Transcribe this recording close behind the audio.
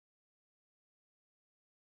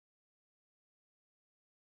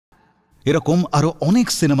এরকম আরো অনেক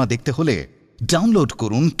সিনেমা দেখতে হলে ডাউনলোড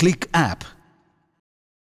করুন click app.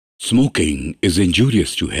 Smoking is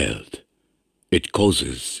injurious to health. It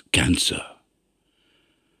causes cancer.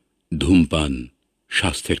 ধূমপান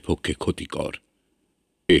স্বাস্থ্যের পক্ষে ক্ষতিকর,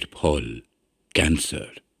 এর ফল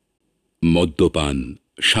ক্যান্সার। মদ্যপান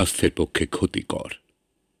স্বাস্থ্যের পক্ষে ক্ষতিকর।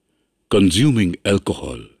 Consuming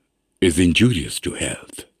alcohol is injurious to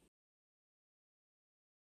health.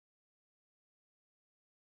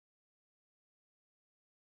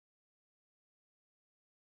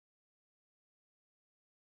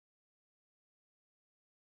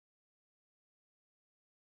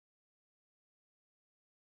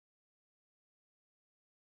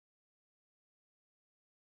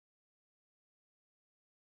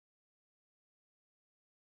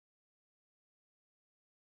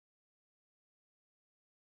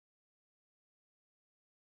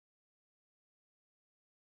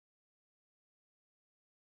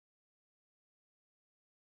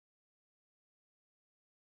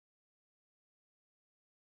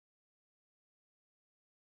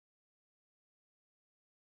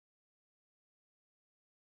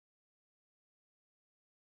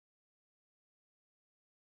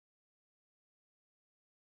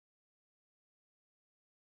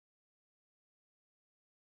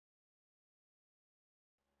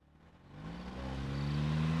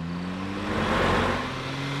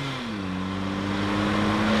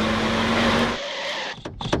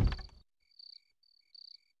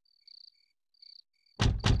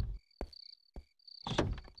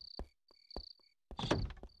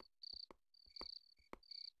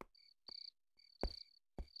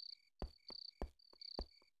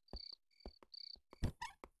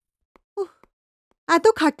 এত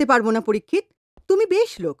খাটতে পারবো না পরীক্ষিত। তুমি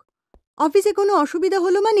বেশ লোক, অফিসে কোনো অসুবিধা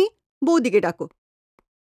হলো মানে বৌদিকে ডাকো।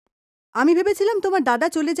 আমি ভেবেছিলাম তোমার দাদা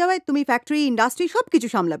চলে যাওয়ায় তুমি ফ্যাক্টরি ইন্ডাস্ট্রি সবকিছু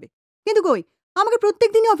সামলাবে, কিন্তু কই, আমাকে প্রত্যেক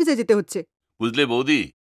দিনই অফিসে যেতে হচ্ছে। বুঝলে বৌদি,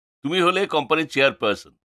 তুমি হলে কোম্পানির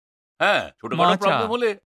চেয়ারপারসন। হ্যাঁ, ছোটখাটো প্রবলেম হলে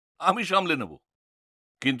আমি সামলে নেব,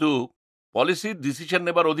 কিন্তু পলিসির ডিসিশন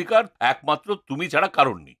নেবার অধিকার একমাত্র তুমি ছাড়া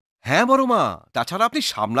কারণ নেই। হ্যাঁ বড় মা, তাছাড়া আপনি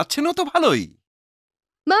সামলাচ্ছেনও তো ভালোই।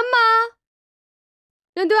 মাম্মা,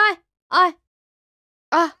 নন্দু আয় আয়।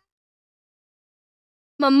 আহ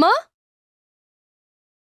মাম্মা,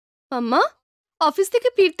 মাম্মা, অফিস থেকে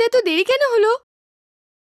ফিরতে তো দেরি কেন হলো?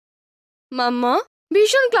 মাম্মা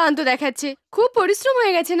ভীষণ ক্লান্ত দেখাচ্ছে, খুব পরিশ্রম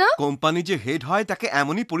হয়ে গেছে না? কোম্পানি যে হেড হয় তাকে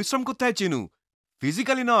এমনই পরিশ্রম করতে হয় চিনু,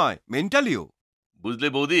 ফিজিক্যালি নয় মেন্টালিও। বুঝলে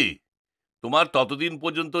বৌদি, তোমার ততদিন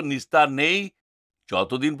পর্যন্ত নিস্তার নেই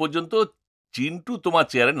যতদিন পর্যন্ত চিন্টু তোমার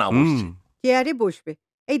চেয়ারে না বসছে। চেয়ারে বসবে?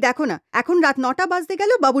 এই দেখো না, এখন রাত 9টা বাজতে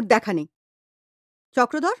গেল, বাবুর দেখা নেই।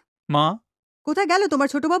 চক্রধর মা, কোথায় গেল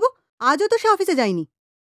তোমার ছোট বাবু? আজও তো সে অফিসে যায়নি।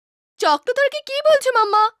 চক্রধরকে কি বলছো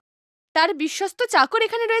মাম্মা? তার বিশ্বস্ত চাকর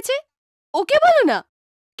এখানে রয়েছে, ওকে বলো না।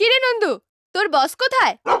 কিরে নন্দু, তোর বস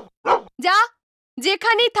কোথায়? যা,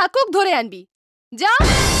 যেখানেই থাকুক ধরে আনবি, যা।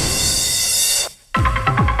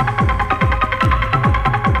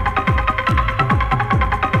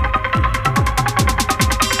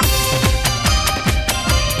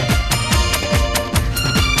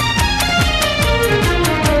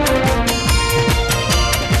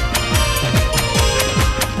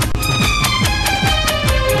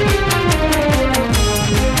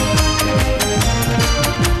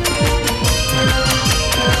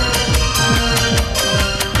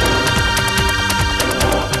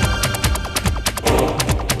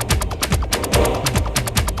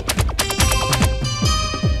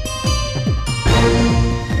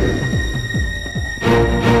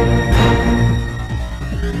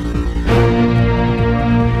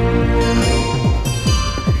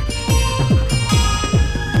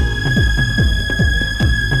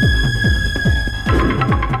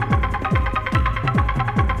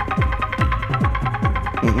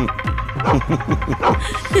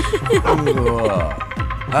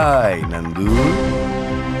 High Nandu.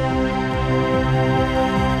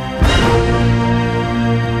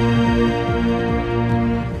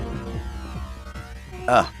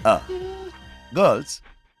 Girls,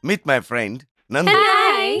 meet my friend Nandu.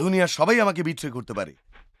 দুনিয়ার সবাই আমাকে বিট্রে করতে পারে,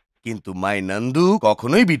 কিন্তু মাই নন্দু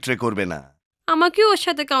কখনোই বিট্রে করবে না। আমাকেও ওর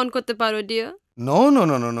সাথে কাউন্ট করতে পারো deer. No no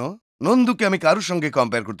no no no, নন্দুকে আমি কারোর সঙ্গে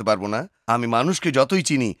কম্পেয়ার করতে পারবো না। আমি মানুষকে যতই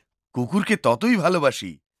চিনি, কুকুরকে ততই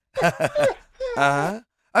ভালোবাসি।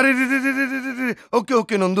 আরে ওকে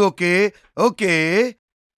ওকে নন্দু, ওকে ওকে।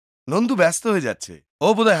 নন্দু ব্যস্ত হয়ে যাচ্ছে, ও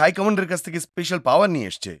বোধহয় হাই কমান্ডের কাছ থেকে স্পেশাল পাওয়ার নিয়ে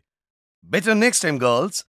এসছে। Better next time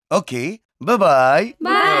girls. ওকে, বাই বাই।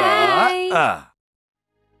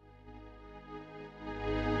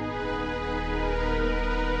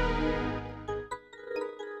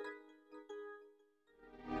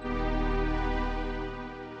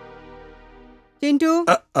 চিন্টু,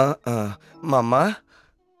 মামা,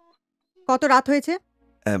 কত রাত হয়েছে?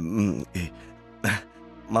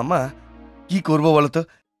 মামা, কি করব বলো তো?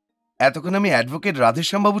 এতক্ষণ আমি অ্যাডভোকেট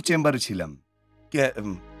রাধেশ্যাম বাবুর চেম্বারে ছিলাম।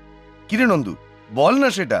 কিরে নন্দু, বল না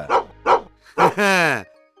সেটা। হ্যাঁ,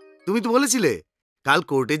 তুমি তো বলেছিলে কাল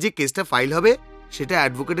কোর্টে যে কেসটা ফাইল হবে সেটা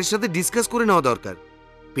অ্যাডভোকেটের সাথে ডিসকাস করে নেওয়া দরকার।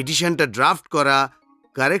 পিটিশনটা ড্রাফট করা,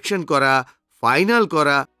 কারেকশন করা, ফাইনাল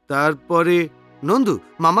করা, তারপরে নন্দু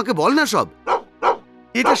মামাকে বল না সব।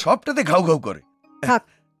 এটা সবটাতে ঘাউ ঘাউ করে। থাক,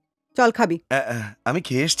 চল খাবি। আমি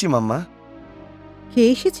খেয়ে এসছি মাম্মা।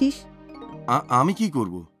 খেয়ে এসেছিস? আমি কি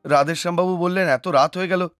করব? রাধেশ্যাম বাবু বললেন এত রাত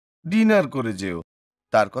হয়ে গেল, ডিনার করে যেও।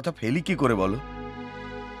 তার কথা ফেলি কি করে বলো?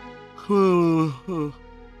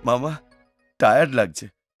 মামা, টায়ার্ড লাগছে,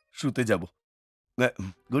 শুতে যাব।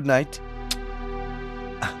 Good night.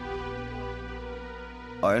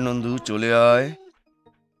 আয় নন্দু, চলে আয়।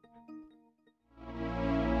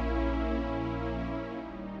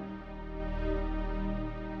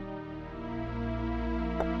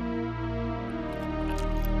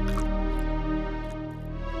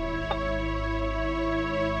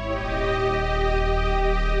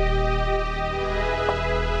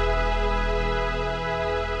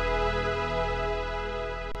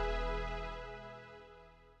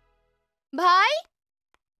 ভাই,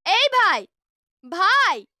 এই ভাই,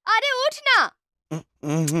 ভাই, আরে উঠ না।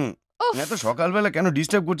 এত সকালবেলা কেন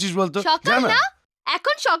ডিস্টার্ব করছিস বলতো? সকাল না,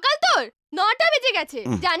 এখন সকাল তোর 9টা বেজে গেছে,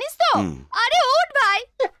 জানিস তো? আরে উঠ ভাই,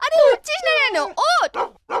 আরে উঠছিস না কেন? উঠ।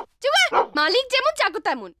 চুপ, মালিক যেমন চাকর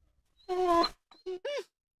তেমন।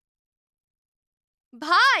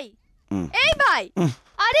 ভাই, এই ভাই,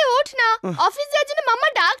 আরে উঠ না, অফিস যাওয়ার জন্য মাম্মা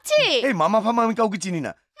ডাকছে। এই মামা ফামা আমি কাউকে চিনি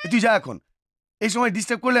না, তুই যা এখন। এই সময়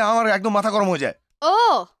ডিস্টার্ব করলে আমার একদম মাথা গরম হয়ে যায়। ও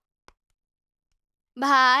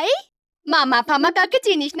ভাই, মামা ফামা কাকে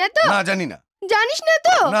চিনিস না তো? না, জানি না। জানিস না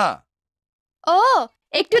তো? না। ও,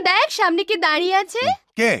 একটু দেখ সামনে কে দাঁড়িয়ে আছে।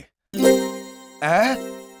 কে?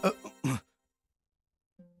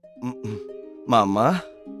 মামা।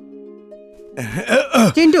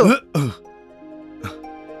 চিন্টু,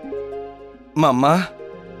 মামা,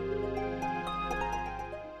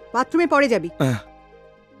 বাথরুমে পরে যাবি।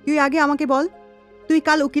 তুই আগে আমাকে বল, তুই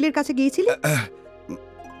কাল উকিলের কাছে গিয়েছিলি?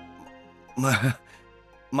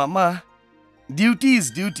 মামা, ডিউটি ইজ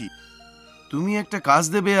ডিউটি। তুমি একটা কাজ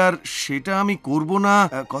দেবে আর সেটা আমি করব না,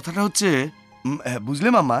 কথাটা হচ্ছে বুঝলে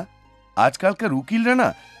মামা, আজকালকার উকিলরা না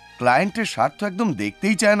ক্লায়েন্টের স্বার্থ একদম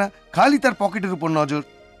দেখতেই চায় না, খালি তার পকেটের উপর নজর।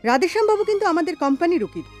 রাধেশ্যাম বাবু কিন্তু আমাদের কোম্পানির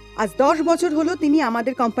উকিল। আজ 10 বছর হলো তিনি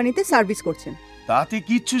আমাদের কোম্পানিতে সার্ভিস করছেন। তাতে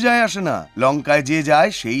কিচ্ছু যায় আসে না। লঙ্কায় যে যায়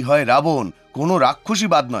সেই হয় রাবণ, কোনো রাক্ষসী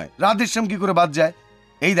বাদ নয়। রাধেশ্যাম কি করে বাদ যায়?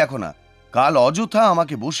 এই দেখো না, কাল অযথা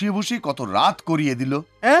আমাকে বসিয়ে বসিয়ে কত রাত করিয়ে দিল।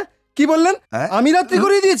 হ্যাঁ, কি বললেন? আমি রাত্রি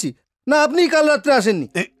করিয়ে দিয়েছি? না, আপনি কাল রাত্রে আসেননি।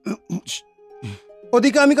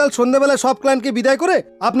 ওদিকে আমি কাল সন্ধ্যাবেলা সব ক্লায়েন্টকে বিদায় করে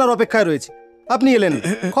আপনার অপেক্ষায় রয়েছি, আপনি এলেন,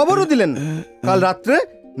 খবরও দিলেন। কাল রাত্রে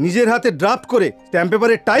নিজের হাতে ড্রাফট করে স্ট্যাম্প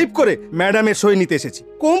পেপারে টাইপ করে ম্যাডামের সই নিতে এসেছি।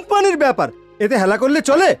 কোম্পানির ব্যাপার, এতে হেলা করলে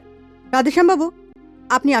চলে? রাধেশ্যাম বাবু,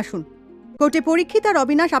 আপনি আসুন। কোর্টে পরীক্ষিত আর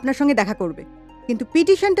অবিনাশ আপনার সঙ্গে দেখা করবে, কিন্তু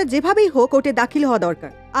পিটিশনটা যেভাবেই হোক কোর্টে দাখিল হওয়া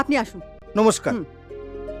দরকার। আপনি আসুন। নমস্কার।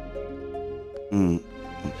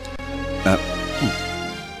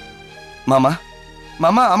 মামা,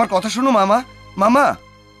 মামা, আমার কথা শোনো মামা। মামা,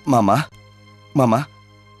 মামা, মামা,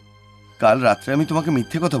 কাল রাত্রে আমি তোমাকে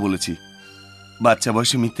মিথ্যে কথা বলেছি। বাচ্চা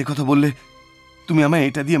বয়সে মিথ্যে কথা বললে তুমি আমায়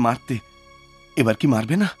এটা দিয়ে মারতে, এবার কি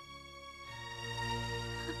মারবে না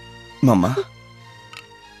মামা?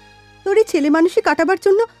 তোর এই ছেলে মানুষই কাটাবার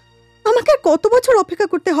জন্য আমাকে আর কত বছর অপেক্ষা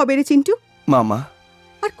করতে হবে রে চিন্টু? মামা,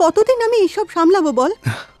 আর কতদিন আমি এইসব সামলাবো বল?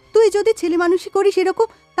 তুই যদি ছেলে মানুষই করিস এরকম,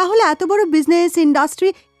 তাহলে এত বড় বিজনেস, ইন্ডাস্ট্রি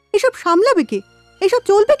এসব সামলাবে কে? এসব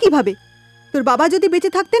চলবে কিভাবে? তোর বাবা যদি বেঁচে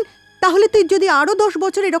থাকতেন, তাহলে তুই যদি আরো 10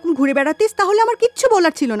 বছর এরকম ঘুরে বেড়াতিস, তাহলে আমার কিচ্ছু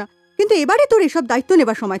বলার ছিল না। কিন্তু এবারে তোর এসব দায়িত্ব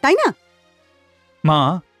নেবার সময়, তাই না? মা,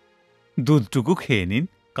 দুধটুকু খেয়ে নিন,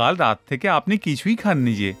 কাল রাত থেকে আপনি কিছুই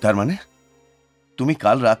খাননি যে। তার মানে তুমি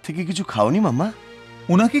কাল রাত থেকে কিছু খাওনি মামা?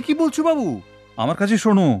 ওনাকে কি বলছো বাবু? আমার কাছে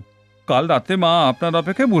শোনো, কাল রাতে মা আপনার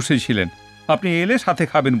অপেক্ষায় বসেছিলেন, আপনি এলে সাথে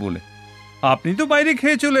খাবেন বলে। আপনি তো বাইরে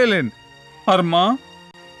খেয়ে চলে এলেন, আর মা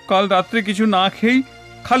কাল রাত্রে কিছু না খেয়েই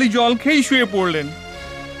খালি জল খেয়েই শুয়ে পড়লেন।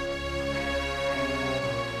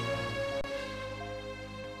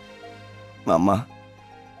 মাম্মা,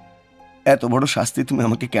 এত বড় শাস্তি তুমি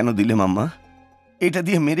আমাকে কেন দিলে মাম্মা? এটা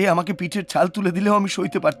দিয়ে মেরে আমাকে পিঠের ছাল তুলে দিলেও আমি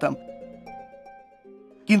সইতে পারতাম,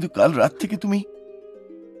 কিন্তু কাল রাত থেকে তুমি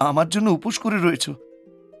আমার জন্য উপোস করে রয়েছো।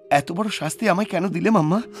 এত বড় শাস্তি আমায় কেন দিলে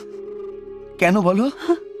মাম্মা? কেন বলো?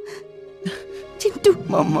 চিন্টু,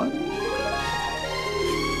 মাম্মা।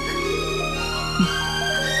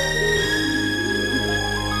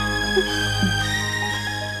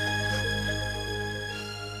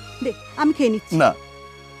 আমি খেয়ে নিচ্ছি। না,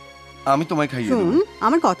 আমি তোমায় খাইয়ে দেব। শোন,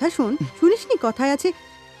 আমার কথা শোন। শুনিসনি কথায় আছে,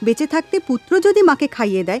 বেঁচে থাকতে পুত্র যদি মাকে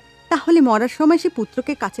খাইয়ে দেয় তাহলে মরার সময় সে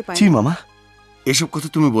পুত্রকে কাছে পায় জি না। মামা, এসব কথা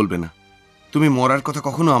তুমি বলবে না। তুমি মরার কথা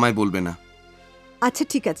কখনো আমায় বলবে না। আচ্ছা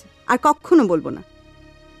ঠিক আছে, আর কখনো বলবো না।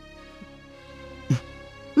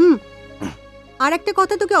 আর একটা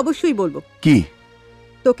কথা তোকে অবশ্যই বলবো। কি?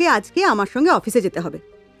 তোকে আজকে আমার সঙ্গে অফিসে যেতে হবে।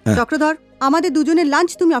 চক্রধর, আমাদের দুজনের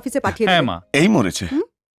লাঞ্চ তুমি অফিসে পাঠিয়ে হ্যাঁ দেবে। মা। এই মরেছে।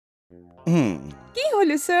 কি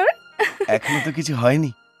হলো স্যার? এখনো তো কিছু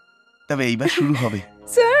হয়নি, তবে এইবার শুরু হবে।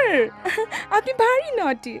 স্যার, আপনি ভারী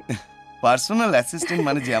নটি। পার্সোনাল অ্যাসিস্ট্যান্ট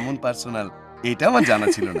মানে যেমন পার্সোনাল, এটা আমার জানা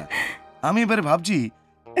ছিল না। আমি এবারে ভাবছি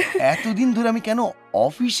এতদিন ধরে আমি কেন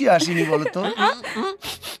অফিসে আসিনি বলতো।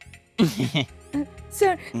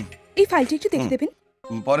 স্যার, এই ফাইলটা একটু দেখে দেবেন?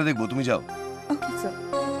 পরে দেখবো, তুমি যাও। Okay sir.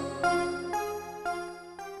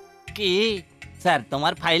 কি স্যার,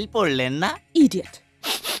 তোমার ফাইল পড়লেন না? ইডিয়েট।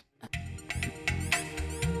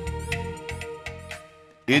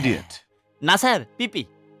 ইডিয়েট না স্যার, পিপি।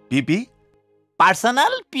 পিপি?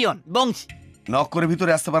 Personal peon Banshi. নক করে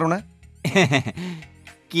ভিতরে আসতে পারো না?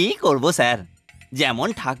 কি করব স্যার, যেমন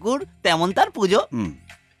ঠাকুর তেমন তার পুজো।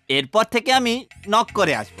 এরপর থেকে আমি নক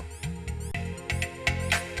করে আসব।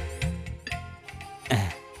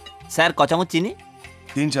 স্যার, ক চামচ চিনি?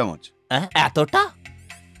 3 চামচ। এতটা?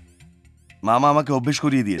 মামা আমাকে অভ্যেস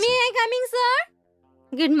করিয়ে দিয়েছে। May I coming sir?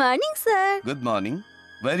 Good morning sir. Good morning,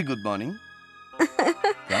 very good morning.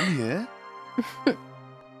 Come here.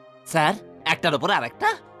 Sir, একটার উপর আরেকটা?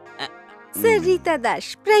 Sir, Rita Das,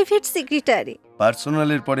 private secretary.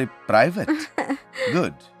 পার্সোনালের পরে private?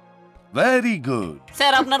 Good, very good.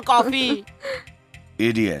 Sir, আপনার কফি।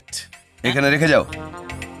 ইডিয়েট, এখানে রেখে যাও।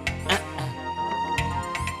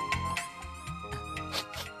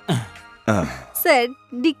 Sir,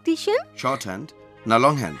 dictation? শর্ট হ্যান্ড না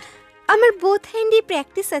লং হ্যান্ড? আমার বোথ হ্যান্ডই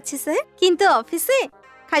প্র্যাকটিস আছে স্যার, কিন্তু অফিসে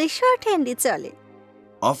খালি শর্ট হ্যান্ডই চলে।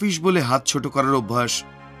 অফিস বলে হাত ছোট করার অভ্যাস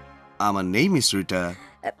আমার নেই মিস রিটা।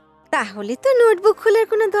 তাহলে তো নোটবুক খোলার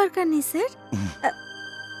কোনো দরকার নেই স্যার।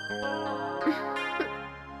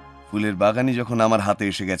 ফুলের বাগানি যখন আমার হাতে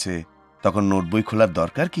এসে গেছে, তখন নোটবই খোলার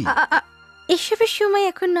দরকার কি? এসবের সময়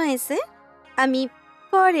এখন নয় স্যার, আমি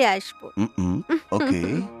পরে আসবো। ওকে।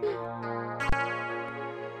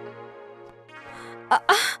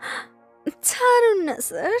 ছাড়ুন না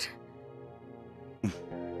স্যার।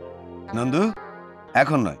 নন্দু,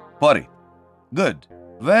 এখন নয়, পরে। Good,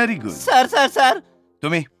 very good. Sir sir sir,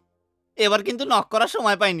 তুমি এবার কিন্তু নক করার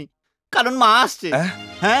সময় পাইনি, কারণ মা আসছে।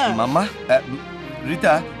 হ্যাঁ মাম্মা।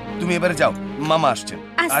 রিতা, তুমি এবারে যাও, মামা আসছেন।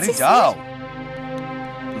 আসছি, আরে স্যার। যাও।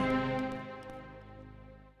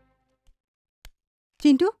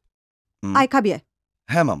 চিন্টু, আয় খাবি আয়।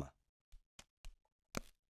 হ্যাঁ মামা।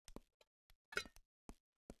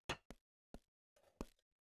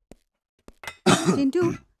 চিন্টু,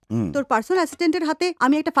 তোর পার্সোনাল অ্যাসিস্ট্যান্টের হাতে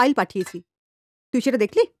আমি একটা ফাইল পাঠিয়েছি, তুই সেটা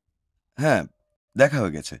দেখলি? হ্যাঁ, দেখা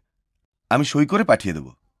হয়ে গেছে। আমি সই করে পাঠিয়ে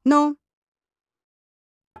দেবো। নো,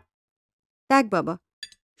 দেখ বাবা,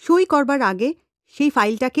 সই করবার আগে সেই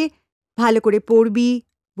ফাইলটাকে ভালো করে পড়বি,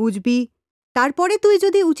 বুঝবি, তারপরে তুই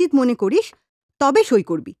যদি উচিত মনে করিস তবে সই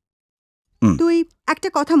করবি। তুই একটা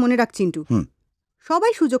কথা মনে রাখ চিন্টু,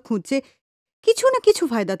 সবাই সুযোগ খুঁজছে কিছু না কিছু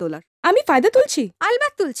ফায়দা তোলার। আমি ফায়দা তুলছি?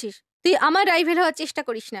 আলবাত তুলছিস। তুই আমার রাইভেল হওয়ার চেষ্টা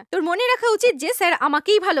করিস না। তোর মনে রাখা উচিত যে স্যার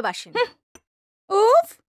আমাকেই ভালোবাসেন। ওফ,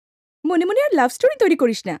 মনে মনে আর লাভ স্টোরি তৈরি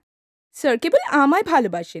করিস না। স্যার কেবল আমায়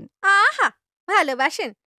ভালোবাসেন। আহা, ভালোবাসেন?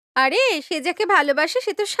 আরে, সে যাকে ভালোবাসে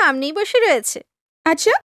সে তো সামনেই বসে রয়েছে।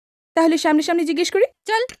 আচ্ছা, তাহলে সামনে সামনে জিজ্ঞেস করি।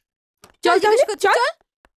 চল চল তাহলে, চল।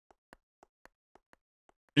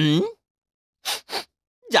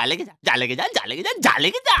 যা লেগে যা, যা লেগে যা, যা লেগে যা, যা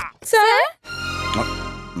লেগে যা। স্যার,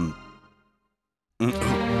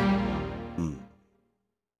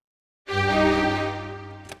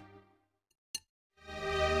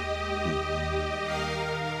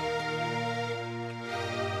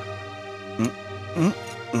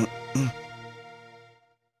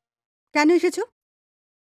 কেন এসেছো?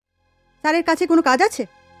 স্যারের কাছে কোনো কাজ আছে?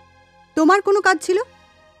 তোমার কোনো কাজ ছিল?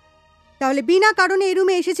 তাহলে বিনা কারণে এই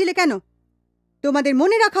রুমে এসেছিলে কেন? তোমাদের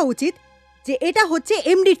মনে রাখা উচিত যে এটা হচ্ছে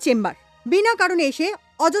এমডির চেম্বার। বিনা কারণে এসে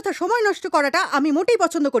অযথা সময় নষ্ট করাটা আমি মোটেই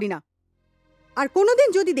পছন্দ করি না। আর কোনোদিন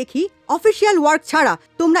যদি দেখি অফিসিয়াল ওয়ার্ক ছাড়া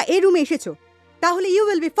তোমরা এই রুমে এসেছো, তাহলে ইউ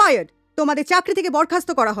উইল বি ফায়ার্ড। তোমাদের চাকরি থেকে বরখাস্ত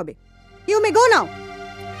করা হবে। ইউ মে গো নাও।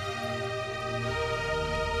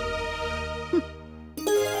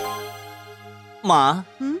 মা,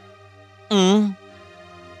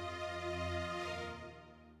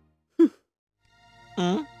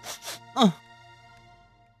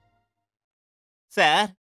 স্যার,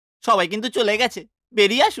 সবাই কিন্তু চলে গেছে,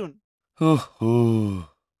 বেরিয়ে আসুন।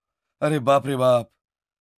 আরে বাপ রে বাপ,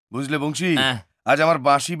 বুঝলে বংশী, আজ আমার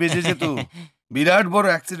বাঁশি বেজে যেত, বিরাট বড়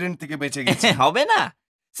অ্যাক্সিডেন্ট থেকে বেঁচে গেছে। হবে না,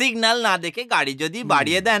 সিগন্যাল না দেখে গাড়ি যদি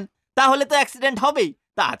বাড়িয়ে দেন তাহলে তো অ্যাক্সিডেন্ট হবেই।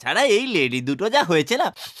 তাছাড়া এই লেডি দুটো যা হয়েছে না,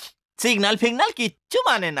 সিগন্যাল ফিগনাল কিচ্ছু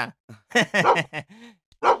মানে না।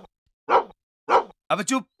 আবে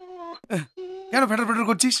চুপ, কেন ফেটার ফেটার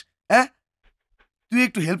করছিস? হ্যাঁ, তুই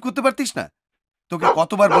একটু হেল্প করতে পারতিস না? তোকে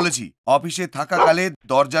কতবার বলেছি অফিসে থাকাকালে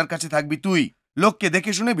দরজার কাছে থাকবি তুই, লোককে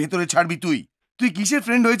দেখে শুনে ভেতরে ছাড়বি তুই। তুই কিসের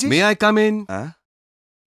ফ্রেন্ড হয়েছিস? May I come in?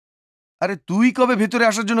 আরে তুই কবে ভেতরে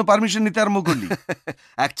আসার জন্য পারমিশন নিতে আরম্ভ করলি?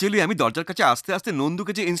 অ্যাকচুয়ালি আমি দরজার কাছে আস্তে আস্তে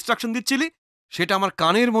নন্দুকে যে ইনস্ট্রাকশন দিচ্ছিলি সেটা আমার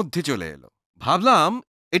কানের মধ্যে চলে এলো। ভাবলাম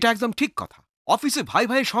এটা একদম ঠিক কথা। অফিসে ভাই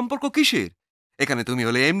ভাইয়ের সম্পর্ক কিসের? এখানে তুমি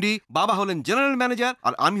হলে এমডি, বাবা হলেন জেনারেল ম্যানেজার,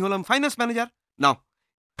 আর আমি হলাম ফাইন্যান্স ম্যানেজার। নাও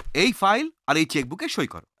এই ফাইল আর এই চেকবুকে সই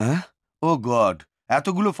করো। ও গড,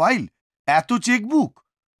 এতগুলো ফাইল, এত চেকবুক?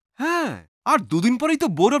 হ্যাঁ, আর দুদিন পরেই তো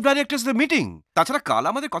বোর্ড অফ ডাইরেক্টরসের মিটিং। তাছাড়া কাল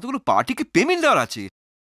আমাদের কতগুলো পার্টিকে পেমেন্ট দেওয়ার আছে।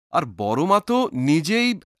 আর বড় মা তো নিজেই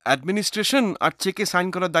অ্যাডমিনিস্ট্রেশন আর চেকে সাইন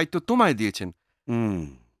করার দায়িত্ব তোমায় দিয়েছেন।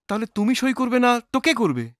 তাহলে তুমি সই করবে না তো কে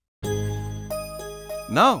করবে?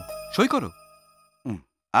 নাও সই করো।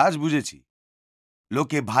 আজ বুঝেছি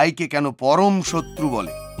লোকে ভাইকে কেন পরম শত্রু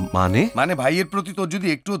বলে। মানে? মানে ভাইয়ের প্রতি তোর যদি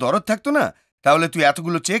একটুও দরদ থাকতো না, তাহলে তুই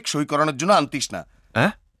এতগুলো চেক সই করানোর জন্য আনতিস না।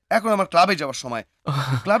 এখন আমার ক্লাবে যাওয়ার সময়,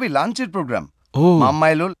 ক্লাবে লাঞ্চের প্রোগ্রাম, মাম্মা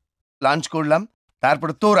এলো, লাঞ্চ করলাম,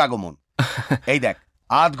 তারপরে তোর আগমন। এই দেখ,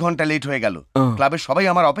 আধ ঘন্টা লেট হয়ে গেল। ক্লাবের সবাই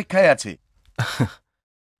আমার অপেক্ষায় আছে।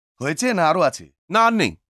 হয়েছে না আরো আছে? না, আর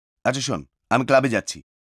নেই। আচ্ছা শোন, আমি ক্লাবে যাচ্ছি।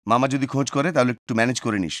 মামা যদি খোঁজ করে তাহলে একটু ম্যানেজ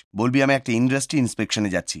করে নিস। বলবি আমি একটা ইন্ডাস্ট্রি ইন্সপেকশনে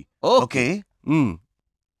যাচ্ছি। ওকে?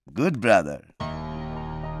 Good brother.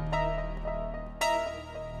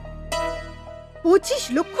 25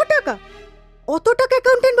 লক্ষ টাকা? অত টাকা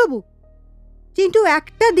অ্যাকাউন্টেন্ট বাবু? চিন্টু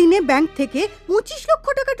একটা দিনে ব্যাংক থেকে 25 লক্ষ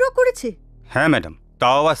টাকা ড্র করেছে? হ্যাঁ ম্যাডাম,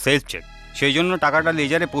 তাও আবার সেলফ চেক। সেই জন্য টাকাটা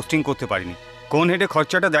লেজারে পোস্টিং করতে পারিনি। কোন হেডে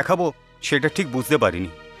খরচাটা দেখাবো সেটা ঠিক বুঝতে পারিনি।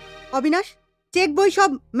 অবিনাশ, চেক বই সব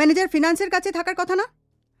ম্যানেজার ফিনান্সের কাছে থাকার কথা না?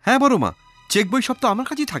 হ্যাঁ বড় মা, চেক বই সব তো আমার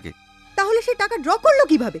কাছেই থাকে। তাহলে সে টাকা ড্র করলো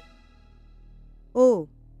কিভাবে? ও,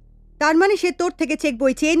 তার মানে সে তোর থেকে চেক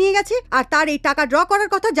বই চেয়ে নিয়ে গেছে আর তার এই টাকা ড্র করার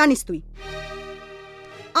কথা জানিস তুই?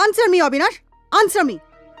 Answer me Abinash, answer me.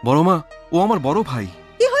 বড় মা, ও আমার বড় ভাই।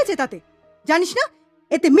 কি হয়েছে তাতে? জানিস না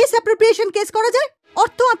এতে মিস অ্যাপ্রোপ্রিয়েশন কেস করা যায়?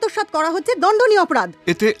 অর্থ আত্মসাৎ করা হচ্ছে দণ্ডনীয় অপরাধ।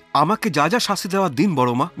 এতে আমাকে যা যা শাস্তি দেওয়ার দিন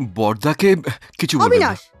বড় মা, বড়দাকে কিছু বলবেন না।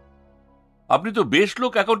 অবিনাশ, আপনি তো বেশ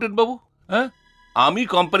লোক অ্যাকাউন্টেন্ট বাবু। হ্যাঁ, আমি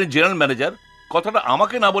কোম্পানির জেনারেল ম্যানেজার, কথাটা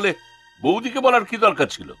আমাকে না বলে বৌদিকে বলার কি দরকার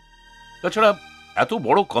ছিল? তাছাড়া এত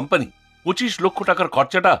বড় কোম্পানি, 25 লক্ষ টাকার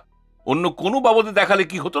খরচাটা অন্য কোনো বাবদে দেখালে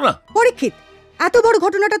কি হতো না? পরীক্ষিত, এত বড়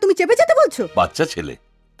ঘটনাটা তুমি চেপে যেতে বলছো? বাচ্চা ছেলে,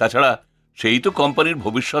 তাছাড়া সেই তো কোম্পানির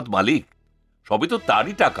ভবিষ্যৎ মালিক, সবই তো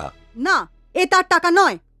তারই টাকা। না, এ তার টাকা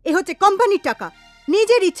নয়, এ হচ্ছে কোম্পানির টাকা।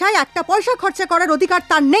 নিজের ইচ্ছায় একটা পয়সা খরচা করার অধিকার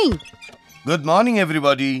তার নেই। Good morning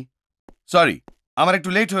everybody. সরি, আমার একটু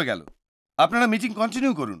লেট হয়ে গেল। আপনারা মিটিং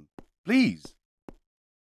কন্টিনিউ করুন প্লিজ।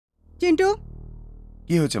 চিন্টু,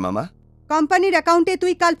 কি হয়েছে মামা? কোম্পানির অ্যাকাউন্টে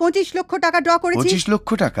তুই কাল 25 লক্ষ টাকা ড্র করেছিস। 25 লক্ষ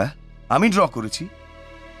টাকা আমি ড্র করেছি?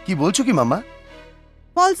 কি বলছো কি মামা?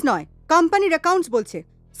 ফলস নয়, কোম্পানির অ্যাকাউন্টস বলছে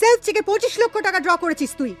সেলফ চেকে 25 লক্ষ টাকা ড্র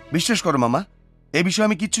করেছিস তুই। বিশ্বাস করো মামা, এই বিষয়ে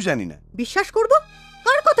আমি কিচ্ছু জানি না। বিশ্বাস করব?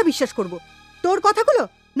 কার কথা বিশ্বাস করব? তোর কথাগুলো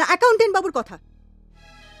না অ্যাকাউন্টেন্ট বাবুর কথা?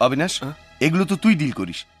 অবিনাশ, এগুলো তো তুই ডিল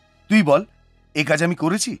করিস, তুই বল এই কাজ আমি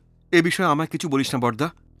করেছি? এ বিষয়ে আমায় কিছু বলিস না বড়দা।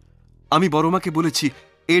 আমি বড় মাকে বলেছি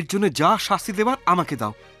এর জন্য যা শাস্তি দেবার আমাকে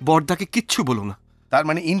দাও, বড়দাকে কিচ্ছু বলো না। তার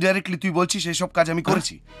মানে ইনডাইরেক্টলি তুই বলছিস এসব কাজ আমি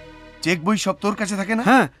করেছি? চেক বই সব তোর কাছে থাকে না?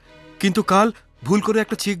 হ্যাঁ, কিন্তু কাল ভুল করে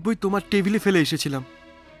একটা চেক বই তোমার টেবিলে ফেলে এসেছিলাম।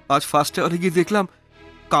 আজ ফার্স্ট আওয়ারে গিয়ে দেখলাম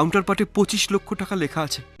কাউন্টার পার্টে 25 লক্ষ টাকা লেখা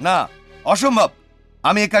আছে। না, অসম্ভব,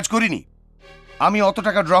 আমি এই কাজ করিনি। আমি অত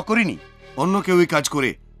টাকা ড্র করিনি। অন্য কেউ এই কাজ করে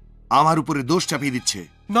আমার উপরে দোষ চাপিয়ে দিচ্ছে।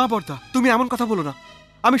 না বড়দা, তুমি এমন কথা বলো না।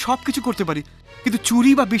 আমি সব কিছু করতে পারি, কিন্তু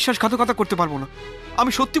চুরি বা বিশ্বাসঘাতকতা করতে পারবো না।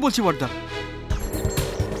 আমি সত্যি বলছি বড়দা।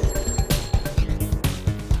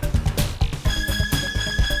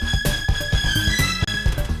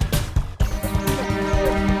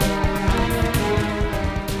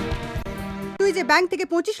 তুই যে ব্যাংক থেকে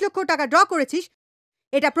 25 লক্ষ টাকা ড্র করেছিস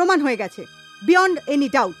এটা প্রমাণ হয়ে গেছে, বিয়ন্ড এনি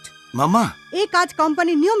ডাউট। মামা, এই কাজ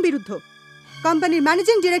কোম্পানির নিয়ম বিরুদ্ধ। কোম্পানির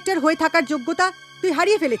ম্যানেজিং ডিরেক্টর হয়ে থাকার যোগ্যতা তুই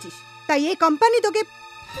হারিয়ে ফেলেছিস, তাই এই কোম্পানি তোকে।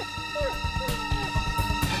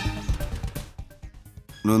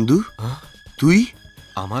 নন্দু, তুই?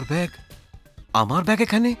 আমার ব্যাগ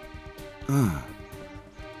এখানে?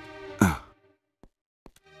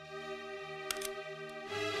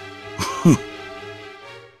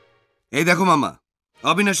 এই দেখো মামা,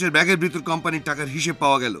 অবিনাশের ব্যাগের ভিতর কোম্পানির টাকার হিসেব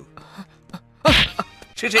পাওয়া গেল।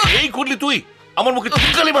 শেষে এই করলি তুই, আমার মুখে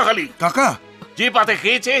চিনকালি মাখালি। কাকা, যে পাতে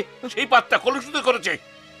খেয়েছে সেই পাতটা কলুষিত করেছে।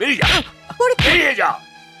 বেরিয়ে যা, বেরিয়ে যা।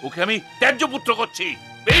 ওকে আমি ত্যায্য পুত্র করছি।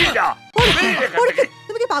 বেরিয়ে যা, বেরিয়ে যা এখান থেকে।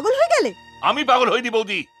 তুমি কি পাগল হয়ে গেলে? আমি পাগল হইনি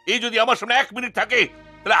বৌদি। এই যদি আমার সামনে 1 মিনিট থাকে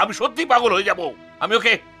তাহলে আমি সত্যি পাগল হয়ে যাব।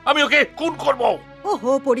 আমি ওকে খুন করব।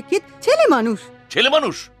 ওহো পরীক্ষিত, ছেলে মানুষ। ছেলে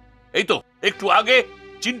মানুষ? এই তো একটু আগে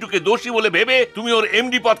চিন্টুকে দোষী বলে ভেবে তুমি ওর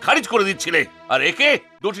এমডি পদ খারিজ করে দিচ্ছিলে, আর একে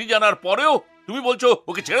দোষী জানার পরেও তুমি বলছো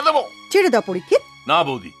ওকে ছেড়ে দেবো। ছেড়ে দাও পরীক্ষিত। না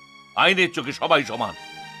বৌদি, আইনের চোখে সবাই সমান।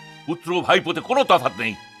 পুত্র ভাইপোতে কোনো তফাৎ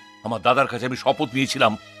নেই। আমার দাদার কাছে আমি শপথ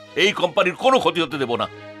নিয়েছিলাম এই কোম্পানির কোনো ক্ষতি হতে দেব না।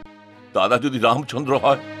 দাদা যদি রামচন্দ্র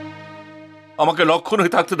হয়, আমাকে লক্ষণ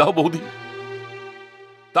হয়ে থাকতে দাও বৌদি।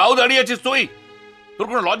 তাও দাঁড়িয়ে আছিস তুই? তোর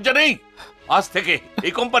কোনো লজ্জা নেই? আজ থেকে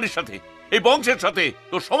এই কোম্পানির সাথে, এই বংশের সাথে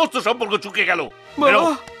তোর সমস্ত সম্পর্ক চুকে গেল। বেরো,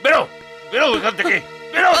 বেরো, বেরো এখান থেকে,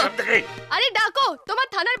 বেরো এখান থেকে। আরে ডাকো, তোমার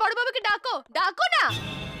থানার বড়বাবুকে ডাকো, ডাকো না।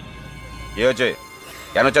 কি হয়েছে?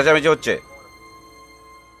 কেন চেঁচামেচি হচ্ছে?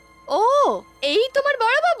 ও, এই তোমার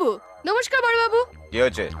বড়বাবু। নমস্কার বড়বাবু। কি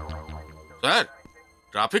হয়েছে? স্যার,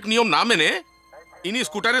 ট্রাফিক নিয়ম না মেনে ইনি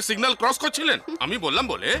স্কুটারের সিগন্যাল ক্রস করছিলেন। আমি বললাম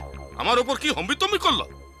বলে আমার উপর কি হম্বিতম্বি করলো।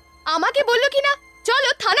 আমাকে বললো কিনা চলো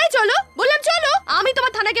থানায় চলো, বললাম চলো। আমি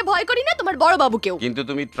তোমার থানাকে ভয় করি না, তোমার বড়বাবুকেও। কিন্তু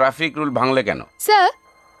তুমি ট্রাফিক রুল ভাঙলে কেন? Sir,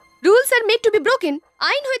 rules are made to B broken.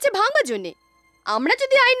 আইন হয়েছে ভাঙবার জন্য। আমরা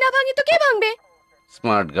যদি আইন না ভাঙি তো কে ভাঙবে?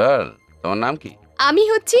 Smart girl. তোমার নাম কি? আমি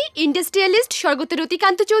হচ্ছি ইন্ডাস্ট্রিয়ালিস্ট স্বর্গত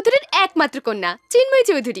রতিকান্ত চৌধুরীর একমাত্র কন্যা, চিন্ময়ী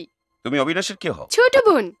চৌধুরী। তুমি অবিনাশের কে হও? ছোট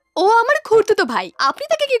বোন। ও আমার খুড়তুতো ভাই। আপনি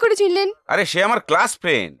তাকে কি করে চিনলেন? আরে সে আমার ক্লাস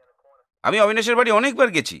ফ্রেন্ড। আমি অবিনাশের বাড়ি অনেকবার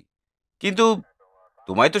গেছি, কিন্তু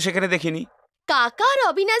তোমায় তো সেখানে দেখিনি। কাকা আর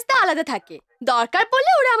অবিনাশ দা আলাদা থাকে। দরকার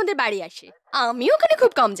পড়লে ওরা আমাদের বাড়ি আসে। আমি ওখানে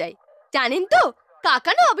খুব কম যাই। জানেন তো,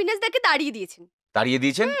 কাকা না অবিনাশ দাকে তাড়িয়ে দিয়েছেন। তাড়িয়ে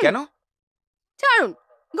দিয়েছেন কেন? ছাড়ুন,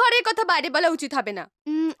 ঘরের কথা বাইরে বলা উচিত হবে না।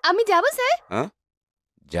 আমি যাব স্যার। হ্যাঁ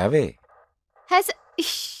যাবে? হ্যাঁ স্যার।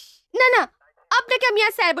 ইস, না না, আপনাকে আমি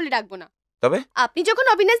আর স্যার বলে ডাকবো না। তবে আপনি যখন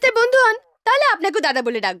অবিনাশদের বন্ধু হন তাহলে আপনাকেও দাদা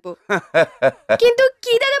বলে ডাকবো। কিন্তু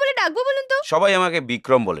কি দাদা বলে ডাকবো বলুন তো? সবাই আমাকে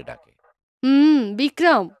বিক্রম বলে ডাকে।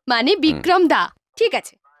 বিক্রম মানে বিক্রম দা। ঠিক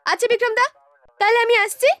আছে, আচ্ছা বিক্রম দা, তাহলে আমি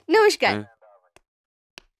আসছি। নমস্কার।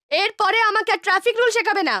 এরপরে আমাকে আর ট্রাফিক রুল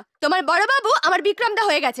শেখাবে না। তোমার বড় বাবু আমার বিক্রম দা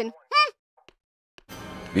হয়ে গেছেন।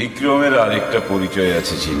 বিক্রমের আরেকটা পরিচয়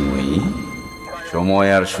আছে চিন্ময়ী, সময়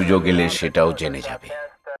আর সুযোগ এলে সেটাও জেনে যাবে।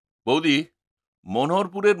 বৌদি,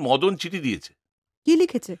 মনোহরপুরের মদন চিঠি দিয়েছে। কি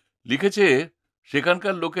লিখেছে? লিখেছে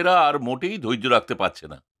সেখানকার লোকেরা আর মোটেই ধৈর্য রাখতে পারছে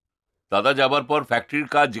না। দাদা যাবার পর ফ্যাক্টরির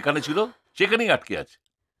কাজ যেখানে ছিল সেখানেই আটকে আছে।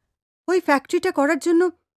 ওই ফ্যাক্টরিটা করার জন্য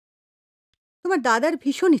তোমার দাদার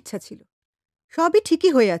ভীষণ ইচ্ছা ছিল। সবই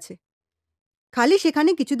ঠিকই হয়ে আছে, খালি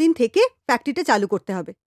সেখানে কিছুদিন থেকে ফ্যাক্টরিটা চালু করতে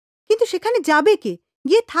হবে। কিন্তু সেখানে যাবে কে,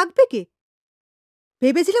 গিয়ে থাকবে কে?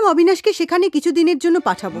 ভেবেছিলাম অবিনাশকে সেখানে কিছুদিনের জন্য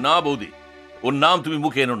পাঠাবো। না বৌদি, ওর নাম তুমি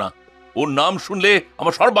মুখে এনো না। ওর নাম শুনলে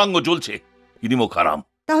আমার সর্বাঙ্গ জ্বলছে। ইনিমো খারাম।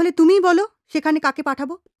 তাহলে তুমিই বলো সেখানে কাকে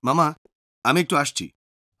পাঠাবো। মামা, আমি একটু আসছি।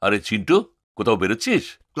 আরে চিন্টু, কোথাও বেরোচ্ছিস?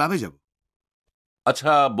 ক্লাবে যাব।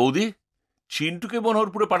 আচ্ছা বৌদি, চিন্টুকে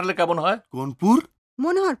মনোহরপুরে পাঠালে কেমন হয়? কোনপুর?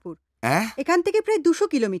 মনোহরপুর এখান থেকে প্রায় 200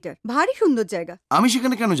 কিলোমিটার। ভারী সুন্দর জায়গা। আমি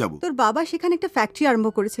সেখানে কেন যাব? তোর বাবা সেখানে একটা ফ্যাক্টরি আরম্ভ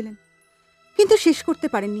করেছিলেন, কিন্তু শেষ করতে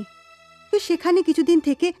পারেননি। তুই সেখানে কিছুদিন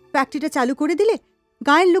থেকে ফ্যাক্টরিটা চালু করে দিলে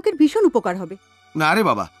গায়ের লোকের ভীষণ উপকার হবে। না রে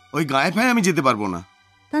বাবা, ওই গায়ে ফায়ে আমি যেতে পারবো না।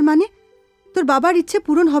 তার মানে তোর বাবার ইচ্ছে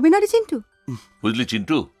পূরণ হবে না রে চিন্টু? বুঝলি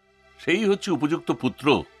চিন্টু, সেই হচ্ছে উপযুক্ত পুত্র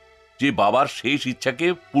যে বাবার শেষ ইচ্ছাকে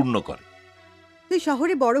পূর্ণ করে। তুই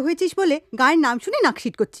শহরে বড় হয়েছিস বলে গায়ের নাম শুনে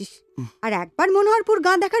নাকশিট করছিস, আর একবার মনোহরপুর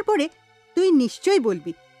গাঁ দেখার পরে তুই নিশ্চয়ই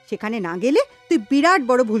বলবি সেখানে না গেলে তুই বিরাট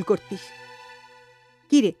বড় ভুল করতিস।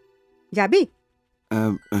 কি রে, যাবি?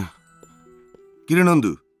 কিরে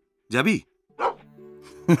নন্দু, যাবি?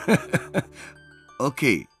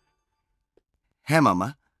 ওকে, হ্যাঁ মামা,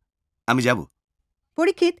 আমি যাব।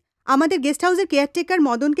 পরীক্ষিত, আমাদের গেস্ট হাউসের কেয়ারটেকার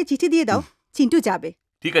মদনকে চিঠি দিয়ে দাও, চিন্টু যাবে।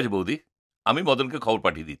 ঠিক আছে বৌদি, আমি মদনকে খবর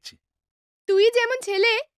পাঠিয়ে দিচ্ছি। তুই যেমন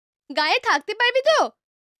ছেলে গায়ে থাকতে পারবি তো?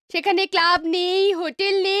 সেখানে ক্লাব নেই,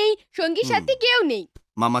 হোটেল নেই, সঙ্গী সাথী কেউ নেই।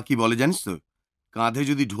 মামা কি বলে জানিস তো, কাঁধে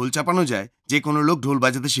যদি ঢোল চাপানো যায় যে কোনো লোক ঢোল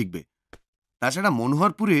বাজাতে শিখবে। তাছাড়া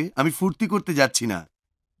মনোহরপুরে আমি ফুর্তি করতে যাচ্ছি না,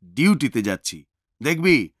 ডিউটিতে যাচ্ছি।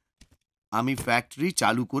 দেখবি আমি ফ্যাক্টরি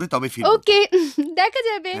চালু করে তবে ফিরব। ওকে, দেখা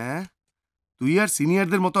যাবে। হ্যাঁ, তুই আর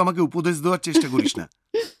সিনিয়রদের মতো আমাকে উপদেশ দেওয়ার চেষ্টা করিস না।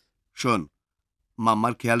 শোন,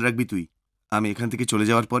 মাম্মার খেয়াল রাখবি তুই। আমি এখান থেকে চলে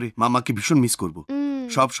যাওয়ার পরে মাম্মাকে ভীষণ মিস করব।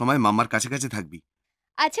 সব সময় মাম্মার কাছে কাছে থাকবি।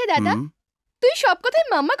 আচ্ছা দাদা, তুই সব কথায়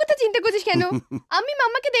মাম্মার কথা চিন্তা করছিস কেন? আমি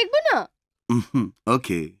মাম্মাকে দেখবো না?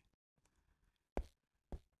 ওকে।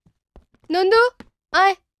 নন্দু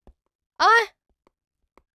আয় আয়।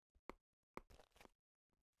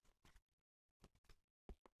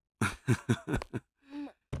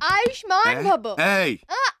 আয়ুষ্মান ভব। এই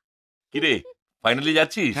কিরে ফাইনালি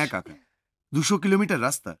যাচ্ছিস? হ্যাঁ কাকা, 200 কিলোমিটার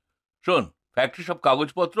রাস্তা। শোন, ফ্যাক্টরি সব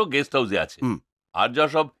কাগজপত্র গেস্ট হাউসে আছে, আর যা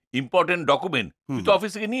সব ইম্পর্টেন্ট ডকুমেন্ট তুই তো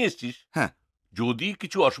অফিস থেকে নিয়ে এসছিস। হ্যাঁ, যদি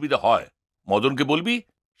কিছু অসুবিধা হয় মদনকে বলবি,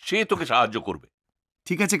 সে তোকে সাহায্য করবে।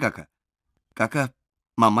 ঠিক আছে কাকা। কাকা,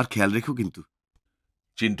 মাম্মার খেয়াল রেখো কিন্তু।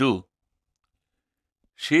 চিন্টু,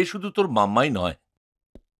 সে শুধু তোর মাম্মাই নয়,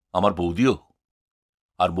 আমার বৌদিও।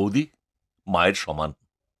 আর বৌদি মায়ের সমান।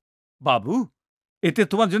 বাবু, এতে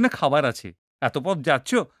তোমার জন্য খাবার আছে। এত পথ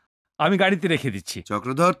যাচ্ছ, আমি গাড়িতে রেখে দিচ্ছি।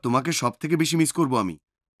 চক্রধর, তোমাকে সব থেকে বেশি মিস করবো আমি।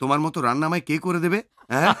 তোমার মতো রান্না আমায় কে করে দেবে?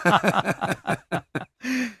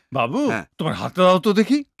 বাবু, তোমার হাতে দাও তো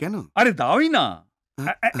দেখি। কেন? আরে দাওই না।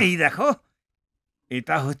 এই দেখো,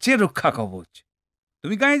 এটা হচ্ছে রক্ষা কবচ।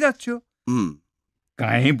 তুমি গায়ে যাচ্ছ,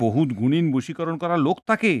 গায়ে বহুত গুণীন বশীকরণ করা লোক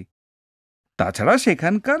থাকে। তাছাড়া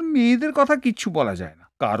সেখানকার মেয়েদের কথা কিচ্ছু বলা যায় না,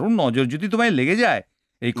 কারণ নজর যদি তোমায় লেগে যায়,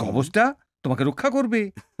 এই কবচটা তোমাকে রক্ষা করবে।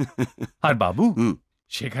 আর বাবু,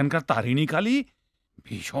 সেখানকার তারিণী কালী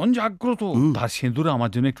ভীষণ জাগ্রত। তার সিঁদুর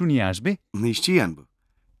আমার জন্য একটু নিয়ে আসবে? নিশ্চয়ই আনবো।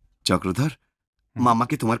 চক্রধর,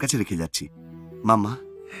 মামাকে তোমার কাছে রেখে যাচ্ছি। মাম্মা,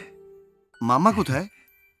 মাম্মা কোথায়?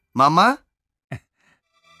 মাম্মা,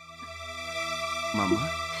 মাম্মা,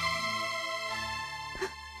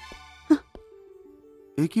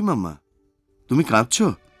 এ কি মাম্মা, তুমি কাঁদছো?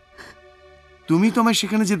 তুমি তো আমায়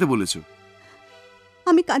সেখানে যেতে বলেছো।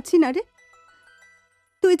 আমি কাঁদছি না রে।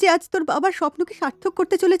 তুই যে আজ তোর বাবার স্বপ্নকে সার্থক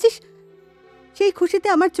করতে চলেছিস, সেই খুশিতে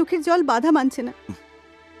আমার চোখের জল বাধা মানছে না।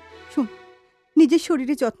 শোন, নিজের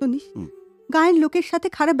শরীরে যত্ন নিস, গায়ের লোকের সাথে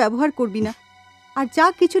খারাপ ব্যবহার করবি না, আর যা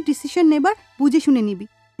কিছু ডিসিশন নেবার বুঝে শুনে নিবি।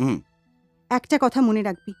 একটা কথা মনে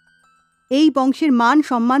রাখবি, এই বংশের মান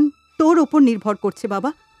সম্মান তোর ওপর নির্ভর করছে বাবা।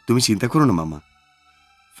 তুমি চিন্তা করো না মামা,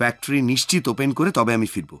 ফ্যাক্টরি নিশ্চিত ওপেন করে তবে আমি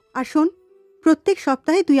ফিরবো। আর শোন, প্রত্যেক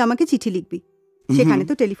সপ্তাহে তুই আমাকে চিঠি লিখবি। সেখানে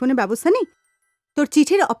তো টেলিফোনের ব্যবস্থা নেই, তোর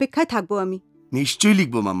চিঠির অপেক্ষায় থাকবো আমি। নিশ্চয়ই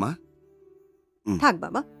লিখবো মাম্মা। থাক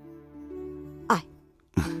বাবা, আয়।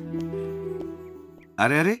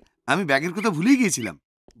 আরে আরে, আমি ব্যাগের কথা ভুলেই গিয়েছিলাম।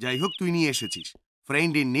 যাই হোক, তুই নিয়ে এসেছিস।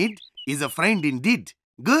 Friend in need is a friend in deed.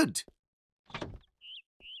 Good.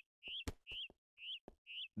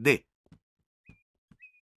 দে।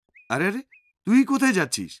 আরে আরে, তুই কোথায়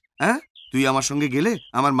যাচ্ছিস? হ্যাঁ, তুই আমার সঙ্গে গেলে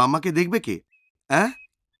আমার মাম্মাকে দেখবে কে? হ্যাঁ,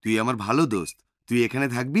 তুই আমার ভালো দোস্ত, তুই এখানে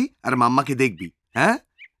থাকবি আর মাম্মাকে দেখবি। হ্যাঁ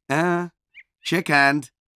হ্যাঁ, শেক হ্যান্ড।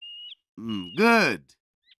 গুড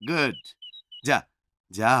গুড, যা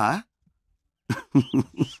যা।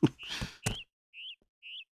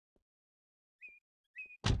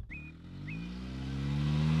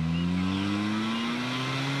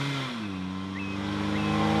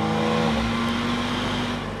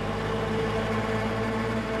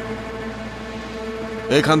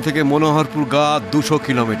 এখান থেকে মনোহরপুর গা 200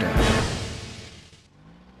 কিলোমিটার।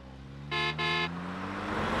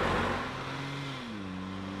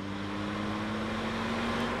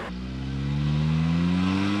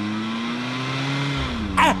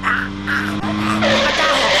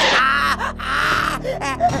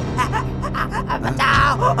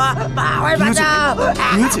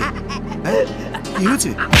 কি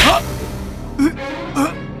হয়েছে?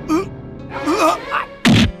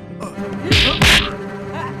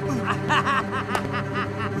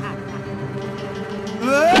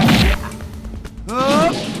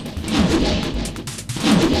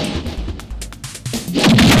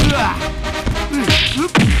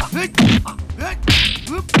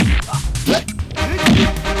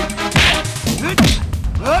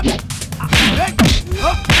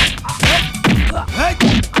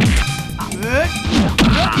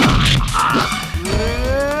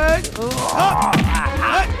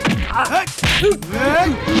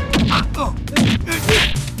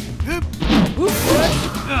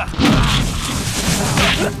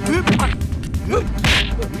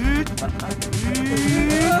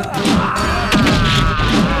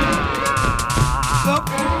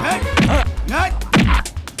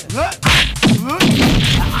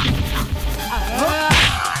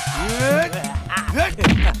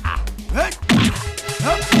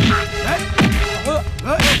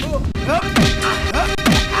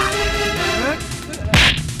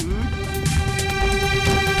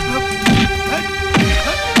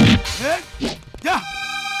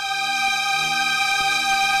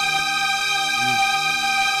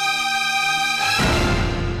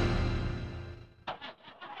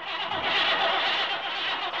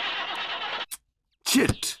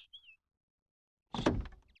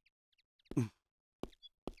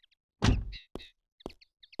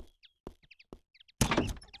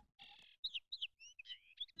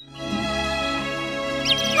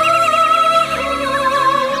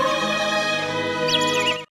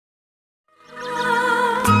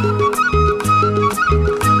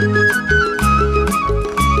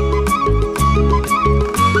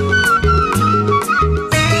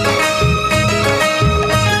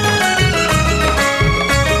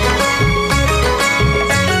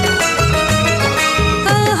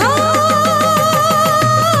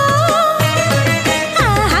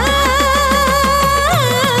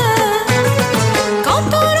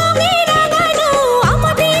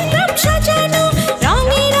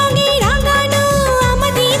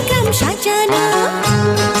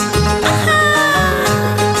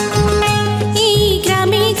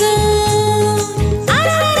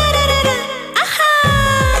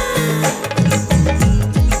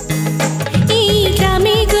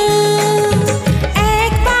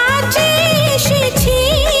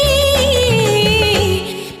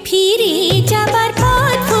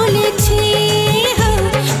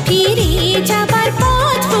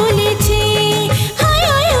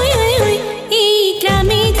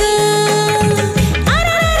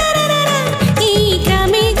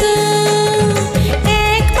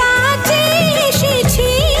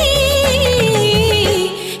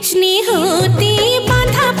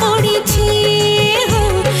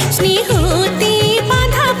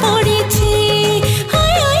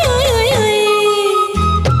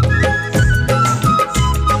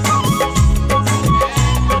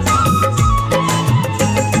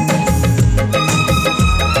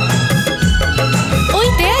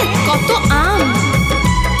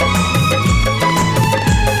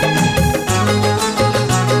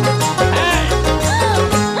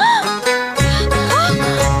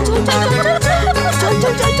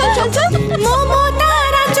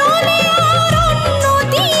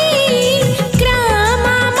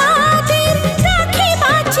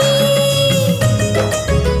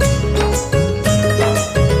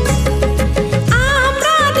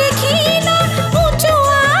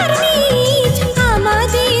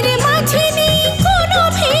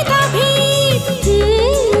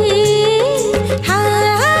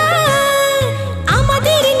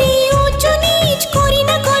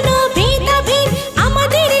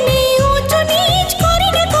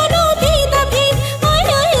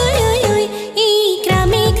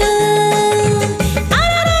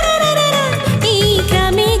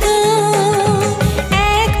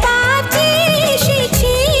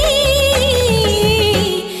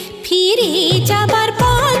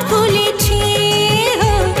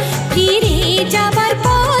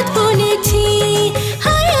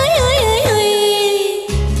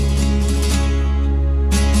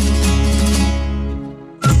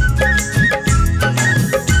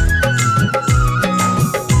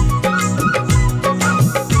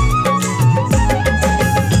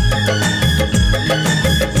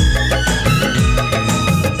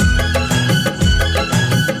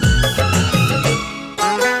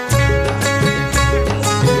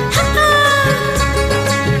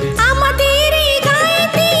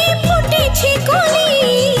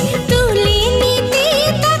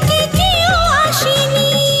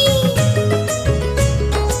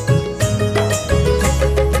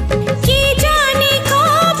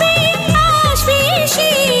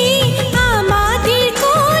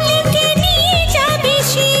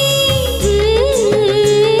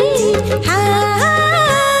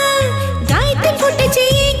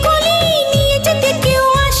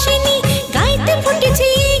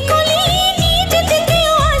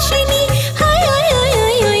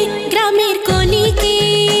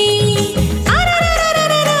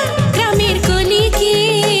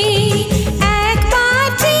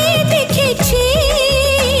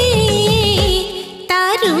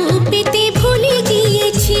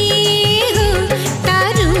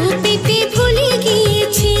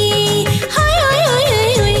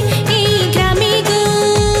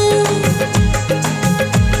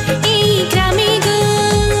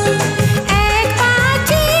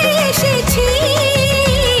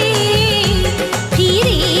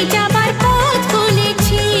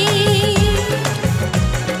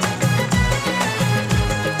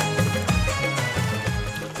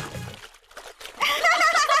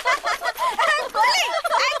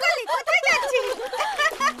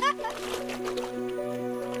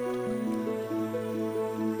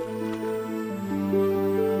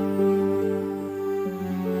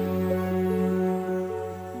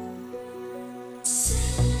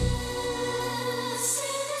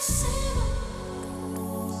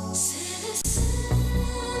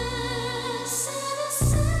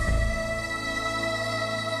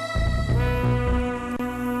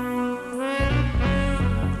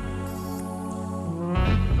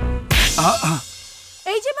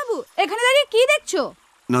 এই যে বাবু, এখানে দাঁড়িয়ে কি দেখছো?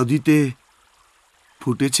 নদীতে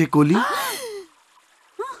ফুটেছে কলি।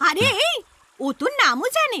 আরে ও তো নামও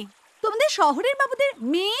জানে। তোমাদের শহরের বাবুদের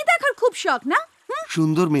মেয়ে দেখার খুব শখ না?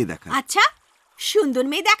 সুন্দর মেয়ে দেখা। আচ্ছা, সুন্দর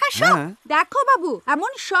মেয়ে দেখার শখ? দেখো বাবু,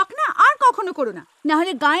 এমন শখ না আর কখনো করো না, না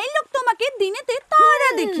হলে গায়ের লোক তোমাকে দিনেতে তারা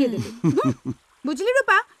দেখিয়ে দেবে। বুঝলি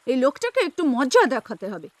রূপা, এই লোকটাকে একটু মজা দেখাতে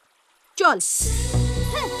হবে। চল।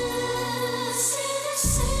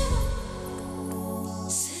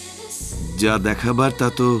 যা দেখাবার তা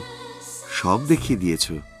তো সব দেখিয়ে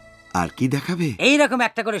দিয়েছো, আর কি দেখাবে? এইরকম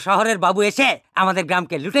একটা করে শহরের বাবু এসে আমাদের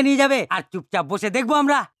গ্রামকে লুটে নিয়ে যাবে আর চুপচাপ বসে দেখবো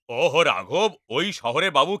আমরা। ওহো রাঘব, ওই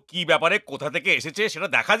শহরের বাবু কি ব্যাপারে কোথা থেকে এসেছে সেটা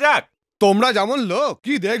দেখা যাক। তোমরা যেমন লোক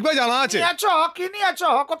কি দেখবে জানা আছে। কি নিয়েছো?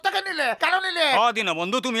 কোত্থেকে নিলে? কেন নিলে?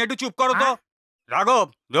 দীনবন্ধু, তুমি একটু চুপ করো তো। রাঘব,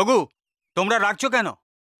 রঘু, তোমরা রাখছো কেন?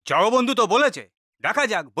 জগবন্ধু তো বলেছে, দেখা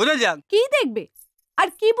যাক, বোঝা যাক। কি দেখবে আর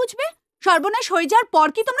কি বুঝবে? সর্বনাশ হয়ে যাওয়ার পর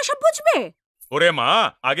কি তোমরা সব বুঝবে? ওরে মা,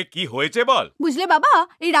 আগে কি হয়েছে বল। বুঝলে বাবা,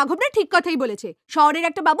 এই রাঘবটা ঠিক কথাই বলেছে। শহরের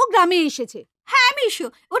একটা বাবু গ্রামে এসেছে। হ্যাঁ মিশু,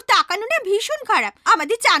 ওর তাকানোটা ভীষণ খারাপ।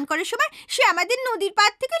 আমাদের চান করার সময় সে আমাদের নদীর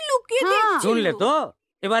পাড় থেকে লুকিয়ে দেখছিল। শুনলে তো,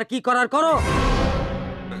 এবার কি করার করো।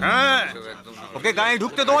 হ্যাঁ, ওকে গায়ে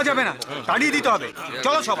ঢুকতে দেওয়া যাবে না, তাড়িয়ে দিতে হবে।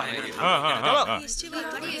 চলো সবাই। চলো।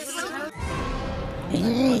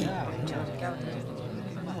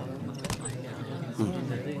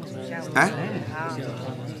 হ্যাঁ,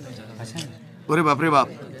 ওরে বাপরে বাপ,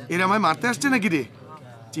 এরা আমায় মারতে আসছে নাকি রে?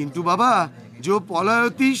 চিন্টু বাবা, जो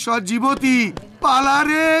পলায়তি সজীবতি, পালা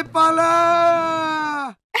রে পালা।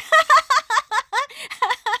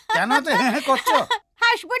 কেন তো হ্যাঁ করছো?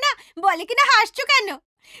 হাসবো না বলে কিনা হাসছো কেন?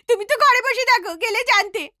 তুমি তো ঘরে বসে থাকো, গেলে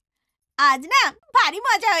জানতে। আজ না ভারী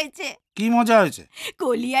মজা হয়েছে। কি মজা হয়েছে?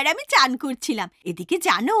 কলি আর আমি চান করছিলাম, এদিকে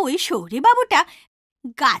জানো ওই শহরে বাবুটা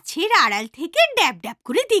গাছের আড়াল থেকে ড্যাব ড্যাব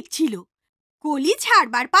করে দেখছিল। কলি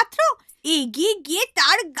ছাড়বার পাত্র এগিয়ে গিয়ে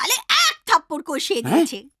তার গালে এক থাপ্পড় কষিয়ে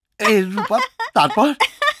দিয়েছে। এই রূপা, তারপর?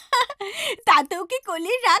 তাতেও কি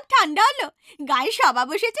কলির রাগ ঠান্ডা হলো? গায়ে সভা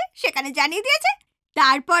বসেছে, সেখানে জানিয়ে দিয়েছে।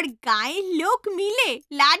 তারপর গায়ের লোক মিলে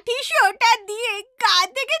লাঠি সোটা দিয়ে গা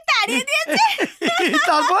থেকে তাড়িয়ে দিয়েছে।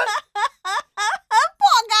 তারপর?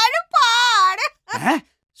 পগার পাড়। হ্যাঁ,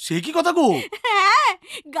 সে কি কথা গো? হ্যাঁ,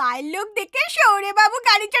 গায়ের লোক দেখে শৌরে বাবু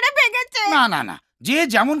গাড়ি চড়ে ভেঙেছে। না না না, যে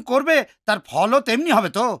যেমন করবে তার ফলও তেমনি হবে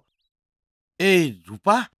তো। এই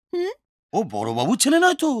রূপা, ও বড়বাবু ছেলে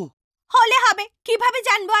নয় তো? হলে হবে, কিভাবে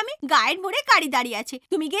জানবো আমি? গায়ের মোড়ে গাড়ি দাঁড়িয়ে আছে,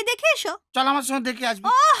 তুমি গিয়ে দেখে এসো। চল আমার সঙ্গে দেখে আসবি।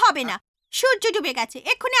 ও হবে না, সূর্য ডুবে গেছে,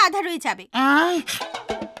 এক্ষুনি আধার হয়ে যাবে।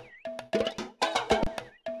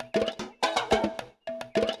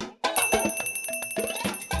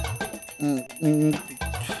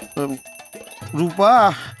 রূপা,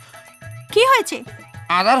 কি হয়েছে?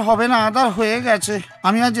 আধার হবে না, আধার হয়ে গেছে।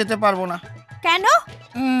 আমি আর যেতে পারবো না। কেন?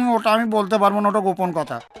 ওটা আমি বলতে পারবো না, ওটা গোপন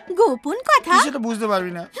কথা। গোপন কথা? সেটা বুঝতে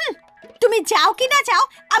পারবি না। তুমি যাও কি না যাও,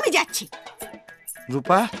 আমি যাচ্ছি।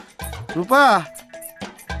 রূপা, রূপা,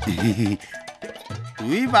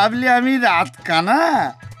 তুই ভাবলি আমি রাত কানা?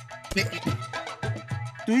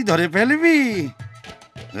 তুই ধরে ফেলবি?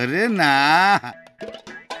 আরে না,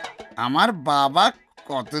 আমার বাবা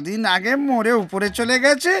কতদিন আগে মরে উপরে চলে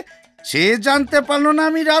গেছে, সে জানতে পারলো না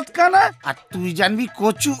আমি রাত কানা, আর তুই জানবি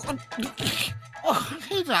কচু।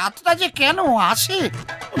 এই রাতটা যে কেন আসে?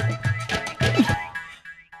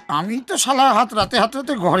 আমি তো শালা হাতে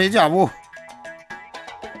হাতে ঘরে যাব।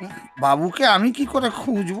 বাবুকে আমি কি করে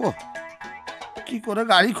খুঁজবো, কি করে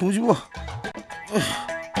গাড়ি খুঁজবো?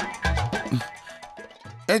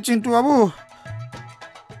 এই চিন্টু বাবু,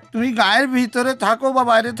 তুমি গায়ের ভিতরে থাকো বা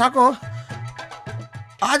বাইরে থাকো,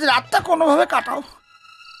 আজ রাতটা কোনোভাবে কাটাও।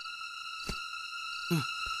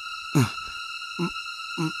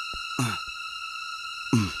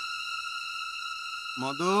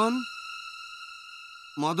 মদন,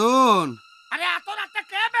 মদন, আরে এত রাতে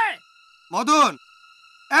কে বে? মদন,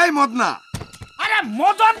 এই মদনা। আরে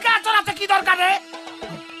মদনকে এত রাতে কি দরকার রে?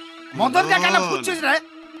 মদনকে কেন খুঁজছিস রে?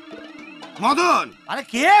 মদন, আরে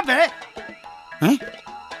কে বে?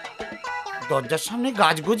 দরজার সামনে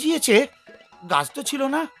গাছ গজিয়েছে, গাছ তো ছিল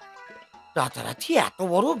না। রাতারাতি এত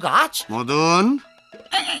বড় গাছ। মদন,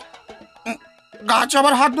 গাছ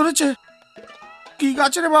আবার হাত ধরেছে। কি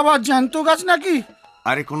গাছ রে বাবা, জ্যান্ত গাছ নাকি?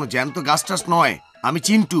 আরে কোনো জ্যান্ত গাছ টাছ নয়, আমি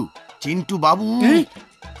চিন্টু, চিন্টু বাবু।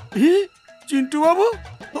 চিন্টু বাবু,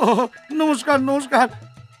 নমস্কার নমস্কার।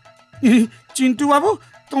 চিন্টু বাবু,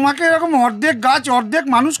 তোমাকে এরকম অর্ধেক গাছ অর্ধেক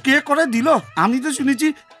মানুষ কে করে দিল? আমি তো শুনেছি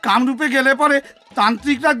কামরূপে গেলে পরে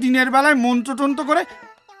তান্ত্রিকরা দিনের বেলায় মন্ত্রতন্ত্র করে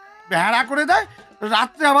ভেড়া করে দেয়,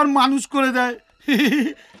 রাত্রে আবার মানুষ করে দেয়।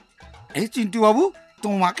 এই চিন্টু বাবু,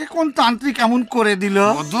 তোমাকে কোন তান্ত্রিক এমন করে দিল?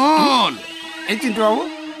 মদন! এই চিন্টু বাবু,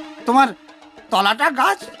 তোমার তলাটা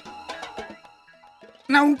গাছ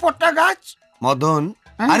না উপরটা গাছ? মদন,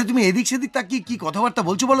 আরে তুমি এদিক সেদিক তাকিয়ে কি কথাবার্তা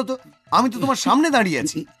বলছো বলো তো? আমি তো তোমার সামনে দাঁড়িয়ে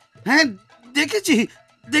আছি। হ্যাঁ দেখেছি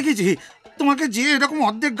দেখেছি, তোমাকে যে এরকম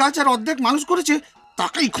অর্ধেক গাছ আর অর্ধেক মানুষ করেছে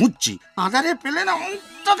তাকেই খুঁজছি। আধারে পেলে না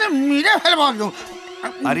তাকে মেরে ফেলবো একদম।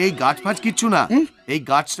 আরে এই গাছ ফাছ কিচ্ছু না, এই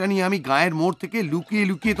গাছটা নিয়ে আমি গায়ের মোড় থেকে লুকিয়ে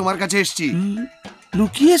লুকিয়ে তোমার কাছে এসেছি।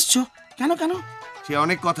 লুকিয়ে এসছো? কেন কেন? সে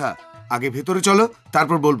অনেক কথা, আগে ভেতরে চলো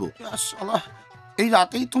তারপর বলবো। এই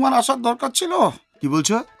রাতেই তোমার আসার দরকার ছিল। কি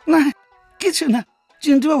বলছো? না কিছু না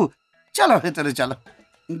চিন্টু বাবু, চলো ভেতরে চলো,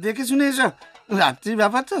 দেখে শুনে এসো, রাত্রির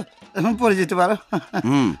ব্যাপার তো এখন পরে যেতে পারো।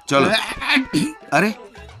 চলো। আরে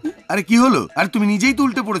আরে কি হলো? আরে তুমি নিজেই তো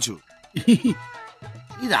উল্টে পড়েছো।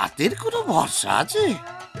 রাতের কোনো ভরসা আছে?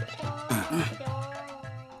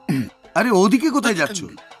 আরে ওদিকে কোথায় যাচ্ছ?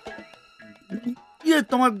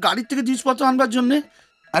 তোমার গাড়ি থেকে জিনিসপত্র আনবার জন্য।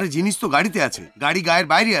 আরে জিনিস তো গাড়িতে আছে, গাড়ি গায়ের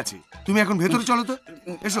বাইরে আছে। তুমি এখন ভেতরে চলো তো,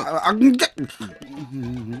 এসো।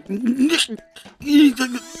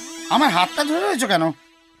 আমার হাতটা ধরে রয়েছো কেন?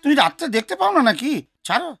 তুমি রাত্রে দেখতে পাও না নাকি?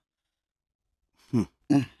 ছাড়ো।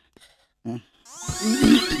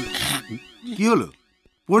 কি হলো,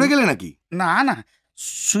 পড়ে গেলে নাকি? না না,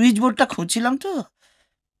 সুইচ বোর্ডটা খুঁজছিলাম তো।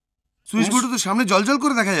 সুইচ বোর্ডে তো সামনে জল জল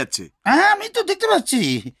করে দেখা যাচ্ছে। হ্যাঁ আমি তো দেখতে পাচ্ছি।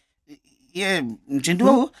 চিন্টু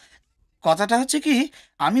বাবু, কথাটা হচ্ছে কি,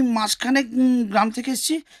 আমি মাঝখানে গ্রাম থেকে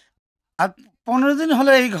এসেছি আর 15 দিন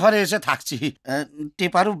হলো এই ঘরে এসে থাকছি।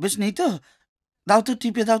 টেপারও বেশ নেই তো, দাও তো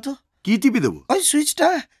টিপে দাও তো। কি টিপে দেবো? ওই সুইচটা।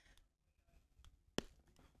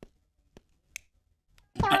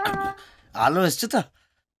 আলো এসছে তো?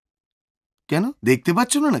 কেন, দেখতে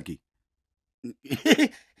পাচ্ছ না নাকি?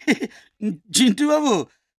 চিন্টু বাবু,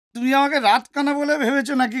 তুমি আমাকে রাত কানা বলে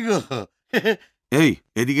ভেবেছো নাকি গো? এই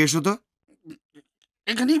এদিকে এসো তো।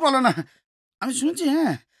 এখানেই বলো না, আমি শুনছি।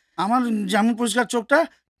 হ্যাঁ, আমার যেমন পরিষ্কার চোখটা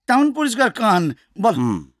তেমন পরিষ্কার কান। বল।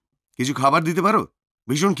 কিছু খাবার দিতে পারো?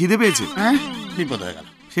 ভীষণ খিদে পেয়েছে। হ্যাঁ, বিপদ হয়ে গেল।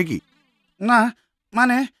 সে কি? না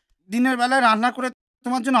মানে দিনের বেলায় রান্না করে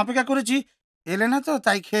তোমার জন্য অপেক্ষা করেছি, এলে না তো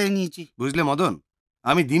তাই খেয়ে নিয়েছি। বুঝলে মদন,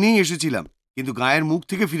 আমি দিনেই এসেছিলাম কিন্তু গায়ের মুখ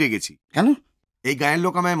থেকে ফিরে গেছি। কেন? এই গায়ের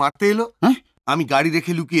লোক আমায় মারতে এলো, আমি গাড়ি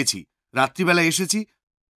রেখে লুকিয়েছি, রাত্রিবেলা এসেছি।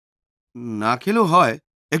 না খেলেও হয়,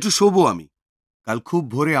 একটু শোবো আমি। কাল খুব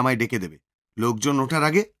ভোরে আমায় ডেকে দেবে, লোকজন ওঠার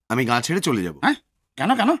আগে আমি গা ছেড়ে চলে যাব। হ্যাঁ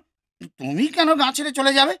কেন কেন? তুমি কেন গা ছেড়ে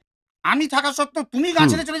চলে যাবে? আমি থাকা সত্ত্বেও তুমি গা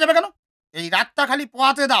ছেড়ে চলে যাবে কেন? এই রাতটা খালি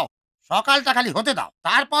পোয়াতে দাও, সকালটা খালি হতে দাও,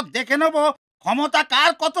 তারপর দেখে নেবো ক্ষমতা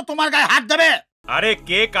কার কত তোমার গায়ে হাত দেবে। আরে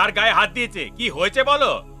কে কার গায়ে হাত দিয়েছে, কি হয়েছে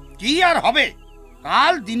বলো। কি আর হবে,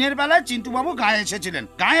 কাল দিনের বেলায় চিন্টু বাবু গায়ে এসেছিলেন,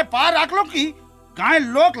 গায়ে পা রাখলো কি, গায়ের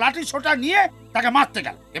লোক লাঠি ছোটা নিয়ে তাকে মারতে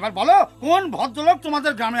গেল। এবার বলো কোন ভদ্রলোক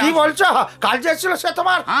তোমাদের গ্রামে? কি বলছো? কাল যে এসেছিল সে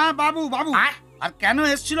তোমার? হ্যাঁ বাবু বাবু। আর কেন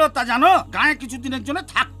এসেছিল তা জানো? গায়ে কিছুদিনের জন্য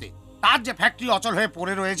থাকতে, তার যে ফ্যাক্টরি অচল হয়ে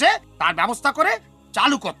পড়ে রয়েছে তার ব্যবস্থা করে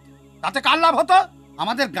চালু করতে। তাতে কার লাভ হতো?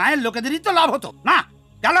 আমাদের গায়ের লোকেদেরই তো লাভ হতো না।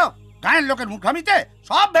 গেল গায়ের লোকের মুখামিতে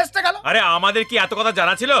সব ভেস্তে গেল। আরে আমাদের কি এত কথা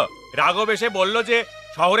জানা ছিল? রাঘব এসে বলল যে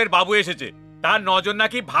শহরের বাবু এসেছে, তার নজর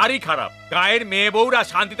নাকি ভারী খারাপ, গায়ের মেয়ে বউরা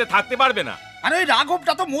শান্তিতে থাকতে পারবে না। আরে ওই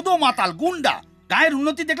রাঘবটা তো মুদো মাতাল গুন্ডা, গায়ের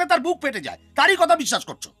উন্নতি দেখলে তার বুক ফেটে যায়, তারই কথা বিশ্বাস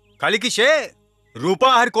করছো? খালি কি সে, রূপা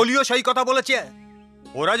আর কলিও সেই কথা বলেছে।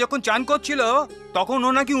 ওরা যখন চান করছিল তখন ও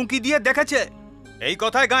নাকি উঁকি দিয়ে দেখেছে। এই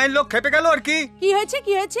কথায় গায়ের লোক খেপে গেল আর কি। কি হয়েছে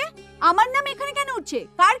কি হয়েছে? আমার নাম এখানে কেন উঠছে?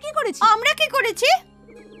 কার কি করেছি? আমরা কি করেছি?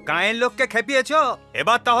 গায়ের লোককে খেপিয়েছো,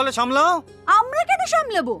 এবার তাহলে সামলাও। আমরা কেন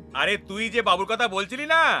সামলাবো? আরে তুই যে বাবুর কথা বলছিলি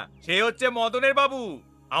না, সে হচ্ছে মদনের বাবু।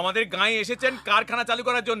 আমাদের গায়ে এসেছেন কারখানা চালু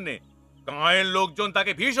করার জন্য। গায়ের লোকজন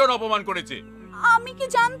তাকে ভীষণ অপমান করেছে। আমি কি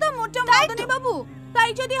জানতাম ওটা মদনের বাবু?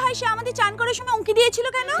 তাই যদি হয় সে আমাদের চান করার সময় উঁকি দিয়েছিল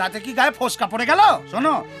কেন? তাতে কি গায়ে ফোসকা পড়ে গেল?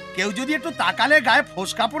 শোনো, কেউ যদি একটু তাকালে গায়ে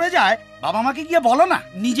ফোসকা পড়ে যায়, বাবা মাকে গিয়ে বলো না,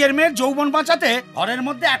 নিজের মেয়ের যৌবন বাঁচাতে ঘরের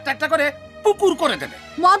মধ্যে একটা একটা করে পুকুর করে দেবে।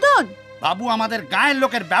 মদন বাবু আমাদের গায়ের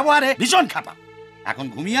লোকের ব্যবহারে ভীষণ খাপা। এখন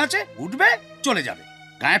ঘুমিয়ে আছে, উঠবে চলে যাবে,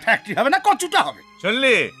 গায়ে ফ্যাক্টরি হবে না কচুটা হবে।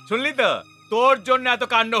 শুনলি তো, তোর জন্য এত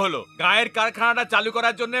কাণ্ড হলো। গায়ের কারখানাটা চালু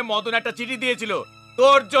করার জন্য মদন একটা চিঠি দিয়েছিল,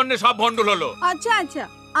 তোর জন্য সব ভন্ডুল হলো। আচ্ছা আচ্ছা,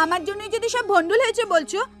 আমার জন্য যদি সব ভন্ডুল হয়েছে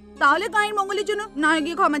বলছো, তাহলে গায়ের মঙ্গলের জন্য না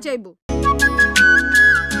গিয়ে ক্ষমা চাইবো।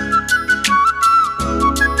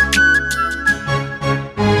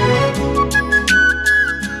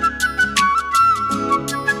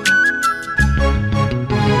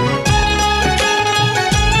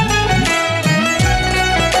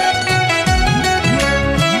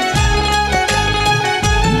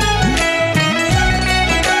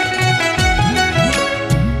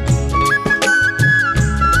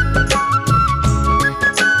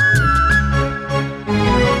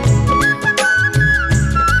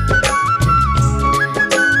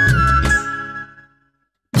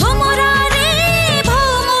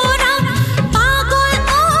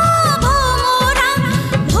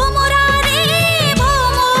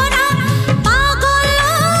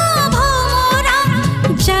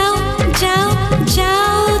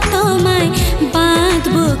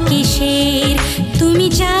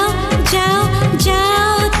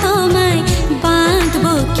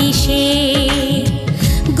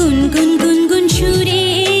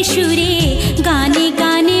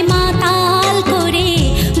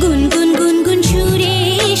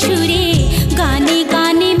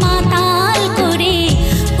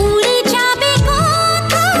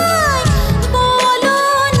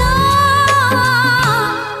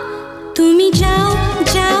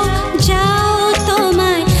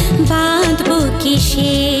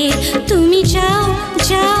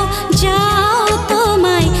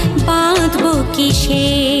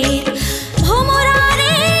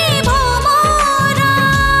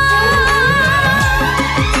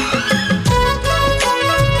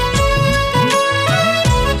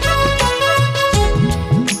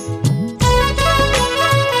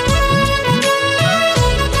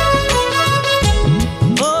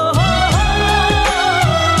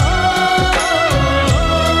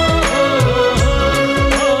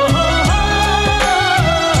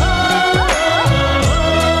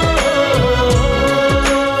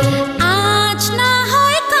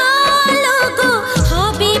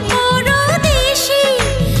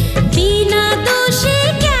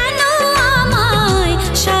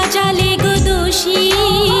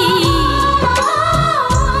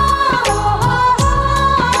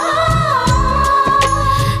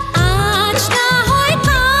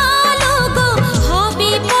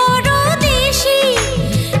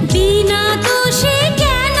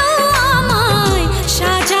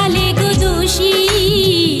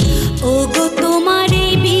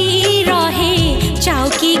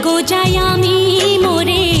 গোজাই আমি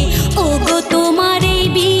মোরে, ও গো তোমার এই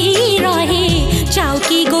বিরহে চাও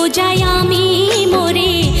কি গোজাই আমি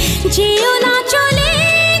মোরে, যেও না চলে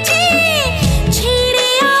যে ছেড়ে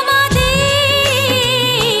আমাদের,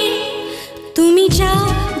 তুমি যাও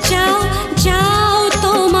যাও যাও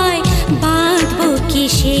তোমায় বাঁধবো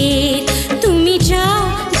কিসের, তুমি যাও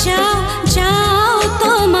যাও যাও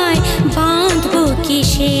তোমায় বাঁধবো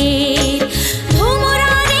কিসের,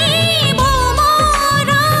 ভোমরা রে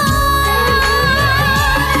ভোমরা।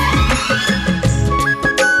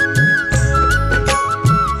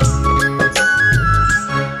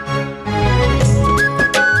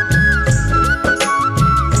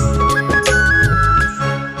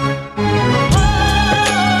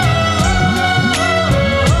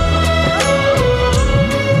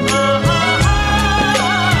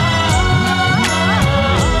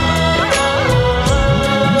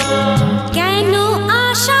 কেন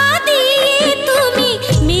আশা দিয়ে তুমি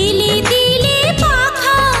মেলে দিলে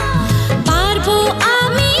পাখা, পারবো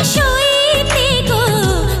আমি সইতে গো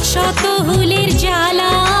শত হুলের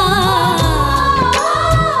জ্বালা,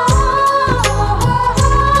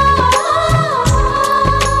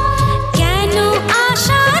 কেন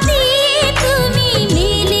আশা দিয়ে তুমি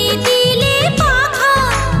মেলে দিলে পাখা,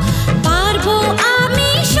 পারবো আমি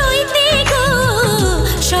সইতে গো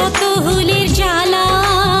শত হুলের জ্বালা,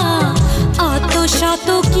 অত শত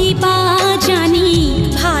কি বা জানি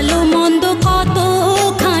ভালো মন্দ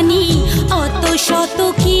কতখানি, অত শত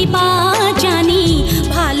কি বা জানি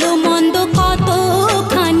ভালো মন্দ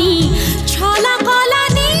কতখানি, ছলা কলা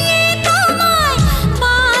দিয়ে তোমায়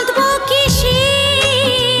বাঁধবো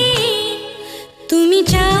কিসের, তুমি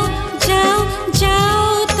যাও যাও যাও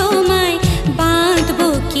তোমায় বাঁধবো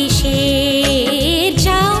কিসের,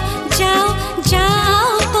 যাও যাও যাও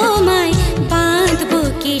তোমায় বাঁধবো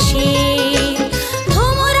কিসের,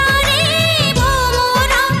 ভোমরা রে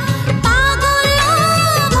ভোমরা পাগল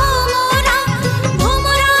ভোমরা,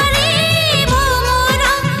 ভোমরা রে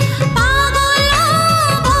ভোমরা পাগল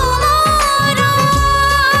ভোমরা।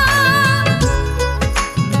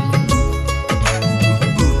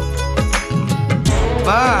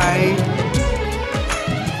 বাই।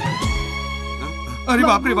 আরে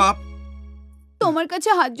বাপ রে বাপ। তোমার কাছে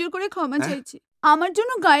হাত জোর করে ক্ষমা চাইছি, আমার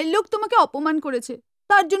জন্য গায়ের লোক তোমাকে অপমান করেছে,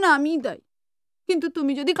 তার জন্য আমিই দায়ী। কিন্তু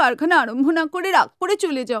তুমি যদি কারখানা আরম্ভ না করে রাগ করে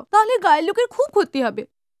চলে যাও, তাহলে গায়ের লোকের খুব ক্ষতি হবে,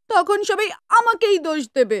 তখন সবাই আমাকেই দোষ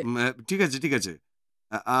দেবে। ঠিক আছে ঠিক আছে,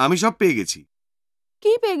 আমি সব পেয়ে গেছি।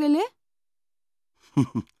 কি পেয়ে গেলে?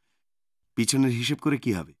 পিছনের হিসেব করে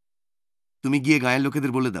কি হবে? তুমি গিয়ে গায়ের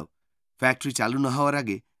লোকেদের বলে দাও ফ্যাক্টরি চালু না হওয়ার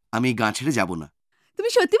আগে আমি এই গাঁ ছেড়ে যাব না। তুমি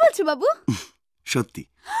সত্যি বলছো বাবু? সত্যি।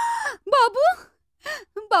 বাবু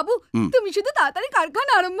বাবু তুমি শুধু তাড়াতাড়ি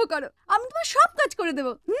কারখানা আরম্ভ করো, আমি তোমার সব কাজ করে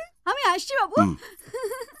দেবো। আমি আসছি বাবু।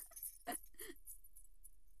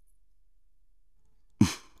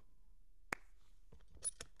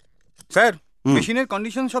 স্যার, মেশিনের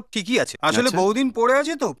কন্ডিশন সব ঠিকই আছে, আসলে বহুদিন পড়ে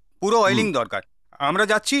আছে তো, পুরো অয়েলিং দরকার। আমরা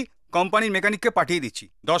যাচ্ছি, কোম্পানির মেকানিককে পাঠিয়ে দিচ্ছি,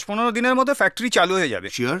 10-15 দিনের মধ্যে ফ্যাক্টরি চালু হয়ে যাবে।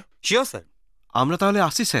 শিওর? Sure sir. আমরা তাহলে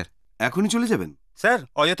আসছি স্যার। এখনই চলে যাবেন? স্যার,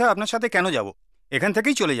 অযথা আপনার সাথে কেন যাব, এখান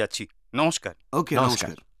থেকেই চলে যাচ্ছি। নমস্কার। ওকে,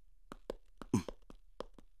 নমস্কার।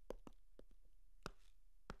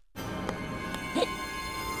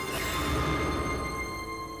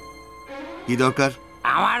 কি দরকার?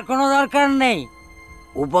 আমার কোনো দরকার নেই,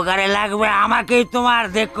 উপকারে লাগবে আমাকেই তোমার।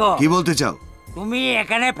 দেখো, কি বলতে চাও? তুমি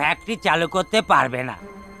এখানে ফ্যাক্টরি চালু করতে পারবে না,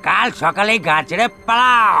 কাল সকালে গা ছেড়ে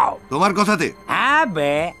পালাও। তোমার কথাতে? হ্যাঁ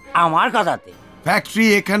বে, আমার কথাতে। ফ্যাক্টরি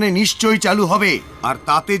এখানে নিশ্চয়ই চালু হবে, আর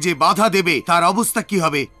তাতে যে বাধা দেবে তার অবস্থা কি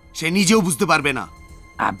হবে সে নিজেও বুঝতে পারবে না।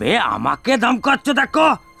 আবে আমাকে ধমকাচ্ছ দেখো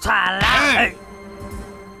শালা।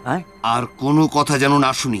 আর কোনো কথা যেন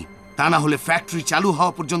না শুনি, তা না হলে ফ্যাক্টরি চালু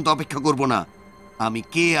হওয়া পর্যন্ত অপেক্ষা করব না। আমি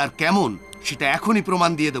কে আর কেমন সেটা এখনই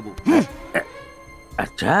প্রমাণ দিয়ে দেব।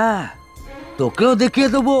 আচ্ছা, তোকেও দেখিয়ে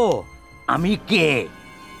দেবো আমি কে।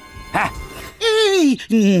 এই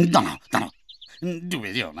দাঁড়াও দাঁড়াও,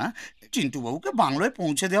 ডুবে যেও না, চিন্টু বাবুকে বাংলায়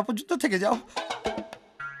পৌঁছে দেওয়া পর্যন্ত থেকে যাও।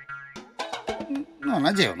 না না,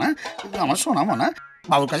 যেও না, আমার শোনাবো না,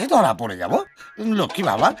 বাবুর কাছে ধরা পড়ে যাবো। লক্ষ্মী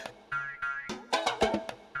বাবা,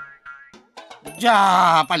 যা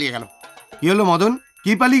পালিয়ে গেল। কি হলো মদন,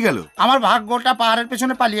 কি পালিয়ে গেল? আমার ভাগ্যটা পাহাড়ের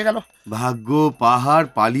পেছনে পালিয়ে গেল। ভাগ্য পাহাড়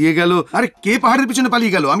পালিয়ে গেল? আরে কে পাহাড়ের পেছনে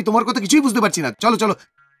পালিয়ে গেল? আমি তোমার কথা কিছুই বুঝতে পারছি না। চলো চলো।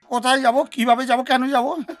 কোথায় যাব, কিভাবে যাব, কেন যাব?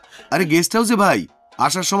 আরে গেস্ট হাউসে ভাই,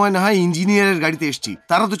 আসার সময় না হয় ইঞ্জিনিয়ারের গাড়িতে এসছি,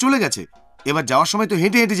 তারা তো চলে গেছে, এবার যাওয়ার সময় তো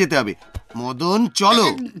হেঁটে হেঁটে যেতে হবে। মদন চলো।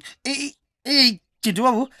 এই চিন্টু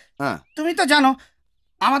বাবু, তুমি তো জানো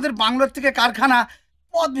আমাদের বাংলোর থেকে কারখানা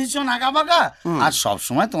পথ ভীষণ আঁকাবাঁকা, আর সব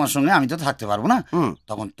সময় তোমার সঙ্গে আমি তো থাকতে পারবো না,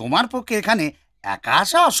 তখন তোমার পক্ষে এখানে একা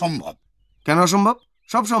আসা অসম্ভব। কেন অসম্ভব?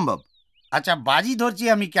 সব সম্ভব। আচ্ছা বাজি ধরছি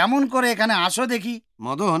আমি, কেমন করে এখানে আসো দেখি।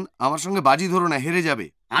 মদন, আমার সঙ্গে বাজি ধরো না, হেরে যাবে।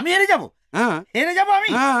 আমি হেরে যাব? হ্যাঁ হেরে যাব আমি?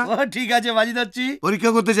 হ্যাঁ। ও ঠিক আছে, বাজি ধরছি।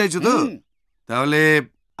 পরীক্ষা করতে চাইছো তো? তাহলে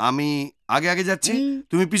আমি আগে আগে যাচ্ছি,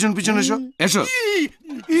 তুমি পিছন পিছন এসো। এসো।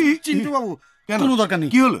 চিন্টু বাবু, কেন? কোনো দরকার নেই।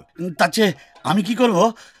 কি হলো? তার চেয়ে আমি কি করব,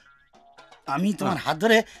 আমি তোমার হাত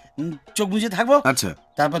ধরে চোখ বুজে থাকবো। আচ্ছা।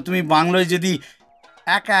 তারপর তুমি বাংলোয় যদি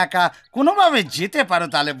একা একা কোনোভাবে যেতে পারো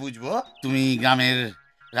তাহলে বুঝবো তুমি গ্রামের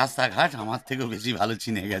রাস্তাঘাট আমার থেকেও বেশি ভালো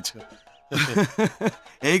চিনে গেছো।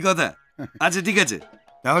 এই কথা? আচ্ছা ঠিক আছে,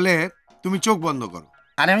 তাহলে তুমি চোখ বন্ধ করো।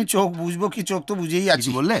 আরে আমি চোখ বুঝবো কি? চোখ তো বুঝেই আছি।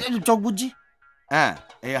 বললে? চোখ বুঝছি। হ্যাঁ,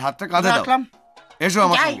 এই হাতটা কাঁধে দাও। রাখলাম। এসো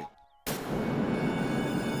আমার সঙ্গে।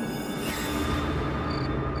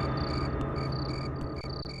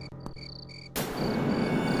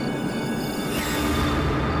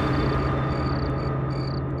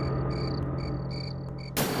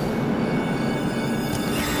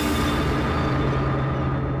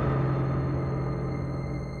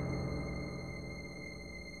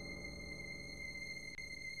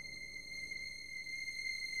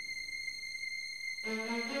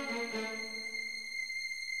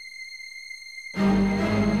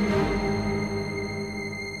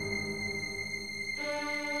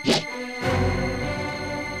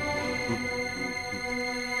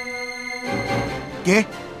 কে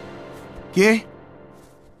কে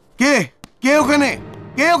কে কে ওখানে?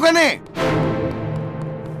 কে ওখানে?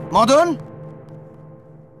 মদন,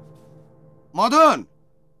 মদন,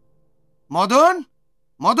 মদন,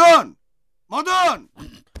 মদন, মদন।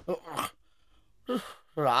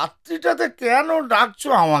 রাত্রিটাতে কেন ডাকছো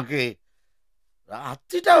আমাকে?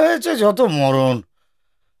 রাত্রিটা হয়েছে যত মরণ।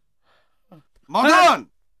 মদন,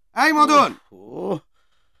 এই মদন।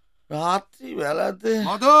 রাত্রি বেলাতে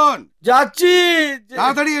মদন, যাচ্ছি।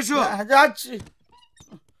 তাড়াতাড়ি এসো। যাচ্ছি।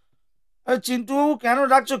 চিন্টু বাবু কেন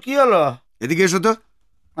ডাকছো? কি হলো? এদিকে এসো তো।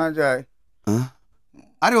 হ্যাঁ যাই।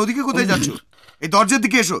 আরে ওদিকে কোথায় যাচ্ছ? এই দরজার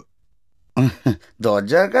দিকে এসো।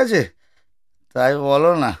 দরজার কাছে? তাই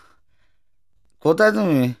বলো না। কোথায়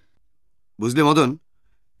তুমি? বুঝলে মদন,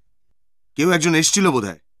 কেউ একজন এসছিল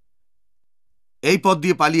বোধহয়, এই পথ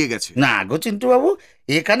দিয়ে পালিয়ে গেছে। না গো চিন্টু বাবু,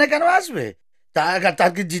 এখানে কেন আসবে?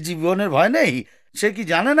 তার কি জীবনের ভয় নেই? সে কি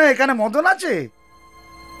জানে না এখানে মদন আছে?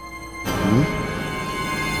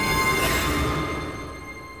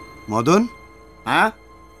 মদন? হ্যাঁ?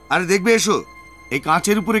 আরে দেখবে এসো, এই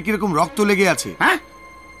কাঁচের উপরে কিরকম রক্ত লেগে আছে। হ্যাঁ?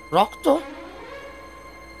 রক্ত?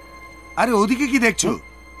 আরে ওদিকে কি দেখছো?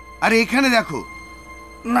 আরে এখানে দেখো।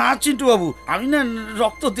 না চিন্টু বাবু, আমি না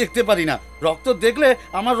রক্ত দেখতে পারি না। রক্ত দেখলে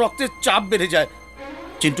আমার রক্তের চাপ বেড়ে যায়।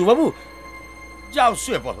 চিন্টু বাবু যাও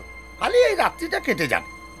শুয়ে পড়ো, খালি এই রাত্রিটা কেটে যাক,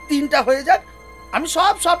 দিনটা হয়ে যাক, আমি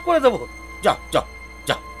সব সব করে দেবো। যাও যাও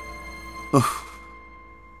যাও।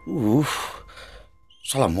 উফ,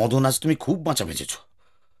 শালা মদন, আজ তুমি খুব বাঁচা বেঁচেছ।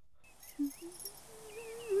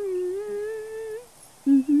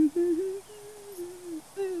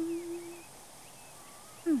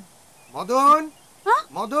 মদন,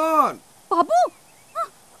 মদন, বাবু,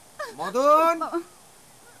 মদন,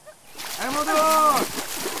 মদন,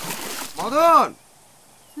 মদন।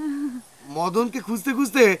 মদনকে খুঁজতে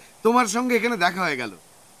খুঁজতে তোমার সঙ্গে এখানে দেখা হয়ে গেল।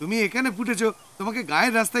 তুমি এখানে ফুটেছো, তোমাকে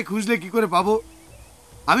গায়ের রাস্তায় খুঁজলে কি করে পাবো?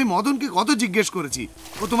 আমি মদনকে কত জিজ্ঞেস করেছি,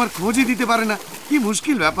 ও তোমার খোঁজই দিতে পারে না। কি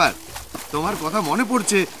মুশকিল ব্যাপার। তোমার কথা মনে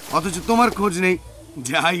পড়ছে অথচ তোমার খোঁজ নেই।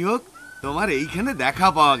 যাই হোক, তোমার এইখানে দেখা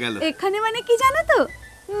পাওয়া গেল। এখানে মানে কি জানো তো?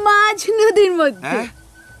 মাঝ নদীর মধ্যে।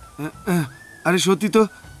 আরে সত্যি তো,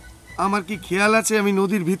 আমার কি খেয়াল আছে আমি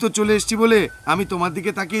নদীর ভিতর চলে এসেছি বলে? আমি তোমার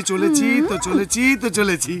দিকে তাকিয়ে চলেছি তো চলেছি তো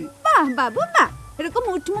চলেছি। বাহ বাবু বাহ, এরকম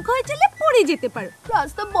উঠমুখ হয়ে চলে পড়ে যেতে পারো,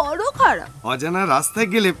 রাস্তা বড় খারাপ। অজানা রাস্তায়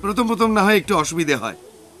গেলে প্রথম প্রথম না হয় একটু অসুবিধে হয়,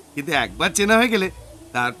 কিন্তু একবার চেনা হয়ে গেলে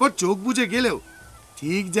তারপর চোখ বুজে গেলেও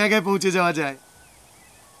ঠিক জায়গায় পৌঁছে যাওয়া যায়।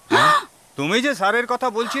 তুমি যে স্যারের কথা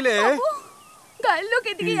বলছিলে, গায়ের লোক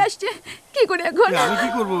এদিকে আসছে, কি করে এখন? আমি কি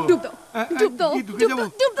করব? ডুব দাও, ডুব দাও,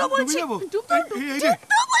 ডুব দাও বলছি, ডুব দাও, ডুব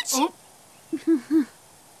দাও বলছি।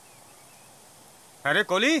 আরে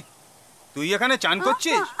কলি, তুই এখানে চান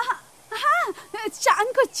করছিস? হ্যাঁ, চান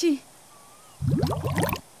করছি।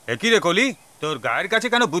 একই রে কলি, তোর গায়ের কাছে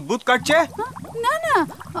কেন বুদবুদ কাটছে? না না,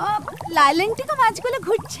 লাইলেন্টিকা মাছগুলো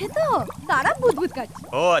ঘুরছে তো, তারা বুদবুদ কাটছে।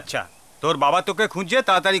 ও আচ্ছা, তোর বাবা তোকে খুঁজছে,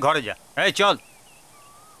 তাড়াতাড়ি ঘরে যা। এই চল।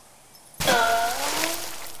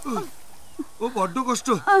 ও বড্ড কষ্ট।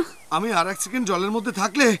 আমি আর এক সেকেন্ড জলের মধ্যে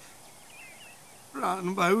থাকলে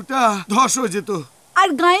প্রাণবায়ুটা ধস হয়ে যেত। আর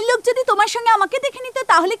গায়ের লোক যদি তোমার সঙ্গে আমাকে দেখে নিত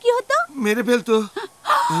তাহলে কি হতো? মেরে ফেলতো।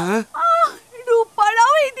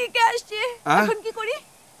 রূপারাও এদিকে আসছে, এখন কি করি?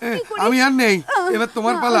 আমি আর নেই, এবার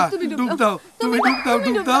তোমার পালা। ডুব দাও, তুমি ডুব দাও,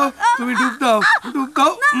 ডুব দাও, তুমি ডুব দাও, ডুব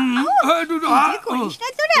দাও।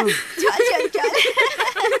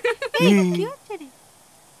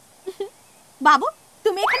 বাবু,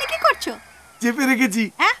 তুমি এখানে কি করছো? চেপে রেখেছি।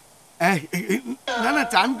 না না,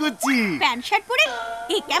 চান করছি। প্যান্ট শার্ট পরে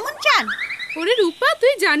এ কেমন চান? ওরে রূপা,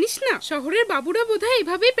 তুই জানিস না শহরের বাবুরা বোধহয়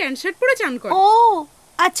এইভাবেই প্যান্ট শার্ট পরে চান করে। ও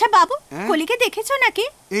আচ্ছা বাবু, কলিকে দেখেছো নাকি?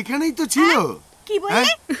 এখানেই তো ছিল। কি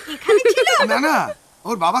বললে? এখানে ছিল? না না,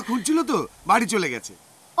 ওর বাবা খুঁজছিল তো, বাড়ি চলে গেছে।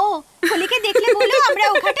 ও, কলিকে দেখলে বলো আমরা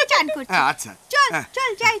ওখানে চান করছি। আচ্ছা চল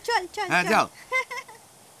চল যাই, চল চল। হ্যাঁ যাও।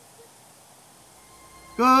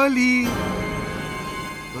 কলি,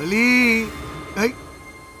 কলি, এই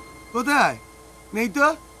কোথায়? নেই তো,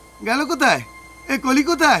 গেল কোথায়? এ কলি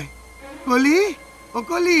কোথায়? কলি, ও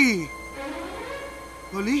কলি,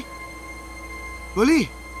 কলি, কলি,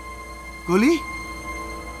 কলি,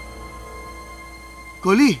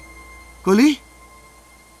 কলি, কলি।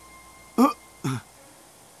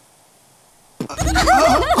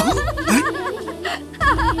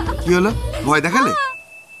 কি হলো? ভয় দেখালে?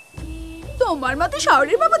 তোমার মতো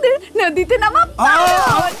শহরের বাবুদের নদীতে নামা।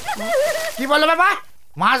 কি বলো বাবা?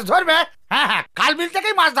 মাছ ধরবে? হ্যাঁ হ্যাঁ, কাল বিল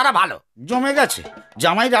থেকেই মাছ ধরা ভালো। জমে গেছে।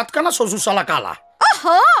 জামাই রাত কানা, শ্বশুর শালা কালা।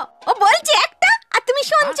 ওহো, ও বলছে একটা আর তুমি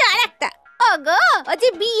শুনছো আর একটা। ওগো, ও যে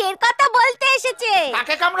বিয়ের কথা বলতে এসেছে।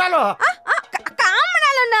 কাকে কামড়ালো?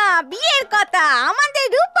 কামড়ালো না, বিয়ের কথা, আমাদের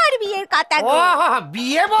রূপার বিয়ের কথা। ও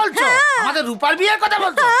বিয়ে বলছো? আমাদের রূপার বিয়ের কথা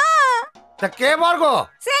বলছো? তা কে বর্গ?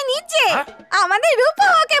 সে নিচে, আমাদের রূপা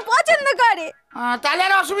ওকে পছন্দ করে। তাহলে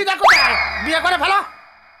আর অসুবিধা কোথায়? বিয়ে করে ফেলো।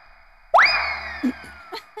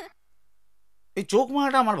 এই চোখ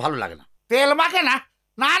মারাটা আমার ভালো লাগে না। তেল মাখে না?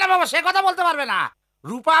 না না বাবা, সে কথা বলতে পারবে না।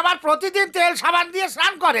 রূপা আবার প্রতিদিন তেল সাবান দিয়ে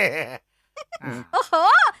স্নান করে। ওহো,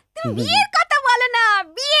 তুমি বিয়ের কথা বলো না,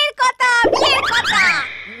 বিয়ের কথা, বিয়ের কথা।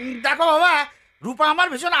 দেখো বাবা, রূপা আমার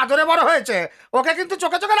ভীষণ আদরে বড় হয়েছে, ওকে কিন্তু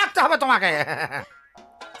চোখে চোখে রাখতে হবে তোমাকে।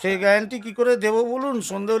 সেই গ্যারান্টি কি করে দেবো বলুন?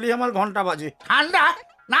 সন্ধে হলেই আমার ঘন্টা বাজে। ঠান্ডা?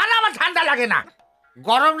 না না, আমার ঠান্ডা লাগে না।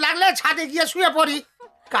 গরম লাগলে ছাদে গিয়ে শুয়ে পড়ি।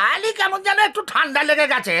 কালই কেমন যেন একটু ঠান্ডা লেগে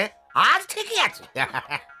গেছে, আজ ঠিকই আছে।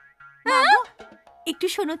 একটু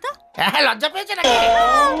শোনো তো। লজ্জা পেয়েছে নাকি?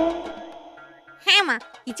 হ্যাঁ মা,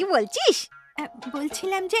 কিছু বলছিস?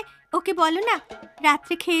 বলছিলাম যে ওকে বলো না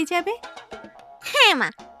রাত্রে খেয়ে যাবে। হ্যাঁ মা,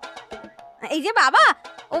 এই যে বাবা,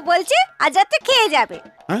 ও বলছে আজ রাতে খেয়ে যাবে।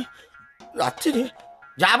 রাত্রি?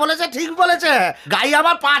 যা বলেছে ঠিক বলেছে। গাই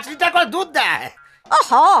আবার 5 লিটার করে দুধ দেয়।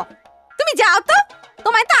 ওহো, তুমি যাও তো,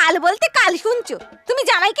 তোমায় তো আল বলতে কাল শুনছো। তুমি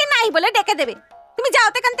জামাইকে নাই বলে ডেকে দেবে। তুমি যাও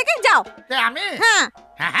তো এখান থেকে, যাও। আমি? হ্যাঁ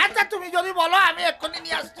হ্যাঁ, তা তুমি যদি বলো আমি এক্ষুনি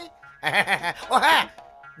নিয়ে আসছি। ও হ্যাঁ,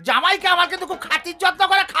 জামাইকে আমার কিন্তু খুব খাতির যত্ন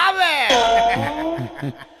করে খাবে।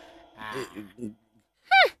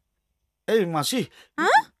 এই মাসি,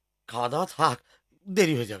 খাওয়া দাওয়া থাক,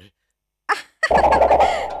 দেরি হয়ে যাবে।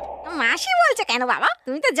 মাসি বলছে কেন বাবা?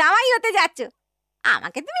 তুমি তো জামাই হতে যাচ্ছ,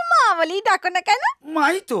 আমাকে তুমি মা বলেই ডাকো না কেন?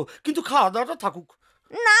 মাই তো, কিন্তু খাওয়া দাওয়াটা থাকুক।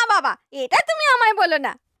 না বাবা, এটা তুমি আমায় বলো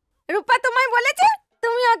না। রূপা তোমায় বলেছে,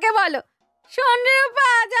 তুমি ওকে বলো। শোন রূপা,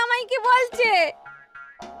 জামাই কি বলছে?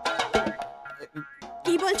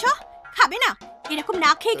 কি বলছো? খাবে না? এরকম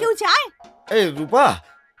না খেয়ে কেউ যায়? এই রূপা,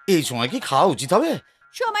 এই সময় কি খাওয়া উচিত হবে?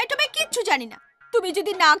 সময় টময় কিচ্ছু জানি না। তুমি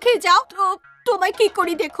যদি না খেয়ে যাও তো তোমায় কি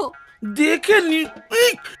করি দেখো। দেখে নি।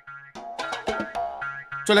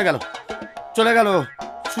 চলে গেল, চলে গেল,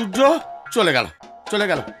 সূর্য চলে গেল, চলে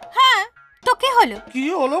গেল। হ্যাঁ, তো কি হলো? কি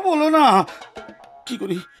হলো বলো না। কি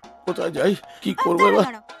করি, কোথায় যাই, কি করবো এবার?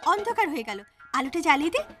 অন্ধকার হয়ে গেল, আলোটা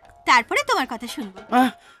জ্বালিয়ে দে, তারপরে তোমার কথা শুনবো।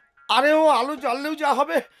 আরে ও আলো জ্বাললেও যা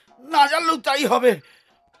হবে, না জ্বাললেও তাই হবে।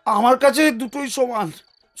 আমার কাছে দুটোই সমান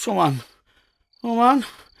সমান সমান।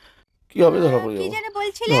 কি হবে? ধরা পড়ে যাবো। কি যেন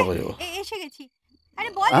বলছিলে? এসে গেছি। আরে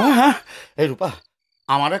বল। হ্যাঁ, এই রূপা,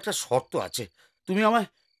 আমার একটা শর্ত আছে। তুমি আমায়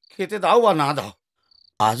খেতে দাও বা না দাও,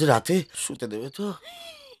 আজ রাতে শুতে দেবে তো?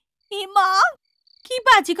 এ মা, কি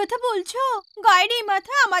বাজে কথা বলছো? গায়ের এই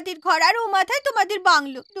মাথায় আমাদের ঘর, আর ও মাথায় তোমাদের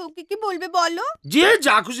বাংলো। লোকে কি বলবে বলো? যে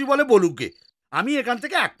যা খুশি বলে বলুক গে, আমি এখান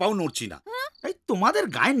থেকে এক পাও নড়ছি না। এই তোমাদের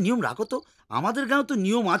গায়ের নিয়ম রাখো তো, আমাদের গাঁও তো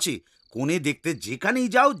নিয়ম আছে। কোণে দেখতে যেখানেই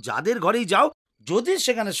যাও, যাদের ঘরেই যাও, যদি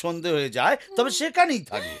সেখানে সন্ধে হয়ে যায় তবে সেখানেই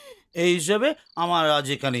থাকবে। এই হিসেবে আমার আজ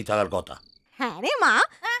এখানেই থাকার কথা। হ্যাঁ রে মা,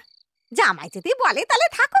 জামাই যদি বলে তাহলে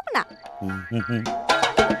থাকুক না।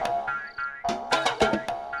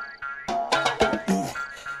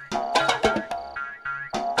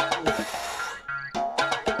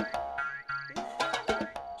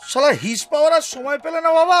 শালা হিস পাওয়ার আর সময় পেলে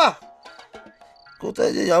না বাবা।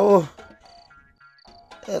 কোথায় যে যাবো?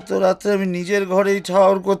 এত রাত্রে আমি নিজের ঘরেই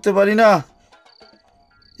ঠাওর করতে পারি না।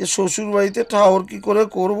 এ শ্বশুর বাড়িতে ঠাওর কি করে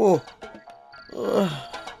করবো?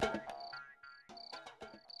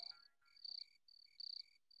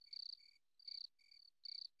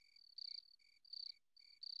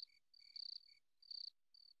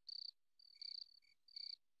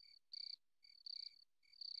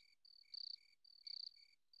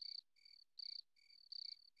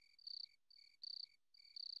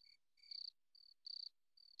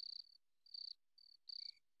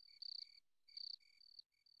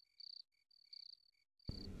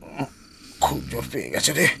 খুব জোর পেয়ে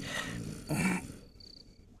গেছে রে।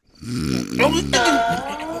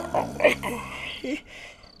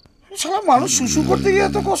 সারা মানুষ শুশু করতে গিয়ে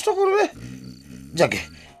এত কষ্ট করবে, যাকে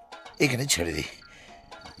এখানে ছেড়ে দিই।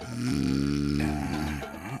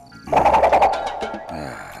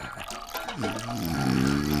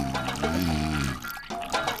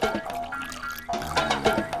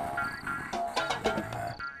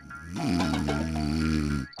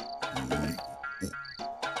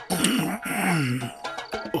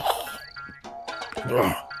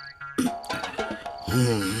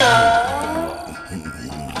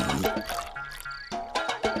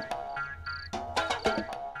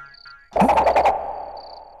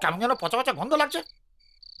 কেমন যেন পচা পচা গন্ধ লাগছে।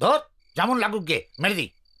 ধর যেমন লাগুক গে, মেরে দি।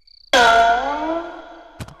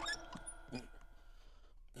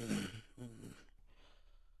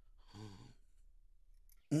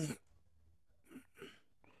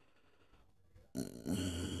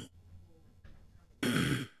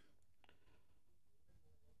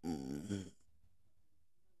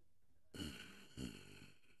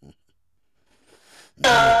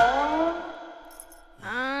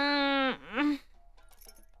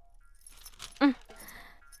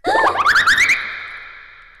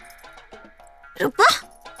 রূপা,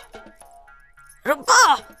 রূপা,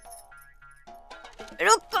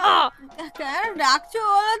 রূপা, কেন ডাকছো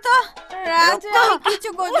বলো তো? আমি কিছু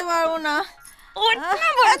করতে পারবো না।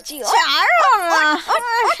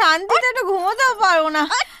 শান্তিতে একটু ঘুমোতেও পারবো না।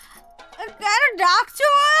 কেন ডাকছো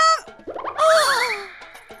বলো?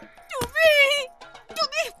 তুমি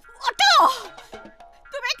তুমি ওঠো,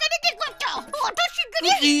 তুমি এখানে কি করছো? ওঠো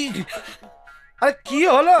শিগগিরই। আরে কি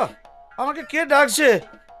হলো? আমাকে কে ডাকছে?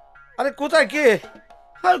 আরে কোথায় কে?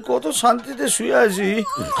 আর কত শান্তিতে শুয়ে আছি।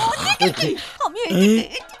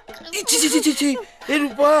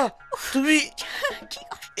 রূপা, তুমি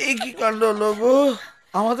এই কি কাণ্ড হলো গো?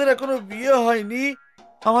 আমাদের এখনো বিয়ে হয়নি,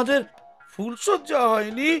 আমাদের ফুলসজ্জা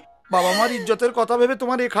হয়নি, বাবা মার ইজ্জতের কথা ভেবে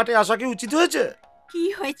তোমার এই খাটে আসা কি উচিত হয়েছে? কি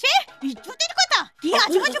হয়েছে? ইজ্জতের কথা? কি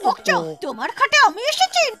আজেবাজে বকছো? তোমার খাটে আমি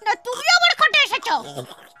এসেছি না তুমি আমার খাটে এসেছো?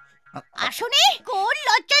 আসুনি, কোন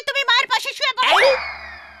লজ্জায় তুমি মায়ের পাশে শুয়ে পড়ো?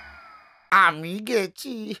 আমি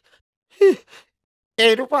গেছি।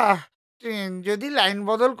 এই রূপা, ট্রেন যদি লাইন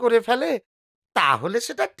বদল করে ফেলে তাহলে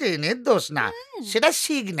সেটা ট্রেনের দোষ না, সেটা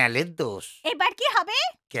সিগন্যালের দোষ। এবার কি হবে?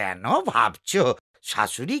 কেন ভাবছো?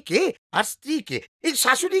 শাশুড়িকে আর স্ত্রীকে, এই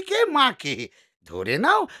শাশুড়িকে মাকে ধরে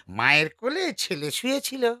নাও, মায়ের কোলে ছেলে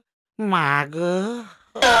শুয়েছিল। মা গো,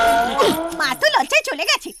 মা তো লজ্জায় চলে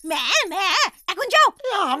গেছে। এখন যাও।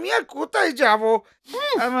 আমি আর কোথায় যাব?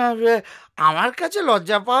 আমার কাছে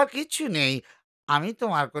লজ্জা পাওয়ার কিছু নেই, আমি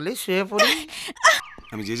তোমার কোলে শুয়ে পড়ি।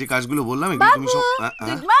 আমি যে যে কাজগুলো বললাম এগুলো তুমি সব।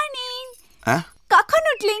 Good morning. হ্যাঁ, কখন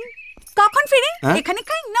উঠলেন? কখন ফিরেন? এখানে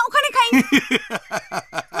খাই না ওখানে খাই?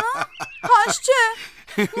 হাসছে।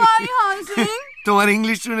 Why hussing? তোমার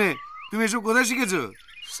ইংলিশ শুনে তুমি এসব কোথায় শিখেছো?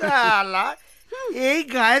 শালা, এই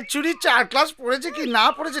গায়ের চুরি 4 ক্লাস পড়েছে কি না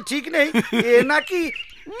পড়েছে ঠিক নেই, এ নাকি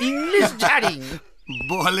ইংলিশ ঝাড়ি।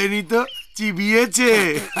 বলেনি তো, চিবিয়েছে।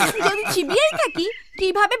 যদি চিবিয়েই থাকি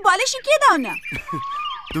কিভাবে বলে শিখিয়ে দাও না।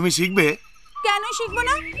 তুমি শিখবে? কেন শিখবো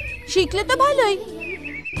না? শিখলে তো ভালোই।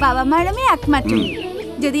 বাবা মার আমি একমাত্র,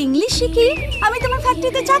 যদি ইংলিশ শিখি আমি তোমার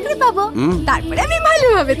ফ্যাক্টরিতে চাকরি পাবো, তারপরে আমি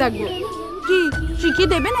ভালোভাবে থাকবো। কি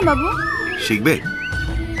শিখিয়ে দেবে না বাবু? শিখবে,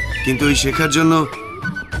 কিন্তু ওই শেখার জন্য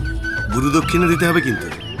গুরু দক্ষিণা দিতে হবে। কিন্তু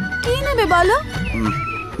কি নেবে বলো?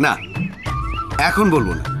 না, এখন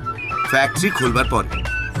বলবো না, ফ্যাক্টরি খুলবার পরে।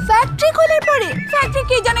 ফ্যাক্টরি খোলার পরে? ফ্যাক্টরি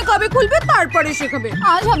কে জানে কবে খুলবে, তারপরে শেখাবে।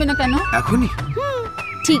 আজ হবে না কেন? এখনই।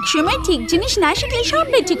 ঠিক সময় ঠিক জিনিস না শিখলে সব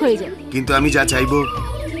ঠিক হয়ে যায়। কিন্তু আমি যা চাইবো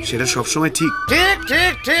সেটা সবসময় ঠিক। ঠিক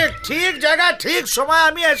ঠিক ঠিক ঠিক জায়গায় ঠিক সময়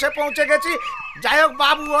আমি এসে পৌঁছে গেছি। যাই হোক,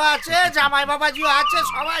 বাবুও আছে, জামাই বাবাজিও আছে,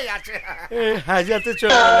 সবাই আছে। হাজাতে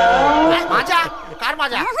চলে মাজা, কার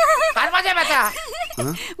মাজা? কার মাজা বেটা?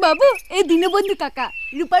 বাবু, এই দীনবন্ধু কাকা,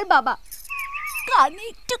 রূপার বাবা। কানে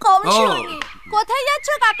একটু কম শুনি। কোথায় যাচ্ছ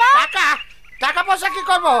কাকা? কাকা, টাকা পয়সা কি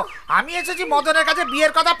করবো? আমি এসেছি মদনের কাছে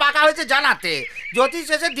বিয়ের কথা পাকা হয়েছে জানাতে। জ্যোতিষ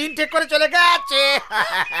এসে দিন ঠিক করে চলে গেছে।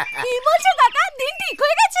 কি বলছো কাকা? দিন ঠিক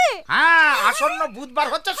হয়ে গেছে? হ্যাঁ, আসন্ন বুধবার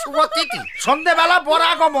হচ্ছে শুভ তিথি। সন্ধ্যেবেলা বর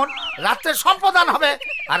আগমন, রাত্রে সম্প্রদান হবে,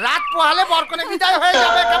 আর রাত পোহালে বরকনে বিদায় হয়ে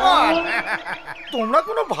যাবে। কেমন? তোমরা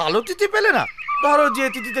কোনো ভালো তিথি পেলে না? ধরো যে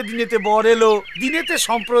তিথিতে দিনেতে বর এলো, দিনেতে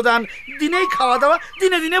সম্প্রদান, দিনেই খাওয়া দাওয়া,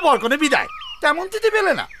 দিনে দিনে বরকনে বিদায়, তেমন তিথি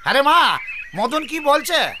পেলে না? আরে মা, মদন কি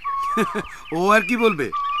বলছে? ও আর কি বলবে,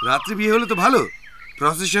 রাত্রি বিয়ে হলে তো ভালো।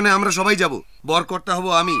 প্রসেশনে আমরা সবাই যাব, বর কর্তা হব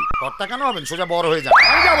আমি। কর্তা কেন হবেন? সোজা বড় হয়ে যাবে।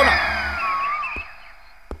 আমি যাবো না।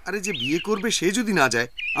 আরে যে বিয়ে করবে সে যদি না যায়,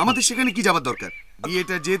 আমাদের সেখানে কি যাবার দরকার?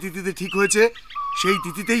 বিয়েটা যে তিথিতে ঠিক হয়েছে সেই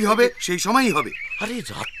তিথিতেই হবে, সেই সময়ই হবে। আরে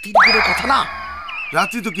রাত্রির কথা না।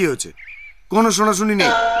 রাত্রি তো কি হয়েছে, কোনো শোনাশুনি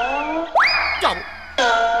নেই। যাবো,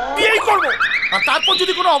 বিয়েই করবো, আর তারপর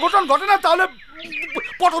যদি কোনো অঘটন ঘটে না তাহলে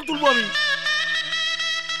পটল তুলবো আমি।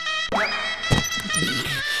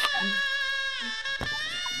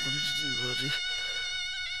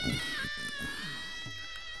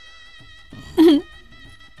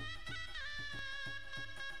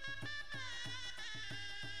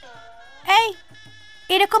 এই,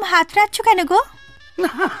 এরকম হাত রাখছ কেন গো?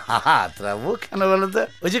 হাত রাখবো কেন বলো তো?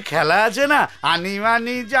 ওই যে খেলা আছে না, আনি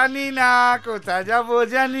মানি জানি না, কোথায় যাবো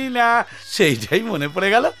জানি না, সেইটাই মনে পড়ে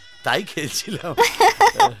গেল, তাই খেলছিলাম।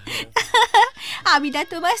 আমি না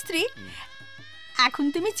তোমার স্ত্রী, এখন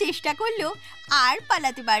তুমি চেষ্টা করলেও আর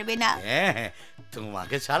পালাতে পারবে না। হ্যাঁ,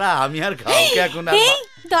 তোমাকে ছাড়া আমি আর কাউকে এখন। এই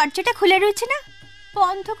দরজাটা খোলা রয়েছে না,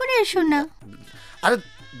 বন্ধ করে এসো না। আরে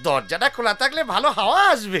দরজাটা খোলা থাকলে ভালো হাওয়া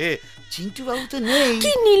আসবে। চিন্টু বাবু তো নেই।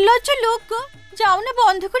 কি নির্লজ্জ লোক গো, যাও না,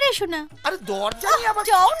 বন্ধ করে এসো না। আরে দরজা নিয়ে আবার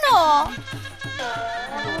যাও না।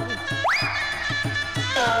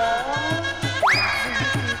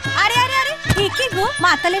 আরে আরে আরে, কি গো,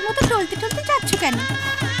 মাতালের মতো টলতে টলতে যাচ্ছ কেন?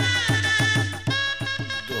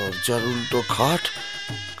 দরজার উল্টো খাট,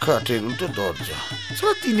 খাটের উল্টো দরজা।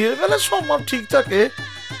 সারা দিনের বেলা সব ঠিক থাকে,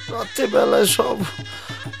 রাতের বেলায় সব।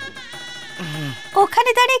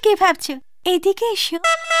 ওখানে দাঁড়িয়ে কি ভাবছো? এদিকে এসো।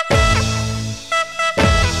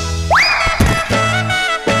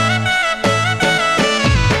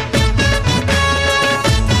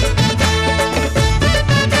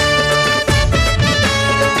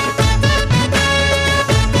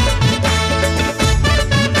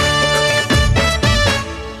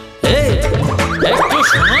 একটু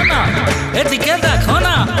শোনো না, এদিকে দেখো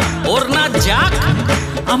না, ওর না যাক।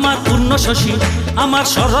 আমার পূর্ণ শশী, আমার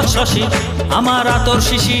সরস শশী, আমার আতর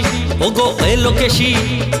শিশি, ও গো এলো কেশি,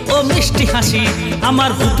 ও মিষ্টি হাসি,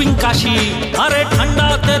 আমার হুপিং কাশি। আরে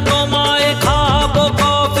ঠান্ডাতে তোমায় খাবো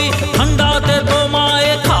কফি, ঠান্ডাতে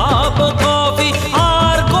তোমায় খাবো কফি,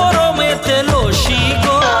 আর গরমেতে লস্যি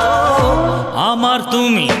গো। আমার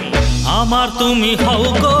তুমি হও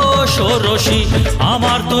গো ষোড়শী,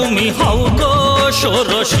 আমার তুমি হও গো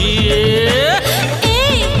ষোড়শী।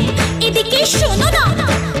 এদিকে শোনো না,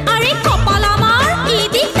 আরে কপাল আমার,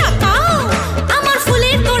 এদিক তাকাও। আমার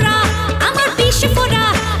ফুলের তোড়া, আমার বিষ ফোড়া,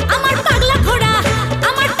 আমার পাগলা ঘোড়া,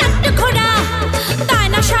 আমার টাট্ট ঘোড়া, তাই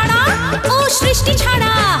না সারা ও সৃষ্টি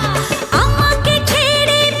ছাড়া। আমাকে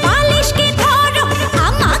ছেড়ে বালিশকে ধরো,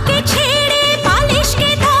 আমাকে ছেড়ে বালিশকে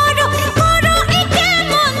ধরো, করো এ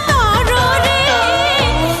কেমন তরো রে।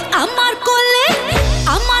 আমার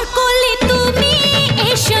কোলে তুমি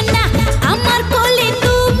এসো না, আমার কোলে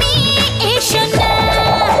তুমি এসো না।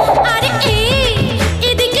 আরে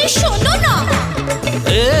এদিকে শোনো না,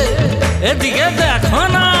 এদিকে দেখো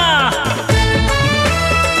না।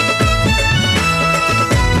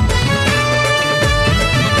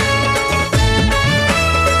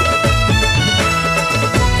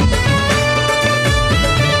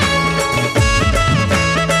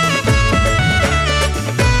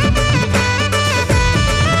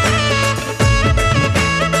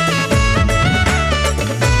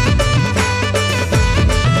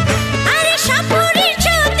 আরে সাপুরের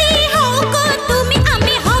যদি হও গো তুমি,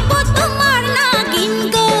 আমি হব তোমার নাগিন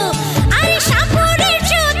গো। আরে সাপুরের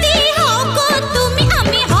যদি হও গো তুমি,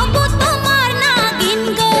 আমি হব তোমার নাগিন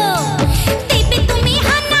গো। দেবে তুমি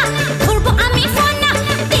হানা, ধরবো আমি ফনা,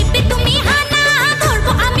 দেবে তুমি হানা,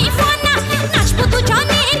 ধরবো আমি ফনা। নাচবো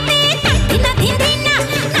দুজনেতে তাকদিনা ধিনদিনা,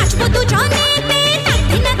 নাচবো দুজনেতে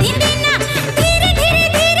তাকদিনা ধিনদিনা। ধীরে ধীরে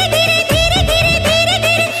ধীরে ধীরে ধীরে ধীরে ধীরে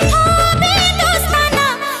ধীরে হবে দোস্তানা।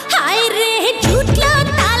 হায় রে ঝুটলো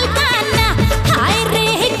তালকানা, হায় রে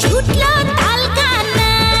ঝুটলো তালকানা।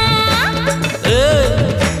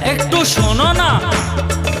 একটু শোনো না,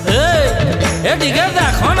 এদিকে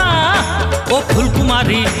দেখো না, ও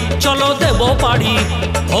ফুলকুমারী চলো দেব পাড়ি,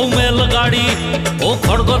 ও মেল গাড়ি, ও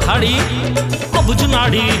খড়গ থাড়ি, অবুজ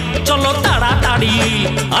নাড়ি, চলো তাড়াতাড়ি।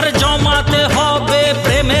 আর জমাতে হবে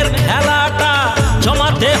প্রেমের খেলাটা,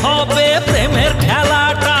 জমাতে হবে প্রেমের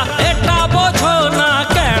খেলাটা, এটা বোঝো না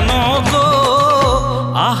কেন গো।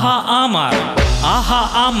 আহা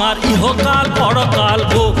আমার ইহকাল পরকাল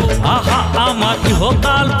গো, আহা আমার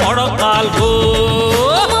ইহকাল পরকাল গো।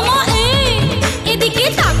 মামা এদিকে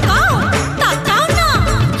তাকাও, তাকাও না,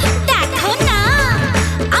 দেখো না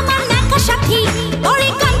আমার নাকা সাথী ওরে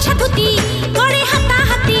কাঞ্চা ধুতি করে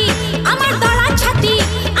হাতাহাতি, আমার দড়া ছাতি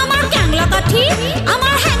আমার ক্যাংলা কাঠি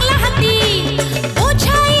আমার হ্যাংলা হাতি।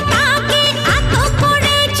 বোঝাই তাকে এত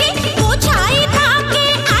করেছে, বোঝাই তাকে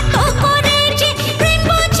এত করেছে, প্রেম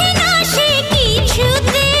বোঝে না সে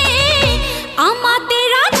কিছুতে। আমাদের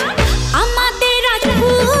আজ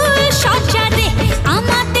ফুল সজ্জা রে,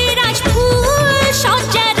 আমাদের আজ ফুল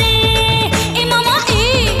সজ্জা রে। এ মামা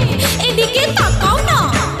এদিকে তাকাও না।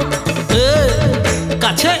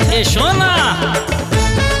 কাছে এসো না।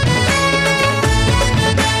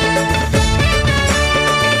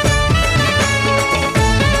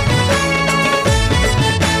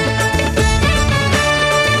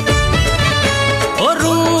 ও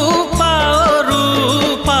রূপা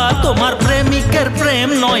তোমার প্রেমিকের প্রেম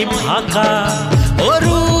নয় ফাঁকা। ও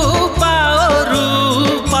রূপা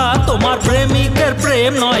তোমার প্রেমিকের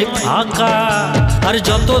প্রেম নয় ফাঁকা। আর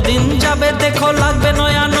যতদিন যাবে দেখো লাগবে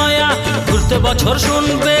নয়া নয়া, ঘুরতে বছর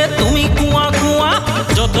শুনবে তুমি কুয়া কুয়া।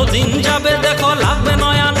 যতদিন যাবে দেখো লাগবে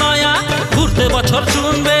নয়া নয়া, ঘুরতে বছর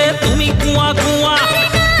শুনবে তুমি কুয়া কুয়া।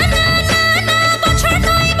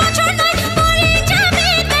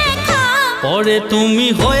 পরে তুমি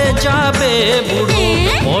হয়ে যাবে বুড়ো,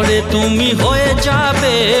 পরে তুমি হয়ে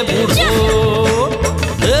যাবে বুড়ো।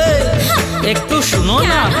 একটু শুনো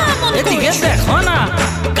না, এদিকে দেখো না,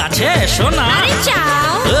 কাছে এসো না।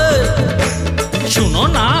 শুনো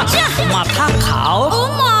না, মাথা খাও।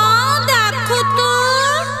 দেখো তো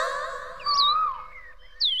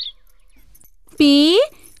P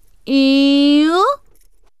U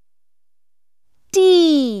T,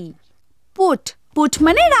 put. Put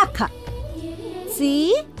মানে রাখা। সি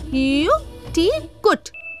ইউ টি, কুট।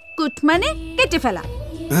 কুট মানে কেটে ফেলা।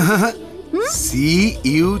 সি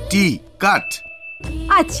ইউ টি, কাট।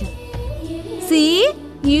 আচ্ছা, সি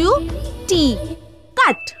ইউ টি,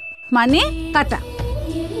 কাট মানে কাটা।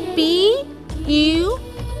 পি ইউ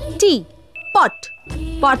টি, পট।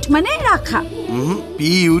 পট মানে রাখা। পি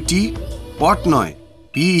ইউ টি, পট নয়,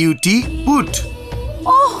 পি ইউ টি, পুট।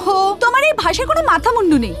 ওহো, তোমার এই ভাষায় কোনো মাথা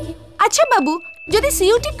মুন্ডু নেই। আচ্ছা বাবু, যদি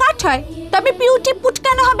সিইউটি কাট হয় তবে পিইউটি পুট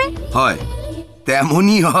কেন হবে? হয়,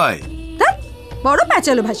 তেমনই হয়। বড়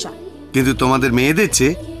প্যাচালো ভাষা। কিন্তু তোমাদের মেয়েদের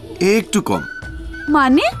চেয়ে একটু কম।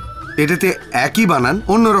 মানে? এটাতে একই বানান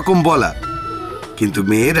অন্যরকম বলা, কিন্তু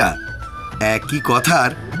মেয়েরা একই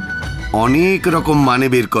কথার অনেক রকম মানে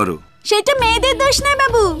বের করো। সেটা মেয়েদের দোষ নয়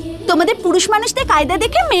বাবু, তোমাদের পুরুষ মানুষদের কায়দা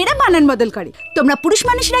দেখে মেয়েরা বানান বদল করে। তোমরা পুরুষ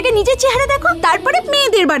মানুষের আগে নিজের চেহারা দেখো, তারপরে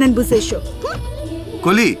মেয়েদের বানান বুঝে এসো।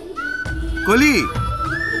 কলি, কলি,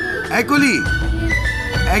 এই কলি,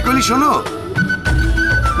 এই কলি শোনো।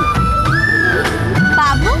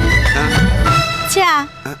 বাবু চা।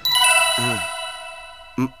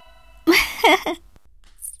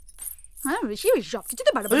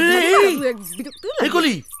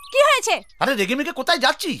 কি হয়েছে? আরে রেগে মেগে কোথায়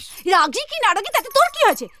যাচ্ছিস? রাগি কি না রাগি তাতে তোর কি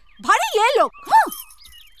হয়েছে? ভারী এ লোক।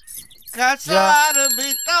 কাঁচার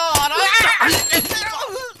ভিতর।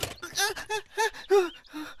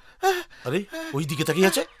 আরে ওই দিকে তাকিয়ে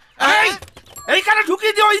আছে। এইখানে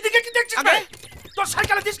ঢুকিয়ে দিও। ওই দিকে কি দেখছিস? তোর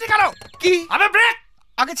সাইকেলে দিসনি কেন? কি? আরে ব্রেক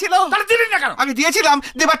আগে ছিল। তাহলে দিলি না কেন? আগে দিয়েছিলাম,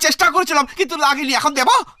 দেবার চেষ্টা করেছিলাম, কিন্তু লাগেনি। এখন দেব?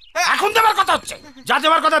 এখন দেবার কথা হচ্ছে। যা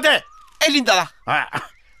দেবার কথা দে। এই নিন দাদা।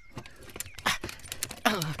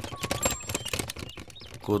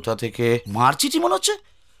 কোথা থেকে মার চিঠি মনে হচ্ছে?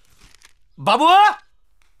 বাবু,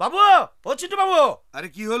 বাবু, ও চিঠি বাবু। আরে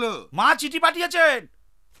কি হলো? মা চিঠি পাঠিয়েছেন।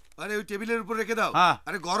 আরে ওই টেবিলের উপর রেখে দাও।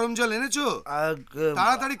 আরে গরম জল এনেছো?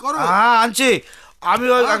 তাড়াতাড়ি করো। হ্যাঁ আনছি। আমি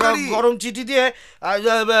ওই গরম চিঠি দিয়ে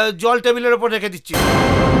জল টেবিলের উপর রেখে দিচ্ছি।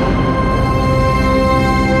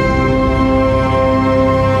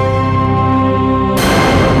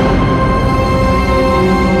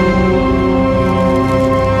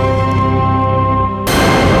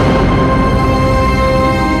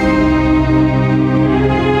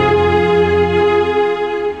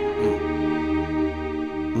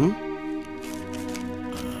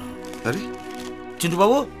 আরে চিন্টু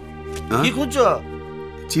বাবু, কি খুঁজছো?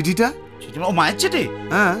 চিঠিটা? ও মায়ের চিঠি?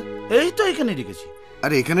 হ্যাঁ, এই তো এখানে রেখেছি।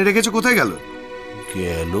 আরে এখানে রেখেছো, কোথায় গেল?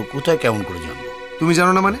 গেল কোথায় কেমন করে জানবো? তুমি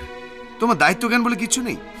জানো না মানে? তোমার দায়িত্ব জ্ঞান বলে কিছু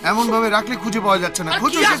নেই? এমন ভাবে রাখলে খুঁজে পাওয়া যাচ্ছে না।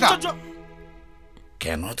 খোঁজো সেটা।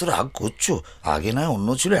 কেন এত রাগ করছো? আগে না অন্য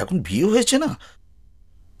ছিল, এখন বিয়ে হয়েছে না,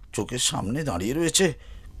 চোখের সামনে দাঁড়িয়ে রয়েছে,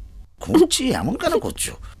 খুঁজছি, এমন কেন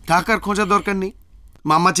করছো? টাকার খোঁজার দরকার নেই।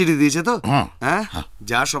 মাম্মা চিঠি দিয়েছে তো? হ্যাঁ,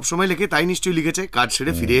 যা সবসময় লেখে তাই নিশ্চয়ই লিখেছে। কাজ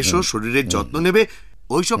সেরে ফিরে এসো, শরীরের যত্ন নেবে,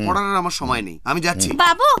 ওইসব পড়ার আমার সময় নেই, আমি যাচ্ছি।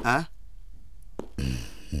 বাবু, হ্যাঁ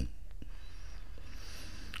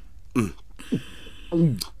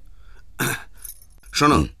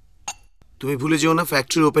শোনো, তুমি ভুলে যেও না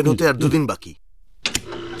ফ্যাক্টরি ওপেন হতে আর 2 দিন বাকি।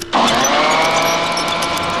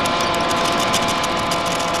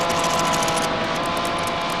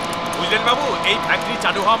 বুঝলেন বাবু, এই ফ্যাক্টরি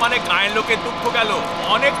চালু হওয়া মানে গায়ের লোকের দুঃখ গেল,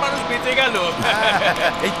 অনেক মানুষ বেঁচে গেল।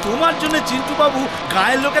 এই তোমার জন্য চিন্টু বাবু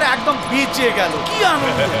গায়ের লোকেরা একদম বেঁচে গেল, কি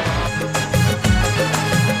আনন্দ।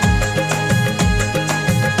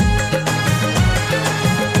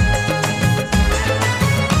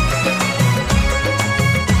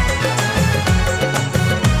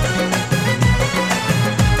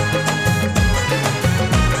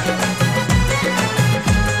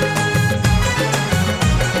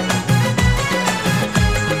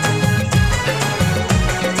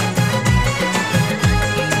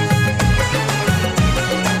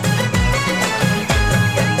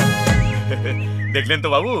 দেখলেন তো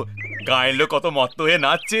বাবু, গায়ের লোক কত মত্ত হয়ে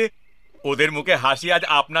নাচছে, ওদের মুখে হাসি আজ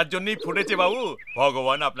আপনার জন্যই ফুটেছে বাবু।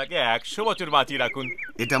 ভগবান আপনাকে 100 বছর বাঁচিয়ে রাখুন।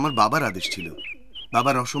 এটা আমার বাবার আদেশ ছিল।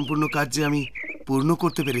 বাবার অসম্পূর্ণ কাজ যে আমি পূর্ণ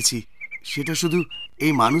করতে পেরেছি, সেটা শুধু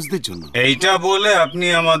এই মানুষদের জন্য। এইটা বলে আপনি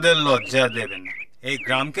আমাদের লজ্জা দেবেন না। এই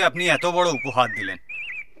গ্রামকে আপনি এত বড় উপহার দিলেন,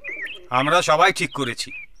 আমরা সবাই ঠিক করেছি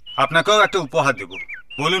আপনাকেও একটা উপহার দেব।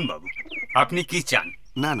 বলুন বাবু, আপনি কি চান?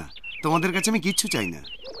 না না, তোমাদের কাছে আমি কিচ্ছু চাই না।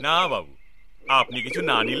 না বাবু, আপনি কিছু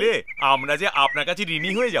না নিলে আমরা যে আপনার কাছে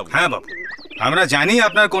ঋণী হয়ে যাব। হ্যাঁ বাবু, আমরা জানি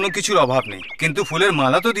আপনার কোনো কিছুর অভাব নেই, কিন্তু ফুলের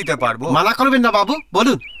মালা তো দিতে পারবো। মানা করবেন না বাবু,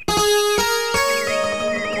 বলুন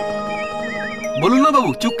বলুন না বাবু,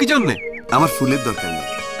 চুপ কি জন্যে? আমার ফুলের দরকার নেই,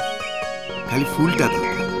 খালি ফুলটা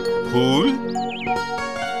দরকার। ফুল?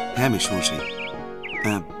 হ্যাঁ মেশমশাই,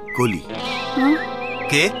 কলি।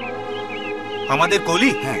 কে? আমাদের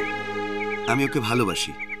কলি? হ্যাঁ, আমি ওকে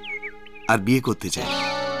ভালোবাসি আর বিয়ে করতে চাই।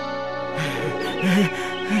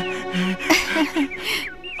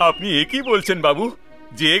 আপনি একই বলছেন বাবু,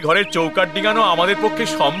 যে ঘরের চৌকাট ডিঙানো আমাদের পক্ষে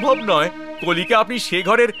সম্ভব নয়, কলিকে আপনি সে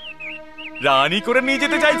ঘরের রানী করে নিয়ে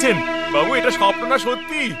যেতে চাইছেন। বাবু, এটা স্বপ্ন না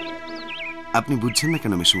সত্যি? আপনি বুঝছেন না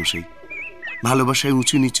কেন মেশমশাই? ভালোবাসায়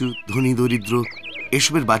উঁচু নিচু, ধনী দরিদ্র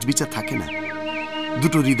এসবের বাজবিচার থাকে না।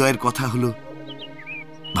 দুটো হৃদয়ের কথা হলো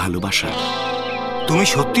ভালোবাসা। তুমি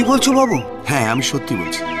সত্যি বলছো বাবু? হ্যাঁ, আমি সত্যি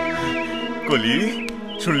বলছি। কলি,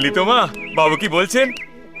 শুনলি তো মা, বাবু কি বলছেন?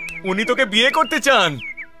 উনি তোকে বিয়ে করতে চান।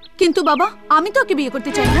 কিন্তু বাবা, আমি তো ওকে বিয়ে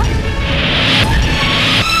করতে চাই না।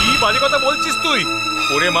 কি বাজে কথা বলছিস তুই?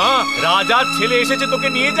 ওরে মা, রাজার ছেলে এসেছে তোকে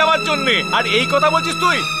নিয়ে যাওয়ার জন্য, আর এই কথা বলছিস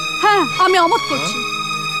তুই? হ্যাঁ, আমি অমত করছি।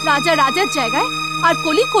 রাজা রাজার জায়গায় আর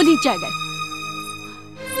কলি কলির জায়গায়।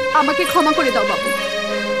 আমাকে ক্ষমা করে দাও বাবু।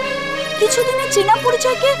 কিছুদিনের চেনা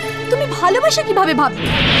পরিচয়কে তুমি ভালোবাসা কিভাবে ভাববে?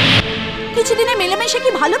 কিছুদিনে মেলামেশা কি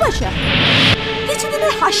ভালোবাসা?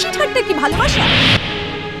 কিছুদিনের হাসি ঠাট্টা কি ভালোবাসা?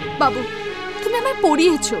 বাবু, তুমি আমায়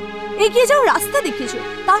পড়িয়েছো, এগিয়ে যাও রাস্তা দেখিয়েছো,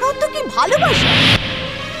 তার অর্থ কি ভালোবাসা?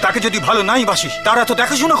 তাকে যদি ভালো নাই বাসিস, তারা তো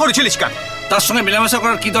দেখাশোনা করেছিলিস কেন? তার সঙ্গে মেলামেশা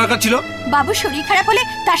করার কি দরকার ছিল? বাবু শরীর খারাপ হলে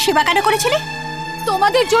তার সেবা কেন করেছিলে?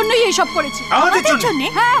 তোমাদের জন্যই এসব করেছি। আমাদের জন্য?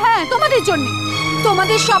 হ্যাঁ হ্যাঁ, তোমাদের জন্য।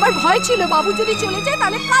 তোমাদের সবার ভয় ছিল বাবু যদি চলে যায়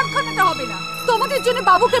তাহলে কারখানাটা হবে না। তোমাদের জন্য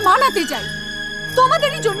বাবুকে মানাতে যাই।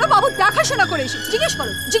 তোমাদেরই জন্য বাবু দেখাশোনা করে এসেছে।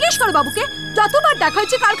 জিজ্ঞেস করো বাবুকে, যতবার দেখা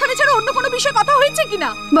হয়েছে কারখানা ছাড়া অন্য কোনো বিষয়ে কথা হয়েছে কিনা।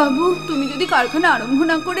 বাবু, তুমি যদি কারখানা আরম্ভ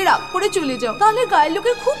না করে রাগ করে চলে যাও তাহলে গায়ের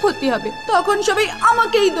লোকের খুব ক্ষতি হবে, তখন সবাই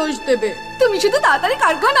আমাকেই দোষ দেবে। তুমি শুধু তাড়াতাড়ি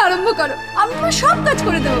কারখানা আরম্ভ করো, আমি তোমার সব কাজ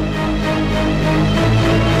করে দেবো।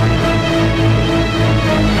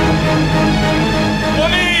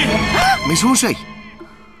 মেশমশাই,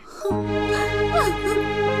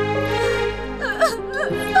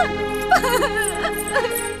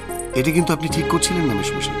 এটা কিন্তু আপনি ঠিক করছিলেন না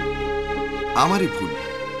মেশমশাই। আমারই ভুল,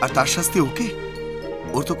 আর তার শাস্তি ওকে?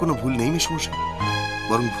 ওর তো কোনো ভুল নেই মেশমশাই,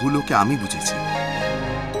 বরং ভুল ওকে আমি বুঝেছি।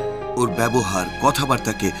 ওর ব্যবহার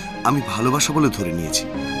কথাবার্তাকে আমি ভালোবাসা বলে ধরে নিয়েছি।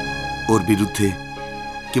 ওর বিরুদ্ধে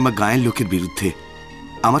কিংবা গায়ের লোকের বিরুদ্ধে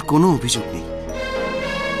আমার কোনো অভিযোগ নেই।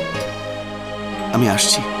 আমি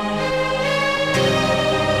আসছি।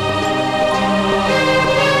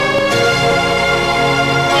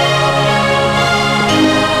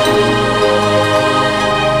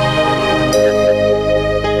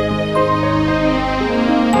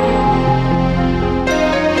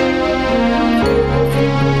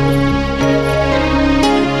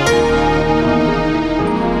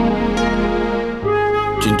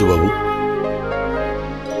 বাবু,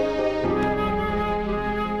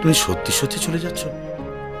 তুমি সত্যি সত্যি চলে যাচ্ছ?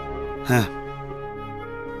 হ্যাঁ,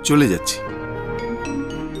 চলে যাচ্ছি।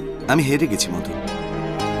 আমি হেরে গেছি মধু,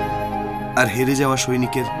 আর হেরে যাওয়া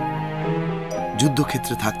সৈনিকের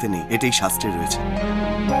যুদ্ধক্ষেত্রে থাকতে নেই, এটাই শাস্ত্রে রয়েছে।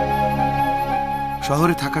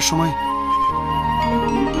 শহরে থাকার সময়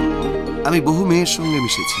আমি বহু মেয়ের সঙ্গে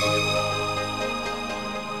মিশেছি,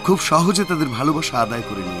 খুব সহজে তাদের ভালোবাসা আদায়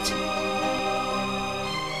করে নিয়েছি।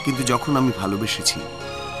 কিন্তু যখন আমি ভালোবেসেছি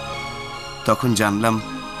তখন জানলাম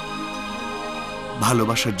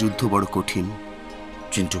ভালোবাসার যুদ্ধ বড় কঠিন।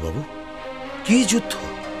 চিন্টু বাবু, কি যুদ্ধ?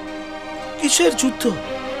 কিসের যুদ্ধ?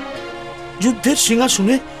 যুদ্ধের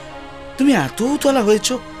সিংহাসনে তুমি এত উতলা হয়েছ,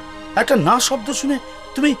 একটা না শব্দ শুনে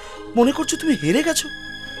তুমি মনে করছো তুমি হেরে গেছো?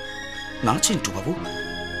 না চিন্টু বাবু,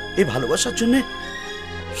 এই ভালোবাসার জন্য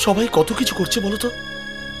সবাই কত কিছু করছে বলো তো,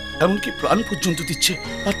 এমনকি প্রাণ পর্যন্ত দিচ্ছে,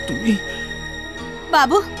 আর তুমি?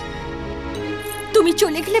 বাবু, তুমি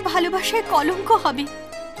চলে গেলে ভালোবাসায় কলঙ্ক হবে,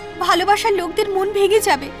 ভালোবাসার লোকদের মন ভেঙে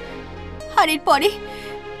যাবে, আর এরপরে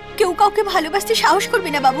কেউ কাউকে ভালোবাসতে সাহস করবে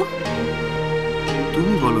না বাবু।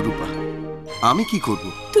 তুমি বলো রূপা, আমি কি করব?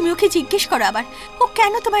 তুমি ওকে জিজ্ঞেস করো আবার, ও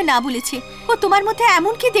কেন তোমায় না বলেছে? ও তোমার মধ্যে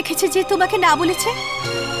এমন কি দেখেছে যে তোমাকে না বলেছে?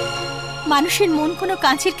 মানুষের মন কোনো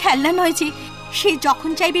কাঁচের খেলনা নয় যে সে যখন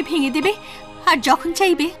চাইবে ভেঙে দেবে আর যখন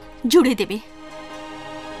চাইবে জুড়ে দেবে।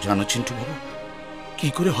 জানো চিন্টু বাবু, কি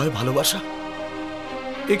করে হয় ভালোবাসা?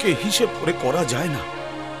 একে হিসেব করে করা যায় না,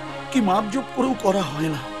 কি মাপজোপ করেও করা হয়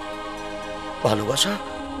না। ভালোবাসা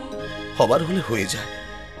হবার হলে হয়ে যায়।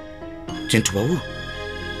 চিন্টু বাবু,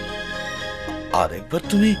 আর একবার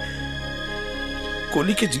তুমি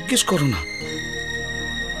কলিকে জিজ্ঞেস করো না,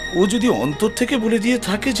 ও যদি অন্তর থেকে বলে দিয়ে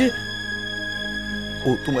থাকে যে ও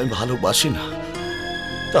তোমায় ভালোবাসে না,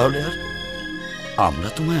 তাহলে আর আমরা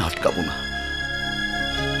তোমায় আটকাবো না।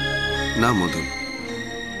 না মদন,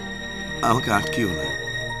 আমাকে আটকিও না,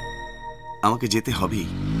 আমাকে যেতে হবেই।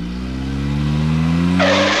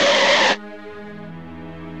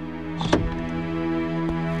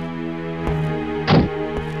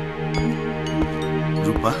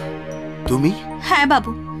 রূপা, তুমি? হ্যাঁ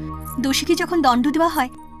বাবু, দোষীকে যখন দণ্ড দেওয়া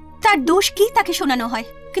হয় তার দোষ কি তাকে শোনানো হয়,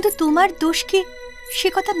 কিন্তু তোমার দোষ কি সে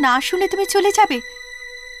কথা না শুনে তুমি চলে যাবে?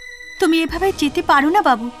 তুমি এভাবে যেতে পারো না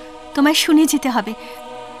বাবু, তোমায় শুনে যেতে হবে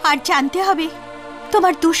আর জানতে হবে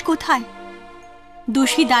তোমার দোষ কোথায়।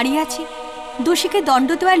 দোষী দাঁড়িয়ে আছে, দোষীকে দণ্ড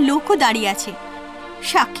দেওয়ার লোকও দাঁড়িয়ে আছে,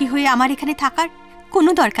 সাক্ষী হয়ে আমার এখানে থাকার কোনো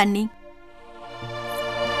দরকার নেই।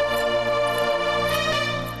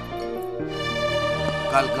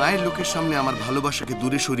 কাল গায়ের লোকের সামনে আমার ভালোবাসাকে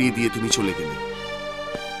দূরে সরিয়ে দিয়ে তুমি চলে গেলে,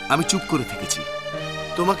 আমি চুপ করে থেকেছি।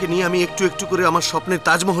 তোমাকে নিয়ে আমি একটু একটু করে আমার স্বপ্নের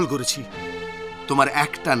তাজমহল করেছি, তোমার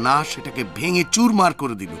একটা না সেটাকে ভেঙে চুরমার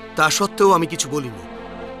করে দিল। তা সত্ত্বেও আমি কিছু বলিনি।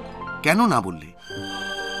 কেন না বললে?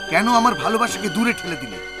 কেন আমার ভালোবাসাকে দূরে ঠেলে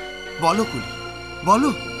দিলে? বলো কুলি, বলো।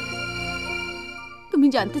 তুমি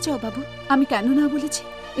জানতে চাও বাবু আমি কেন না বলেছি?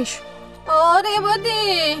 এসো। ও রেবতী,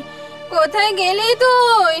 কোথায় গেলি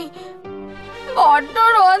তুই? বড্ড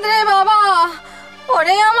রোদ রে বাবা,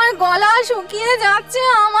 ওরে আমার গলা শুকিয়ে যাচ্ছে,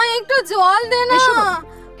 আমায় একটু জল দে না। এসো বাবু,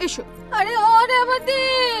 এসো। আরে ও রেবতী,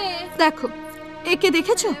 দেখো একে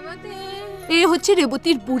দেখেছো? এ হচ্ছে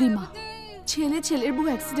রেবতীর বুড়ি মা। ছেলের বউ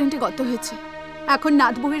অ্যাক্সিডেন্টে গত হয়েছে, এখন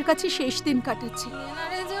নাথ বউয়ের কাছে শেষ দিন কাটাচ্ছে।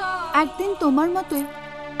 একদিন তোমার মতোই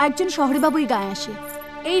একজন শহরে বাবুই গায়ে আসে,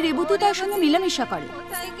 এই রেবতী তার সঙ্গে মিলামিশা করে,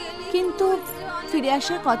 কিন্তু ফিরে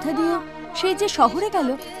আসার কথা দিয়েও সে যে শহরে গেল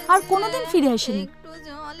আর কোনোদিন ফিরে আসেনি।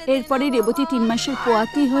 এরপরে রেবতী 3 মাসের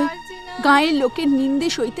পোয়াতি হয়ে গায়ের লোকের নিন্দে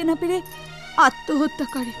সইতে না পেরে আত্মহত্যা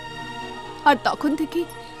করে, আর তখন থেকে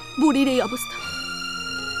বুড়ির এই অবস্থা।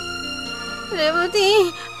 রেবতী,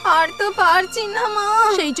 আর তো পারছি না মা।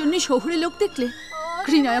 সেই জন্য শহুরে লোক দেখলে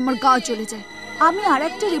ঘৃণায় আমার গা চলে যায়। আমি আর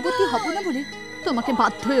একটা রেবতী হব না বলে তোমাকে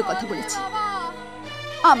বাধ্য হয়ে কথা বলেছি।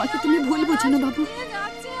 আমাকে তুমি ভুল বুঝো না বাবু।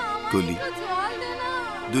 কলি,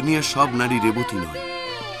 দুনিয়ার সব নারী রেবতী নয়,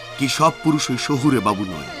 কি সব পুরুষই শহুরে বাবু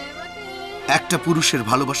নয়। একটা পুরুষের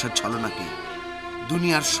ভালোবাসার ছলনাকে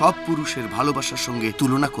দুনিয়ার সব পুরুষের ভালোবাসার সঙ্গে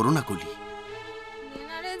তুলনা করো না কলি।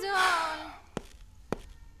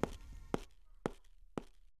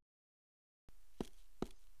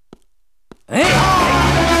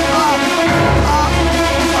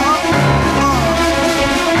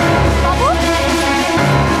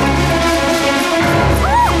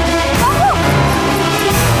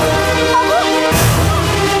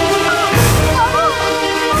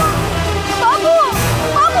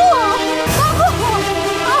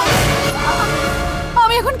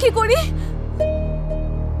 আমি এখন কি করি?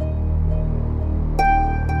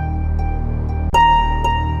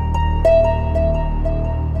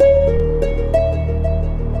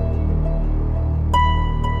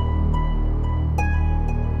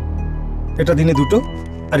 এটা দিনে 2টো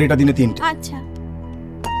আর এটা দিনে 3টে। আচ্ছা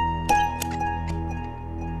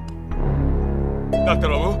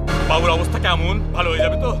ডাক্তারবাবু, বাবুর অবস্থা কেমন? ভালো হয়ে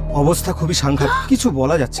যাবে তো? অবস্থা খুবই সাংঘাতিক, কিছু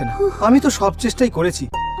বলা যাচ্ছে না। আমি তো সব চেষ্টাই করেছি,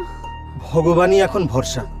 ভগবানই এখন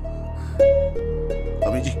ভরসা।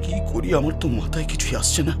 আমি যে কি করি আমার তো মাথায় কিছুই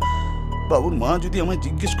আসছে না। বাবুর মা যদি আমায়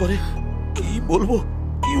জিজ্ঞেস করে কি বলবো,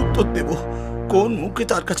 কি উত্তর দেব, কোন মুখে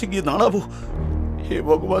তার কাছে গিয়ে দাঁড়াবো? হে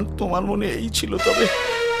ভগবান, তোমার মনে এই ছিল তবে।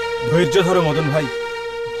 ধৈর্য ধরো মদন ভাই,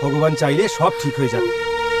 ভগবান চাইলে সব ঠিক হয়ে যাবে।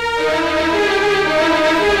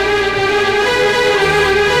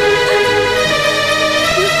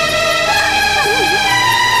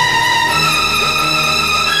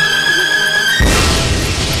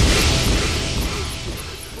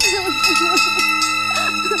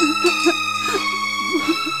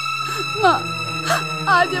 মা,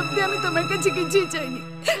 আজ অব্দি আমি তোমার কাছে কিছুই চাইনি,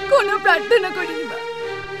 কোনো প্রার্থনা করিনি মা।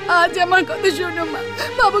 আজ আমার কথা শোনো মা,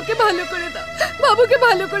 বাবুকে ভালো করে দাও, বাবুকে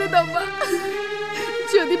ভালো করে দাও মা।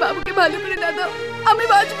 যদি বাবুকে ভালো করে না দাও আমি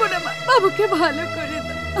বাঁচবো না মা। বাবুকে ভালো করে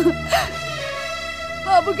দাও,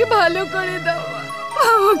 বাবুকে ভালো করে দাও মা,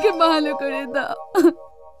 বাবুকে ভালো করে দাও।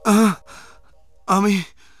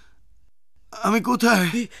 আমি কোথায়?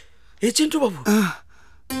 এ চিন্টু বাবু,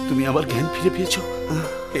 তুমি আবার জ্ঞান ফিরে পেয়েছো।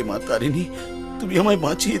 হে মা তারিণী, তুমি আমায়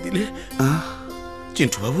বাঁচিয়ে দিলে।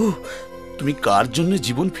 চিন্টু বাবু, তুমি কার জন্য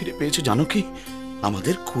জীবন ফিরে পেয়েছো জানো কি?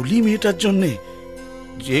 আমাদের কুলি মেয়েটার জন্য।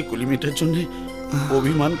 যে কুলি মেয়েটার জন্য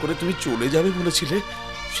অভিমান করে তুমি চলে যাবে বলেছিলে,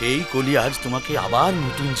 সেই কলি আজ তোমাকে আবার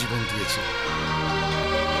নতুন জীবন দিয়েছে।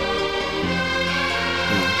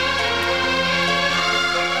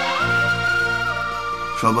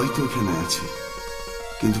 সবাই তো এখানে আছে,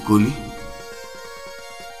 কিন্তু কলি,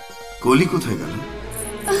 কলি কোথায় গেল?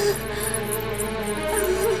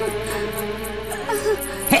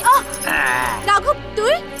 রাঘব,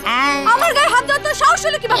 তুই আমার গায়ে হাত দেওয়ার তোর সাহস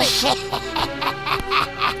হলো কিভাবে?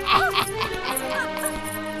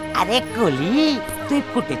 আরে কলি, তুই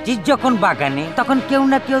ফুটেছিস যখন বাগানে, তখন কেউ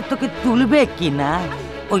না কেউ তোকে তুলবে কিনা।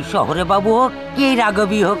 ওই শহরে বাবু হোক কি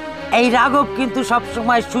রাঘবই হোক, এই রাঘব কিন্তু সব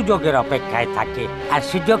সময় সুযোগের অপেক্ষায় থাকে, আর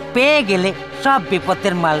সুযোগ পেয়ে গেলে সব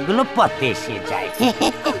বিপদের মালগুলো পথে এসে যায়।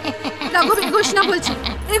 রাঘব, এগোস না বলছি,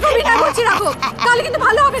 এগোবি না বলছি রাঘব, তাহলে কিন্তু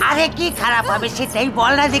ভালো হবে। আরে কি খারাপ হবে সেটাই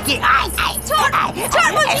বল না দেখি। ছাড়,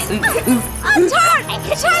 ছাড় বলছি, ছাড়,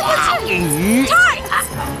 ছাড় বলছি, ছাড়,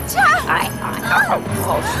 ছাড়।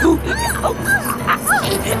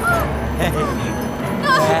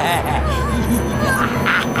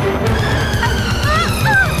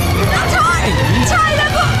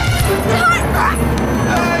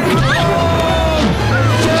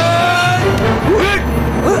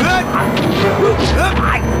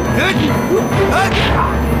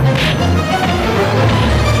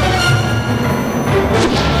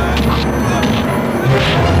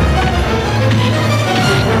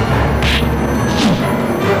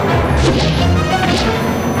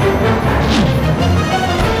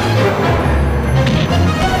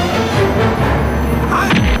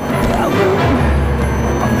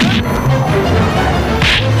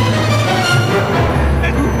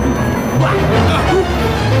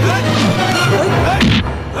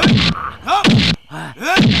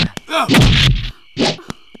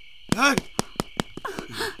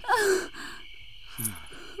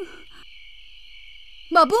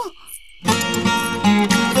 বাবু,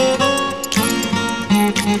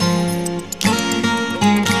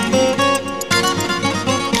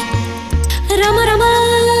 রাম রাম,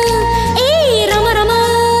 এই রাম রাম,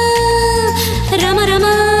 রাম রাম,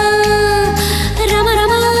 রাম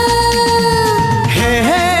রাম, হে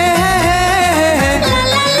হে লা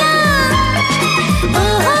লা লা, ও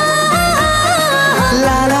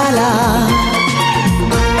লা লা লা।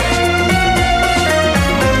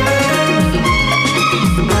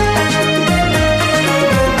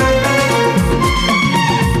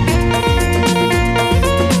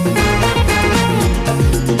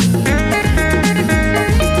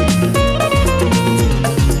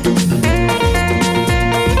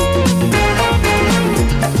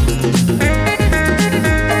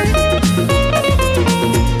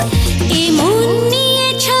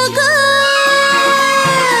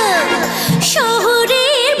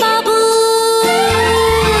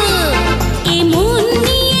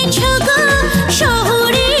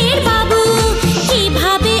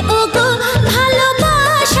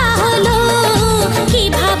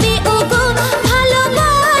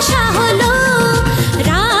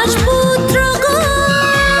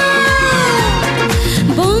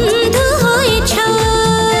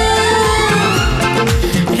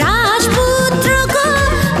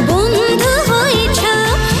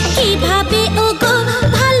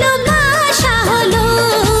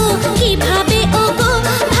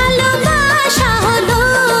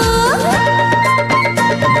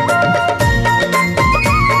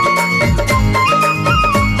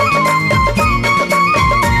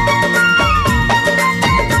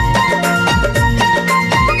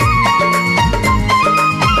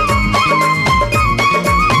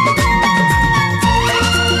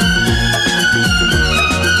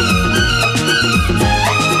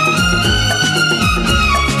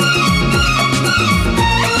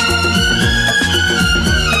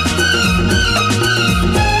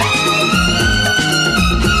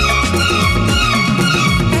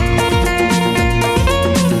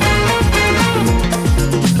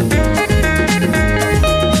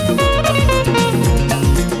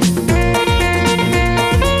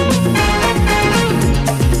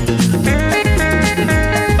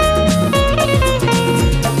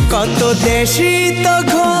 দেশই তো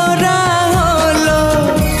ঘোরা হলো,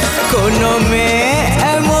 কোনো মেয়ে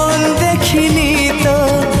এমন দেখিনি তো।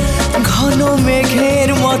 ঘন মেঘের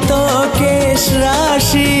মতো কেশ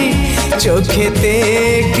রাশি, চোখেতে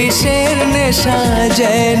কিসের নেশা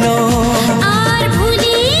যেন। আর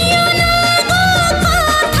ভুলিও না গো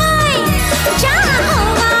কথায়, যা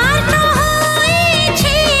হওয়ার তো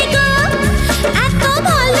হয়েছে গো। এত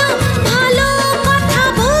ভালো ভালো কথা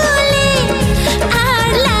বলে আর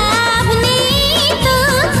লাভ নেই তো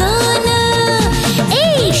কোনো।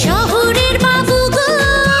 এই শহরের বাবু গো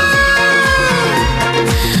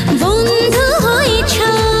বন্ধু হয়েছ,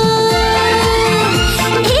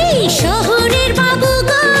 এই শহরের বাবু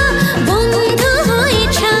গো বন্ধু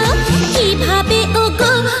হয়েছ। কিভাবে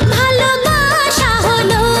ওগো ভালোবাসা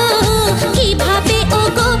হলো, কিভাবে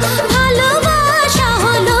ওগো ভালোবাসা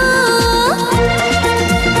হলো।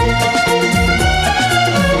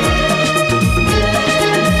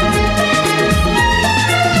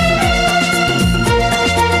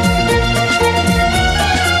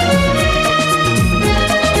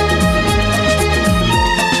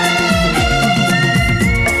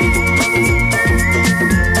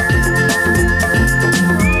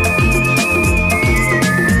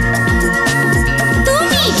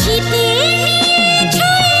 তুমি জিতে নিয়েছ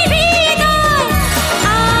হৃদয়,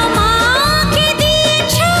 আমাকে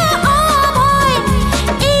দিয়েছ অভয়।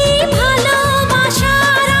 এই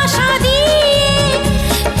ভালোবাসার আশা দিয়ে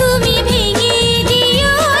তুমি ভেঙে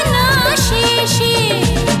দিও না শেষে।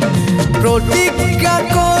 প্রতিজ্ঞা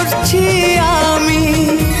করছি আমি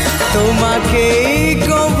তোমাকেই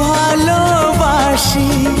গো ভালোবাসি,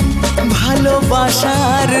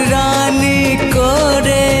 ভালোবাসার রানী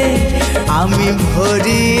করে আমি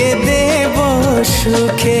ভরিয়ে দেব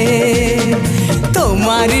সুখে।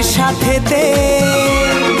 তোমার সাথেতে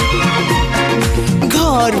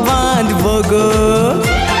ঘর বাঁধব গো,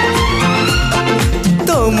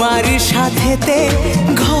 তোমার সাথেতে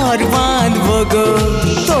ঘর বাঁধব গো।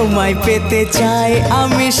 তোমায় পেতে চাই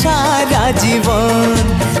আমি সারা জীবন,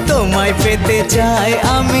 তোমায় পেতে চাই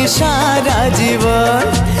আমি সারা জীবন,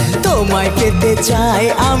 তোমায় পেতে চাই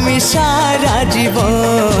আমি সারা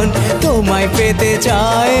জীবন, তোমায় পেতে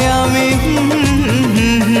চাই আমি।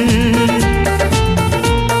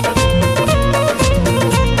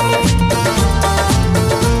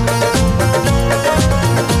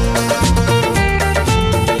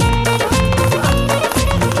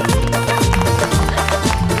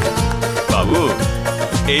 বাবু,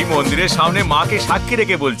 এই মন্দিরের সামনে মাকে সাক্ষী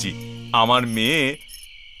রেখে বলছি, আমার মেয়ে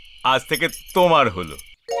আজ থেকে তোমার হলো।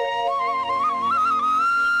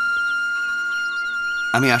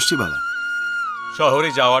 আমি আসছি বাবা। শহরে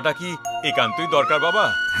যাওয়াটা কি একান্তই দরকার বাবা?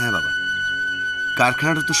 হ্যাঁ বাবা,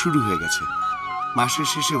 কারখানাটা তো শুরু হয়ে গেছে। মাসের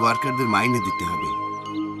শেষে ওয়ার্কারদের মাইনে দিতে হবে।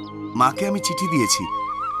 মাকে আমি চিঠি দিয়েছি,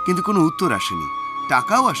 কিন্তু কোনো উত্তর আসেনি,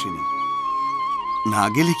 টাকাও আসেনি। না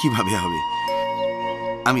গেলে কিভাবে হবে?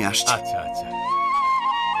 আমি আসছি। আচ্ছা আচ্ছা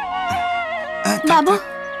বাবু,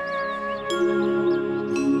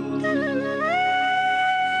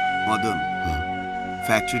 মদন,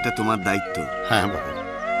 ফ্যাক্টরিটা তোমার দায়িত্ব। হ্যাঁ বাবা।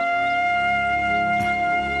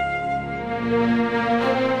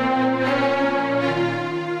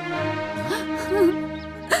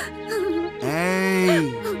 এই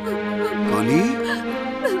কলি,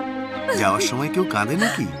 যাওয়ার সময় কেউ কাঁদে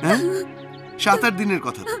নাকি? হ্যাঁ, 7-8 দিনের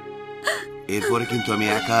কথা তো। এরপরে কিন্তু আমি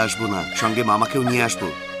একা আসবো না, সঙ্গে মামাকেও নিয়ে আসবো।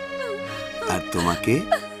 আর তোমাকে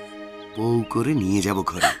বউ করে নিয়ে যাব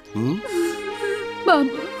ঘরে। বাবু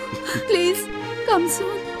প্লিজ কাম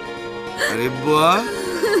সুন। আরে বাহ,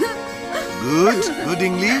 গুড গুড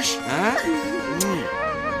ইংলিশ। হ্যাঁ,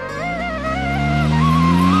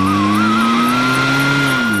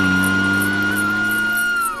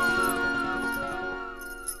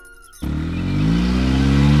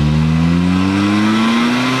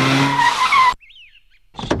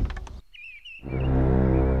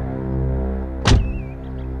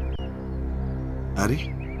 আরে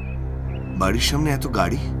বাড়ির সামনে এত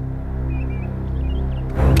গাড়ি।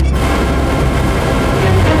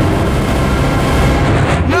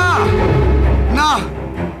 না না,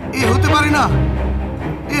 এ হতে পারে না,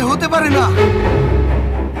 এ হতে পারে না।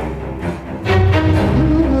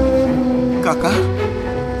 কাকা,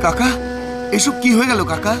 কাকা, এসব কি হয়ে গেল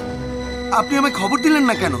কাকা? আপনি আমায় খবর দিলেন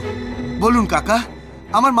না কেন? বলুন কাকা,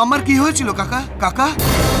 আমার মামার কি হয়েছিল কাকা? কাকা,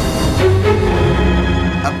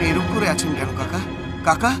 আপনি এরকম করে আছেন কেন কাকা?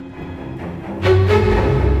 কাকা,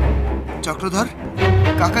 চক্রধর,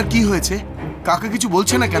 কাকার কি হয়েছে? কাকা কিছু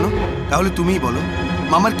বলছে না কেন? তাহলে তুমিই বলো,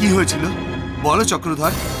 মামার কি হয়েছিল? বলো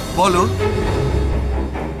চক্রধর, বলো।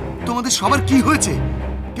 তোমাদের সবার কি হয়েছে?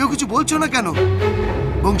 কেউ কিছু বলছো না কেন?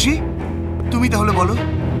 বংশী, তুমি তাহলে বলো,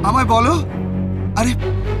 আমায় বলো। আরে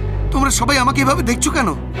তোমরা সবাই আমাকে এভাবে দেখছো কেন?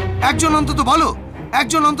 একজন অন্তত বলো,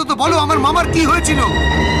 একজন অন্তত বলো আমার মামার কি হয়েছিল।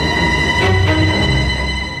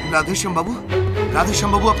 রাধেশ্যাম বাবু, রাধেশ্যাম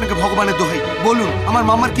বাবু, আপনাকে ভগবানের দোহাই বলুন আমার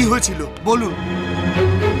মামার কি হয়েছিল, বলুন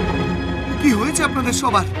কি হয়েছে আপনাদের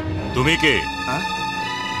সবার। তুমি কে?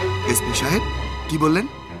 এসপি সাহেব কি বললেন?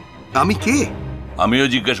 আমি কে? আমিও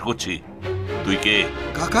জিজ্ঞেস করছি, তুই কে?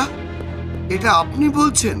 কাকা এটা আপনি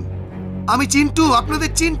বলছেন? আমি চিন্টু,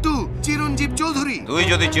 আপনাদের চিন্টু, চিরঞ্জীব চৌধুরী। তুই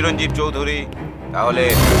যদি চিরঞ্জীব চৌধুরী তাহলে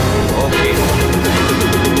ওকে।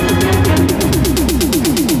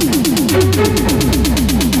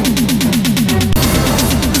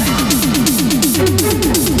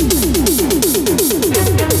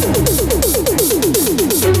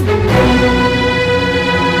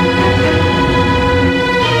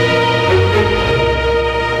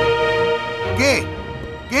 কে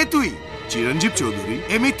কে তুই? চিরঞ্জীব চৌধুরী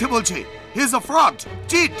এ মিথ্যে বলছে। He is a fraud,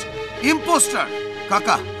 cheat, impostor.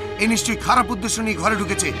 কাকা এ নিশ্চয়ই খারাপ উদ্দেশ্য নিয়ে ঘরে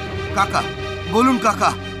ঢুকেছে। কাকা বলুন কাকা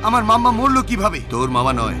আমার মামা মরলো কিভাবে? তোর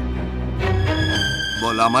মামা নয়,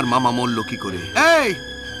 বল আমার মামা মরলো কি করে? এই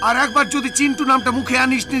আর একবার যদি চিন্টু নামটা মুখে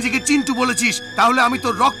আনিস, নিজেকে চিন্টু বলেছিস, তাহলে আমি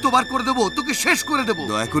তোর রক্ত বার করে দেবো, তোকে শেষ করে দেবো।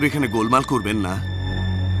 দয়া করে এখানে গোলমাল করবেন না।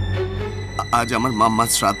 আজ আমার মাম্মার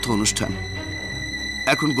শ্রাদ্ধ অনুষ্ঠান,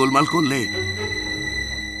 এখন গোলমাল করলে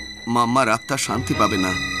মাম্মার আত্মা শান্তি পাবে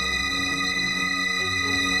না।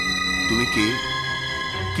 তুমি কে,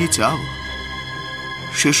 কি চাও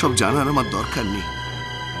সেসব জানার আমার দরকার নেই।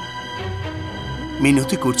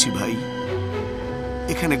 মিনতি করছি ভাই,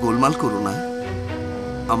 এখানে গোলমাল করো না,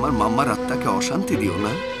 আমার মাম্মার আত্মাকে অশান্তি দিও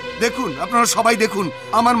না। দেখুন আপনারা সবাই দেখুন,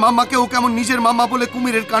 আমার মাম্মাকে ও কেমন নিজের মাম্মা বলে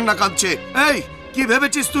কুমিরের কান্না কাঁদছে। এই কি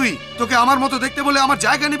ভেবেছিস তুই তোকে আমার মতো দেখতে বলে আমার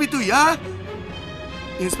জায়গা নিবি তুই? হ্যাঁ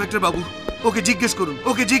ইন্সপেক্টর বাবু ওকে জিজ্ঞেস করুন,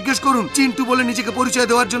 ওকে জিজ্ঞেস করুন চিন্টু বলে নিজেকে পরিচয়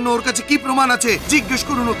দেওয়ার জন্য ওর কাছে কি প্রমাণ আছে, জিজ্ঞেস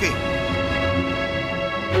করুন ওকে।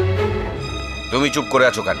 তুমি চুপ করে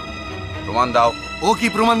আছো কেন? প্রমাণ দাও। ও কি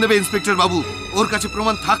প্রমাণ দেবে ইন্সপেক্টর বাবু? ওর কাছে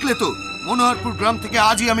প্রমাণ থাকলে তো। মনোহরপুর গ্রাম থেকে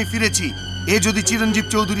আজই আমি ফিরেছি। এ যদি চিরঞ্জীব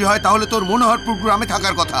চৌধুরী হয় তাহলে তোর মনোহরপুর গ্রামে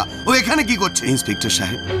থাকার কথা। ও এখানে কি করছে? ইন্সপেক্টর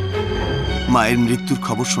সাহেব, মায়ের মৃত্যুর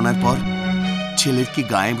খবর শোনার পর ছেলের কি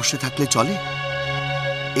গায়ে বসে থাকলে চলে?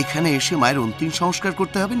 এখানে এসে মায়ের অন্তিম সংস্কার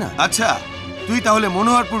করতে হবে না? আচ্ছা তুই তাহলে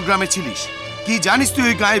মনোহরপুর গ্রামে ছিলিস, কি জানিস তুই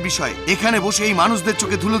ওই গায়ের বিষয়? এখানে বসে এই মানুষদের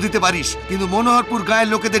চোখে ধুলো দিতে পারিস, কিন্তু মনোহরপুর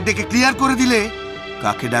গায়ের লোকেদের ডেকে ক্লিয়ার করে দিলে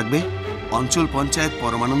কাকে ডাকবে? অঞ্চল পঞ্চায়েত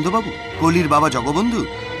পরমানন্দ বাবু, কলির বাবা জগবন্ধু,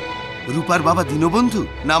 রূপার বাবা দীনবন্ধু,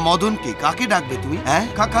 না মদনকে? কাকে ডাকবে তুমি? হ্যাঁ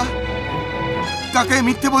কাকা, কাকা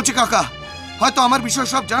মিথ্যে বলছে কাকা, হয়তো আমার বিষয়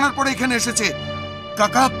সব জানার পরে এখানে এসেছে।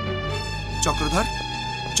 কাকা চক্রধর,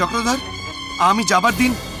 চক্রধর আমি যাবার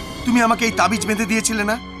দিন তুমি আমাকে এই তাবিজ বেঁধে দিয়েছিলে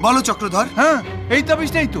না? বলো চক্রধর। হ্যাঁ এই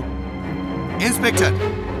তাবিজটাই তো। ইন্সপেক্টর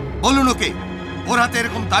বলুন ওকে, ওর হাতে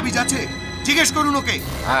এরকম তাবিজ আছে? জিজ্ঞেস করুন ওকে।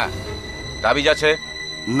 হ্যাঁ তাবিজ আছে।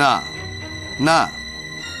 না না,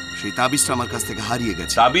 সেই তাবিজটা আমার কাছ থেকে হারিয়ে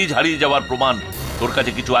গেছে। তাবিজ হারিয়ে যাওয়ার প্রমাণ তোর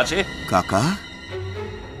কাছে কিছু আছে? কাকা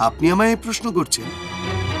আপনি আমায় প্রশ্ন করছেন?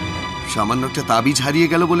 সামান্য একটা তাবিজ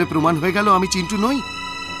হারিয়ে গেল বলে প্রমাণ হয়ে গেল আমি চিন্টু নই?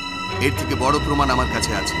 এর থেকে বড় প্রমাণ আমার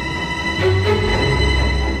কাছে আছে।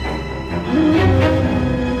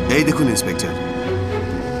 এই দেখুন ইন্সপেক্টর,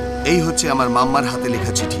 এই হচ্ছে আমার মাম্মার হাতে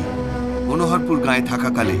লেখা চিঠি। মনোহরপুর গাঁয়ে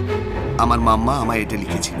থাকাকালে আমার মাম্মা আমায় এটা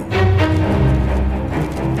লিখেছিল।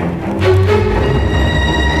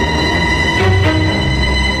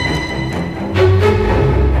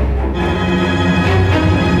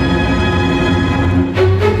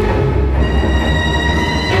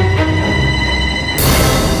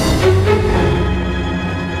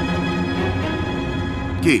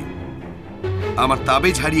 কি আমার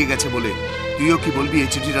তাবিজ হারিয়ে গেছে বলে তুইও কি বলবি এই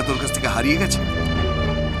চিঠিটা তোর কাছ থেকে হারিয়ে গেছে?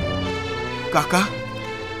 কাকা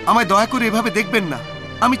আমায় দয়া করে এভাবে দেখবেন না,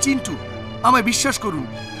 আমি চিন্টু, আমায় বিশ্বাস করুন,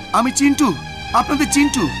 আমি চিন্টু, আপনাদের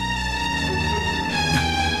চিন্টু।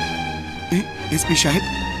 এসপি সাহেব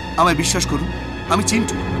আমায় বিশ্বাস করুন, আমি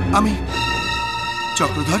চিন্টু, আমি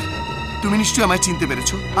চক্রধর। তুমি নিশ্চয়ই আমায় চিনতে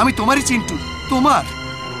পেরেছো, আমি তোমারই চিন্টু, তোমার।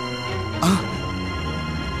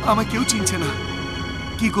 আমায় কেউ চিনছে না,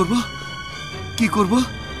 কি করব কি করব?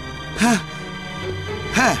 হ্যাঁ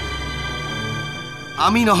হ্যাঁ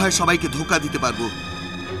আমি না হয় সবাইকে ধোঁকা দিতে পারবো,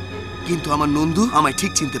 কিন্তু আমার নন্দু আমায়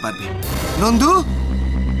ঠিক চিনতে পারবে। Nandu,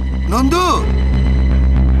 Nandu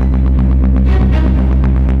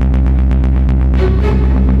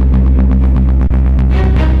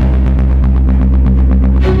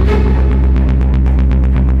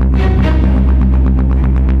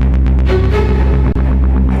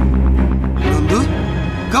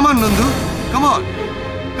Nandu, come on,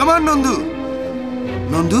 come on Nandu.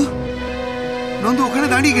 Nandu, Nandu ওখানে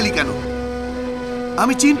দাঁড়িয়ে গেলি কেন?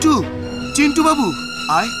 আমি চিন্টু, চিন্টু বাবু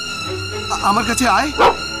আয়, আমার কাছে আয়।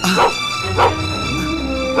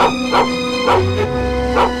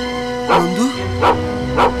 নন্দু,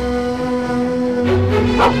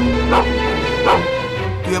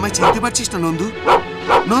 তুই আমায় চিনতে পারছিস না নন্দু?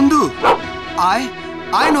 নন্দু আয়,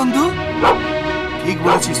 আয় নন্দু। ঠিক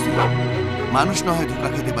বলেছিস তুই, মানুষ না হয় ধোকা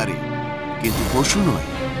খেতে পারে কিন্তু পশু নয়।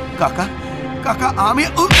 কাকা, কাকা আমি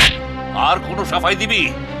আর কোনো সাফাই দিবি?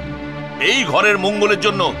 এই ঘরের মঙ্গলের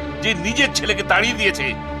জন্য যে নিজের ছেলেকে তাড়িয়ে দিয়েছে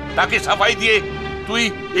তাকে সাফাই দিয়ে তুই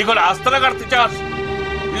এই ঘরে আস্তানা কাটতে চাস?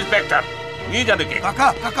 ইন্সপেক্টর নিয়ে যাবে কে? কাকা,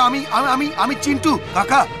 কাকা আমি আমি আমি চিন্টু।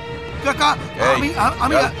 কাকা, কাকা আমি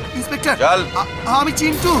আমি ইন্সপেক্টর, আমি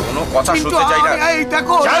চিন্টু। কোনো কথা শুনতে চাই না। এই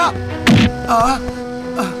দেখো,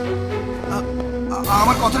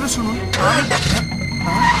 আমার কথাটা শুনুন।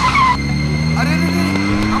 আরে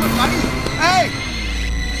আমার গাড়ি।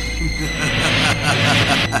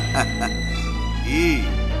 এই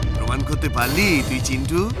প্রমাণ করতে পারলি তুই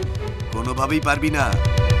চিন্টু? কোনোভাবেই পারবি না।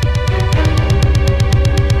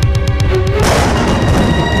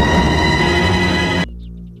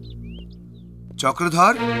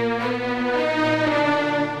 চক্রধর,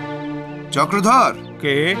 চক্রধর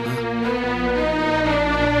কে?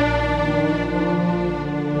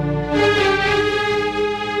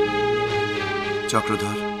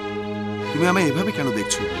 চক্রধর, তুমি আমায় এভাবে কেন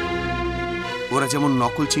দেখছো? ওরা যেমন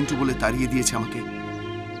নকল চিন্টু বলে তাড়িয়ে দিয়েছে আমাকে,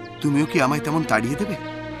 তুমিও কি আমায় তেমন তাড়িয়ে দেবে?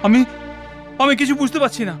 আমি আমি কিছু বুঝতে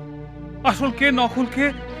পারছি না। আসল কে নকল কে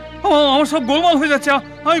আমার সব গোলমাল হয়ে যাচ্ছে।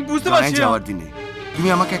 আমি বুঝতে পারছি না। যাওয়ার দিনে তুমি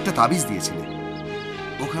আমাকে একটা তাবিজ দিয়েছিলে,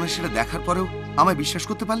 ওখানে সেটা দেখার পরেও আমায় বিশ্বাস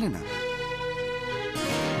করতে পারলে না?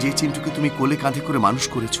 যে চিন্টুকে তুমি কোলে কাঁধে করে মানুষ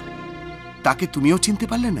করেছো তাকে তুমিও চিনতে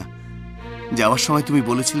পারলে না? যাওয়ার সময় তুমি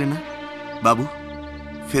বলেছিলে না বাবু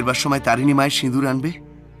ফেরবার সময় তারিণী মায়ের সিঁদুর আনবে?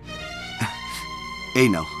 এই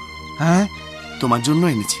নাও। হ্যাঁ, তোমার জন্য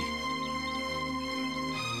এনেছি।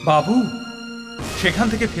 বাবু, সেখান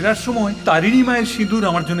থেকে ফেরার সময় তারিণী মায়ের সিঁদুর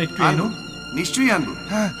আমার জন্য একটু এনো। নিশ্চয়ই আনবো।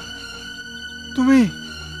 হ্যাঁ, তুমি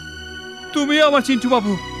তুমি আমার চিন্টু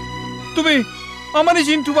বাবু, তুমি আমারই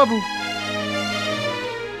চিন্টু বাবু।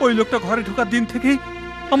 ওই লোকটা ঘরে ঢোকার দিন থেকেই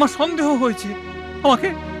আমার সন্দেহ হয়েছে। আমাকে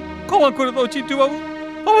ক্ষমা করে দাও চিন্টু বাবু,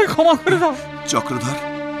 আমাকে ক্ষমা করে দাও। চক্রধর,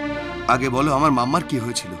 আগে বলো আমার মাম্মার কি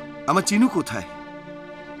হয়েছিল? আমার চিনু কোথায়?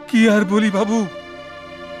 কি আর বলি বাবু,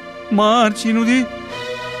 মা আর চিনুদি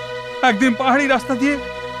একদিন পাহাড়ি রাস্তা দিয়ে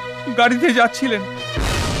গাড়িতে যাচ্ছিলেন,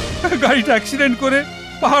 গাড়িটা অ্যাক্সিডেন্ট করে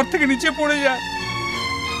পাহাড় থেকে নিচে পড়ে যায়।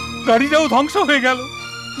 গাড়িটাও ধ্বংস হয়ে গেল,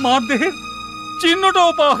 মার দেহের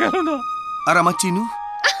চিহ্নটাও পাওয়া গেল না। আর আমার চিনু?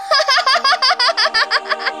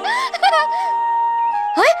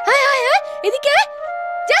 এদিকে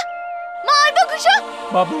যা, মারবো ঘুষো।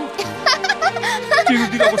 বাবু,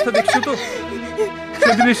 চিনুদির অবস্থা দেখছো তো?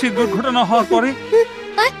 সেদিনের সেই দুর্ঘটনা হওয়ার পরে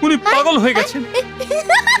উনি পাগল হয়ে গেছেন।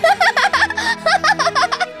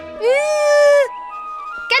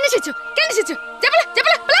 কেন এসেছো? কেন এসেছো?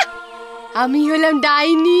 আমি হলাম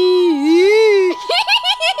ডাইনি।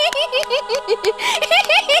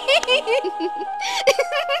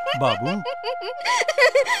 বাবু,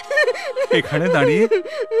 এখানে দাঁড়িয়ে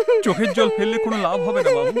চোখের জল ফেললে কোনো লাভ হবে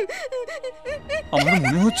না বাবু। আমার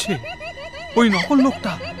মনে হচ্ছে ওই নকল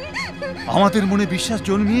লোকটা আমাদের মনে বিশ্বাস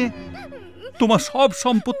জন্মিয়ে তোমার সব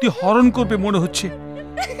সম্পত্তি হরণ করবে মনে হচ্ছে।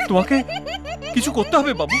 তোমাকে কিছু করতে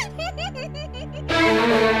হবে বাবু।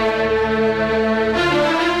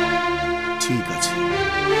 ঠিক আছে।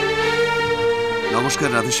 নমস্কার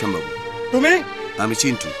রাধেশ্যাম বাবু। তুমি? আমি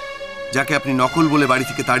চিন্টু, যাকে আপনি নকল বলে বাড়ি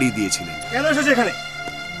থেকে তাড়িয়ে দিয়েছিলেন। কেন এসেছো এখানে?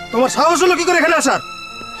 তোমার সাহস হলো কি করে এখানে আসার?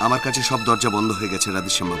 আমার কাছে সব দরজা বন্ধ হয়ে গেছে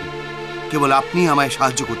রাধেশ্যাম বাবু, কেবল আপনি আমায়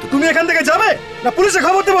সাহায্য করতে পারেন। তুমি এখান থেকে যাবে না পুলিশে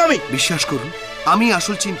খবর দেবো আমি? বিশ্বাস করুন, আমি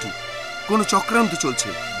আসল চিন্টু। কোনো চক্রান্ত চলছে।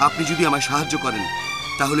 আপনি যদি আমায় সাহায্য করেন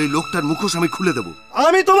তাহলে এই লোকটার মুখোশ আমি খুলে দেব।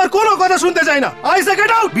 আমি তোমার কোনো কথা শুনতে চাই না। I say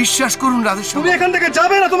get out. বিশ্বাস করুন রাধেশ্যাম, তুমি এখান থেকে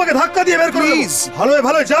যাবে না, তোমাকে ধাক্কা দিয়ে বের করে দেব। প্লিজ। ভালো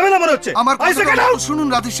যাবে না মনে হচ্ছে। আমার আই সে গেট আউট। শুনুন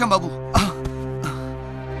রাধেশ্যাম বাবু,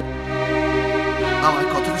 আমার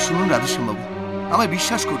কথাটা শুনুন রাধেশ্যাম বাবু, আমায়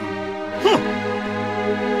বিশ্বাস করুন।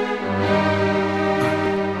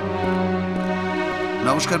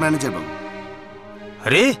 নমস্কার ম্যানেজার বাবু।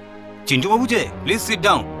 আরে চিন্টু বাবু যে, প্লিজ সিট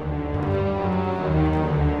ডাউন।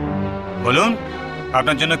 বলুন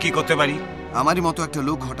আপনার জন্য কি করতে পারি? আমারই মতো একটা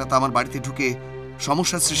লোক হঠাৎ আমার বাড়িতে ঢুকে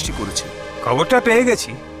সমস্যার সৃষ্টি করেছে। খবরটা পেয়ে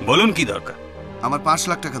গেছি, বলুন কি দরকার? আমার 5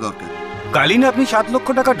 লাখ টাকা দরকার। কালিন আপনি 7 লক্ষ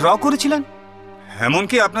টাকা ড্র করেছিলেন,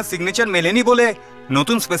 এমনকি আপনার সিগনেচার মেলেনি বলে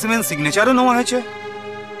নতুন স্পেসিমেন সিগনেচারও নেওয়া হয়েছে।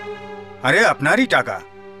 আরে আপনারই টাকা,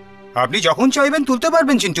 আপনি যখন চাইবেন তুলতে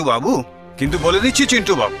পারবেন চিন্টু বাবু। কিন্তু বলে দিচ্ছি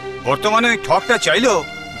চিন্টু বাবু, বর্তমানে ওই ঠকটা চাইলেও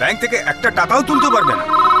ব্যাংক থেকে একটা টাকাও তুলতে পারবে না।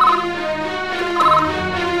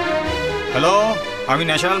 হ্যালো, আমি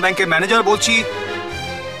ন্যাশনাল ব্যাংকের ম্যানেজার বলছি।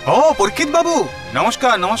 ও পরীক্ষিত বাবু,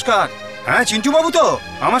 নমস্কার নমস্কার। হ্যাঁ চিন্টু বাবু তো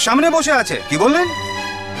আমার সামনে বসে আছে। কি বললেন?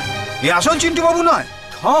 এ আসল চিন্টু বাবু নয়,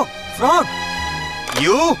 ঠক, ফ্রড।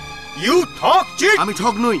 ইউ ঠক, চিট। আমি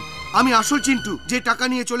ঠক নই, আমি আসল চিন্টু। যে টাকা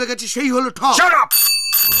নিয়ে চলে গেছে সেই হলো ঠক। Shut up!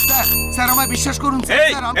 স্যার আমায় বিশ্বাস করুন স্যার।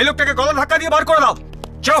 এই লোকটাকে গলা ধাক্কা দিয়ে বার করে দাও।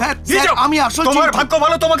 স্যার আমি আসল তোমার চিন্টু। ভাগ্য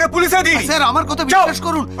ভালো তোমাকে পুলিশে দিই। স্যার আমার কথা বিশ্বাস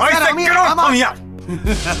করুন স্যার। আমি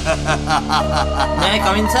May I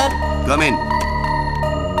come in, sir? Come in.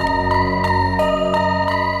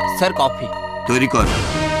 Sir, coffee. তৈরি কর।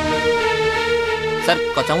 Sir,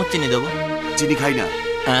 ক চামচ চিনি দেবো? চিনি খাই না।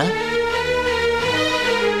 হ্যাঁ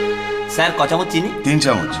স্যার, ক চামচ চিনি? 3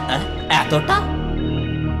 চামচ। এতটা?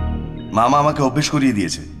 মামা আমাকে অভ্যেস করিয়ে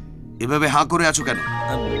দিয়েছে। এভাবে হাঁ করে আছো কেন?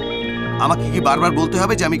 আমাকে কি বারবার বলতে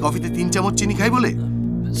হবে যে আমি কফিতে 3 চামচ চিনি খাই বলে?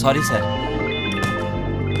 Sorry sir.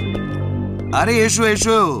 আরে এসো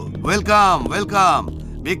এসো, welcome welcome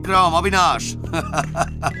Vikram, Abinash.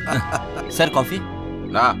 Sir coffee?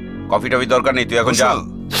 না, কফি টফি দরকার নেই, তুই এখন যা।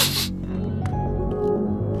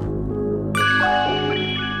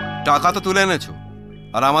 টাকা তো তুলে এনেছো,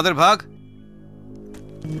 আর আমাদের ভাগ?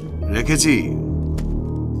 রেখেছি,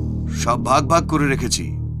 সব ভাগ ভাগ করে রেখেছি।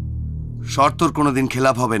 শর্তর কোনোদিন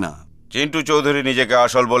খেলাপ হবে না। চিন্টু চৌধুরী নিজেকে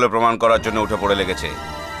আসল বলে প্রমাণ করার জন্য উঠে পড়ে লেগেছে।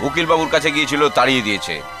 উকিল বাবুর কাছে গিয়েছিল, তাড়িয়ে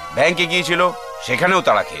দিয়েছে। ব্যাংকে গিয়েছিল, সেখানেও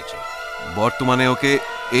তাড়া খেয়েছে। বর্তমানে ওকে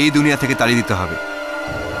এই দুনিয়া থেকে তাড়িয়ে দিতে হবে।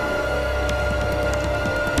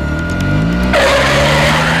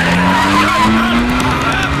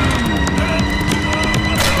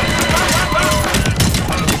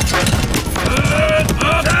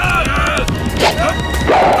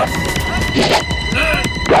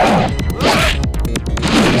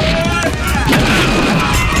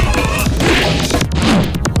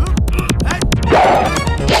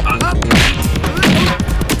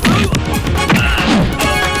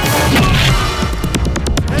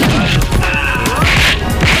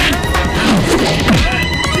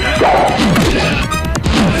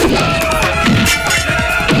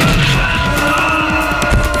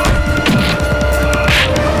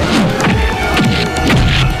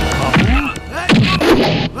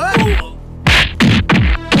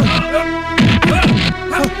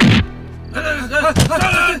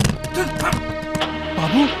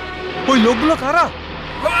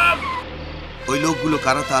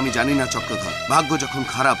 কারা তা আমি জানি না চক্রধর। ভাগ্য যখন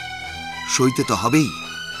খারাপ সইতে তো হবেই।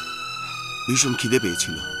 ভীষণ খিদে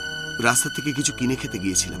পেয়েছিল, রাস্তা থেকে কিছু কিনে খেতে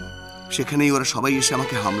গিয়েছিলাম, সেখানেই ওরা সবাই এসে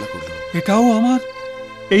আমাকে হামলা করলো। এটাও আমার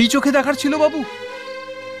এই চোখে দেখার ছিল বাবু।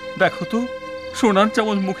 দেখো তো, সোনার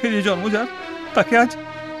চামচ মুখে যে জন্মজাত, তাকে আজ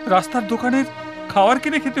রাস্তার দোকানের খাবার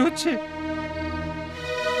কিনে খেতে হচ্ছে।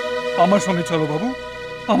 আমার সঙ্গে চলো বাবু,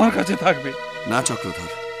 আমার কাছে থাকবে। না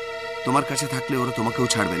চক্রধর, তোমার কাছে থাকলে ওরা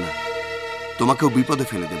তোমাকেও ছাড়বে না, তোমাকেও বিপদে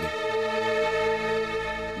ফেলে দেবে।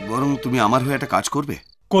 বরং তুমি আমার হয়ে একটা কাজ করবে।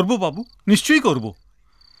 করব বাবু, নিশ্চয়ই করব।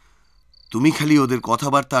 তুমি খালি ওদের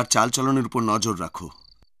কথাবার্তা আর চালচলনের উপর নজর রাখো।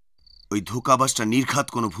 ওই ধোঁকাবাজটা নির্ঘাত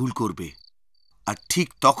কোনো ভুল করবে, আর ঠিক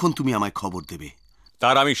তখন তুমি আমায় খবর দেবে।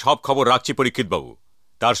 তার আমি সব খবর রাখছি পরীক্ষিত বাবু।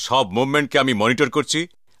 তার সব মুভমেন্টকে আমি মনিটর করছি।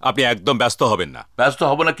 আপনি একদম ব্যস্ত হবেন না। ব্যস্ত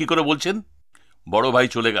হব না কি করে বলছেন? বড় ভাই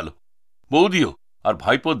চলে গেল, বৌদিও, আর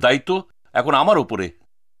ভাইপোর দায়িত্ব এখন আমার ওপরে।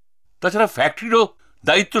 তাছাড়া ফ্যাক্টরিরও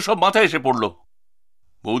দায়িত্ব সব মাথায় এসে পড়ল।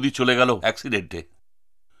 বৌদি চলে গেল অ্যাক্সিডেন্টে,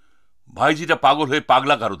 ভাইজিটা পাগল হয়ে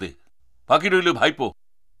পাগলা কারোতে, বাকি রইল ভাইপো।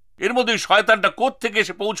 এর মধ্যে শয়তানটা কোত্থেকে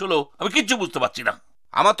এসে পৌঁছলো আমি কিচ্ছু বুঝতে পারছি না।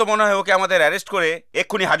 আমার তো মনে হয় ওকে আমাদের অ্যারেস্ট করে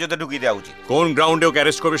এক্ষুনি হাজতে ঢুকিয়ে দেওয়া উচিত। কোন গ্রাউন্ডে ওকে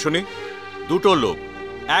অ্যারেস্ট করবে শুনি? দুটো লোক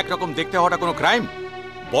একরকম দেখতে হওয়াটা কোনো ক্রাইম?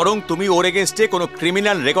 বরং তুমি ওর এগেনস্টে কোনো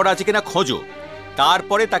ক্রিমিনাল রেকর্ড আছে কিনা খোঁজো,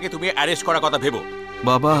 তারপরে তাকে তুমি অ্যারেস্ট করার কথা ভেবো।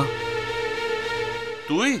 বাবা,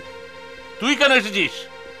 তুই কেন এসেছিস?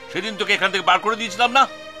 সেদিন তোকে এখান থেকে বার করে দিয়েছিলাম না?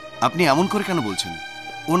 আপনি এমন করে কেন বলছেন?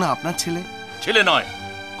 ও না আপনার ছেলে। ছেলে নয়,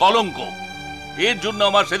 কলঙ্ক। এর জন্য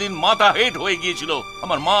আমার সেদিন মাথা হেট হয়ে গিয়েছিল,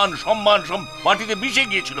 আমার মান সম্মান সব মাটিতে মিশে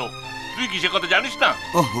গিয়েছিল। তুই কি সে কথা জানিস না?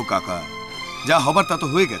 ওহো কাকা, যা হবার তা তো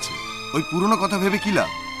হয়ে গেছে, ওই পুরনো কথা ভেবে কি লাভ?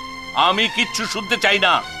 আমি কিচ্ছু শুনতে চাই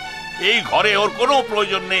না। এই ঘরে ওর কোনো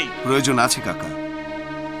প্রয়োজন নেই। প্রয়োজন আছে কাকা,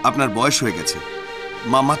 আপনার বয়স হয়ে গেছে,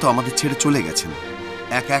 মামা তো আমাদের ছেড়ে চলে গেছেন।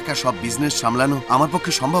 একা একা সব বিজনেস সামলানো আমার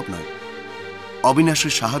পক্ষে সম্ভব নয়।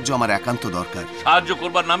 অবিনাশের সাহায্য আমার একান্ত দরকার। সাহায্য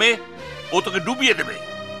করবার নামে ও তোকে ডুবিয়ে দেবে,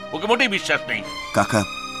 ওকে মোটেই বিশ্বাস নেই। কাকা,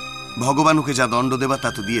 ভগবান ওকে যা দণ্ড দেবার তা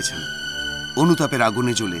তো দিয়েছেন। অনুতাপের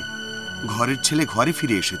আগুনে জ্বলে ঘরের ছেলে ঘরে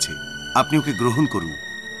ফিরে এসেছে, আপনি ওকে গ্রহণ করুন।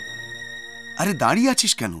 আরে দাঁড়িয়ে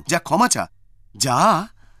আছিস কেন? যা ক্ষমা চা, যা।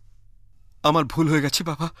 আমার ভুল হয়ে গেছে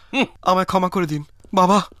বাবা, আমায় ক্ষমা করে দিন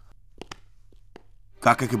বাবা।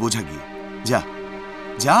 কাকাকে বোঝা গিয়ে যা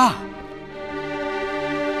যা।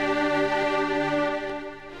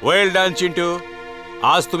 ওয়েল ডান চিন্টু,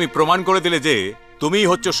 আজ তুমি প্রমাণ করে দিলে যে তুমিই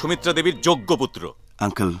হচ্ছ সুমিত্রা দেবীর যোগ্য পুত্র।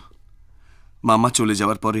 আঙ্কেল, মামা চলে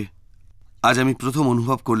যাওয়ার পরে আজ আমি প্রথম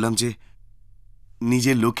অনুভব করলাম যে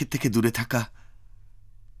নিজের লোকের থেকে দূরে থাকা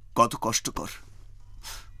কত কষ্টকর।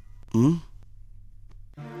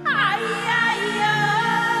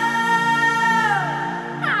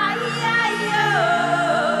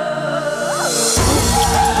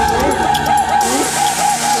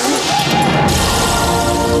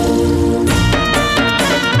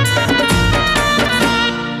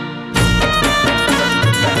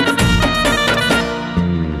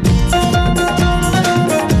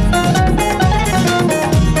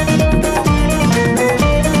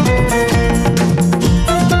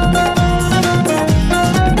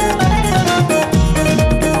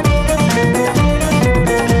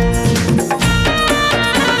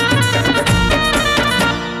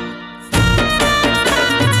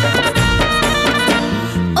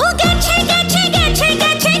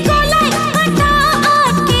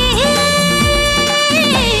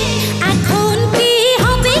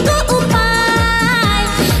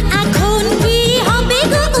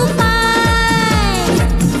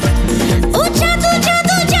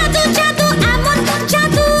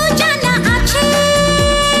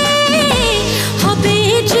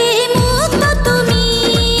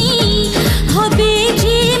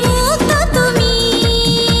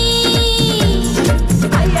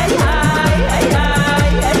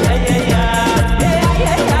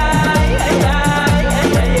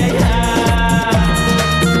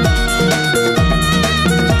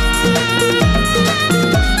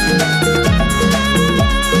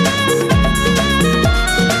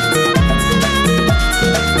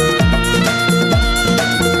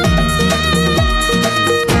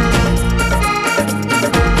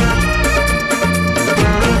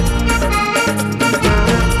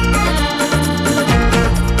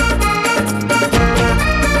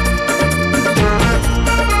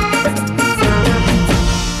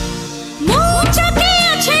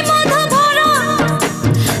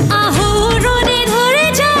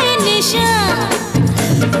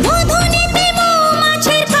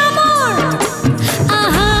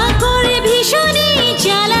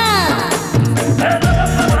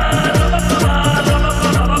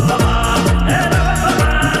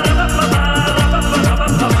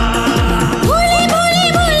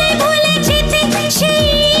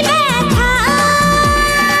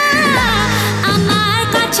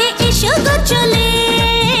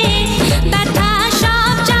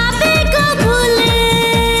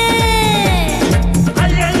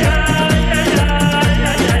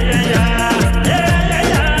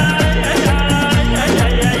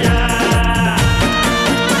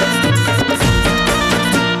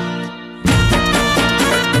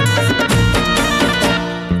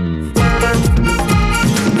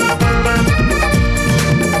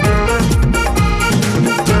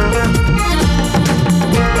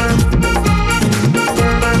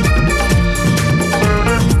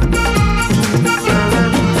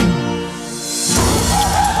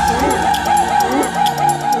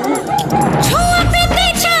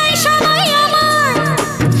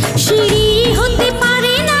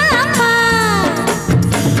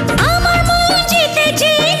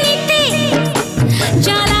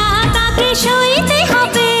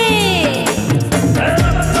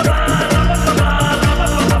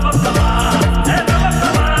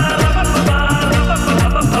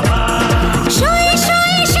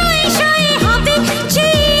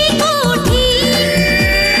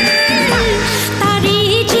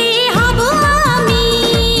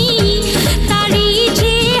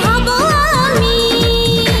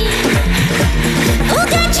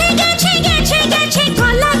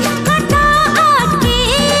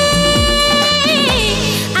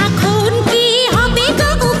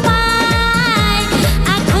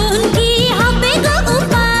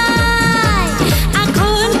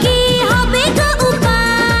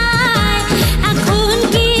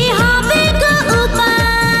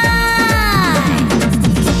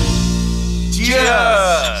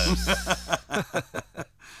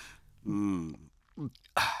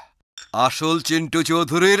 আসল চিন্টু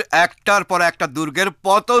চৌধুরীর একটার পর একটা দুর্গের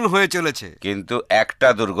পতন হয়ে চলেছে, কিন্তু একটা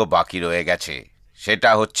দুর্গ বাকি রয়ে গেছে,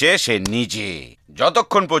 সেটা হচ্ছে সে নিজে।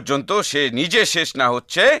 যতক্ষণ পর্যন্ত সে নিজে শেষ না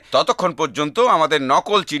হচ্ছে ততক্ষণ পর্যন্ত আমাদের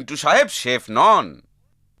নকল চিন্টু সাহেব শেফ নন।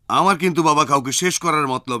 আমার কিন্তু বাবা কাউকে শেষ করার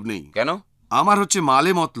মতলব নেই। কেন? আমার হচ্ছে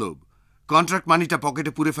মালে মতলব। কন্ট্রাক্ট মানিটা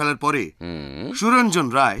পকেটে পুরে ফেলার পরে সুরঞ্জন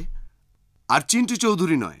রায় আর চিন্টু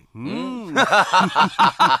চৌধুরী নয়।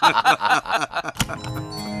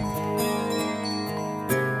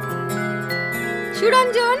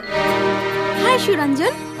 সুরঞ্জন, হাই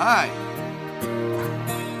সুরঞ্জন। হাই।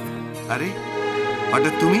 আরে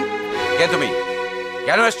হঠাৎ তুমি? কে তুমি?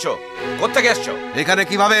 কেন এসছো? কোত্থেকে এসছো? এখানে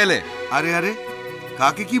কিভাবে এলে? আরে আরে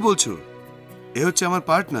কাকে কি বলছো? এ হচ্ছে আমার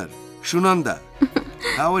partner Sunanda.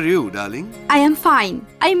 How are you darling? I am fine.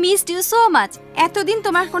 I missed you so much. এতদিন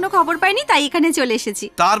তোমার কোনো খবর পাইনি, তাই এখানে চলে এসেছি।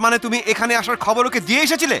 তার মানে তুমি এখানে আসার খবর ওকে দিয়ে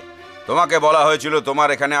এসেছিলে? তোমাকে বলা হয়েছিল তোমার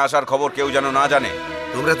এখানে আসার খবর কেউ যেন না জানে।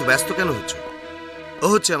 তোমরা তো ব্যস্ত কেন হচ্ছ? ও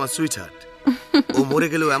হচ্ছে আমার সুইট হার্ট। ও মরে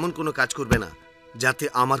গেলেও এমন কোনো কাজ করবে না যাতে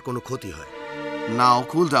আমার কোনো ক্ষতি হয়। নাও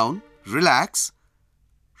কুল ডাউন, রিল্যাক্স।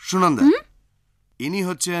 সুনন্দা, ইনি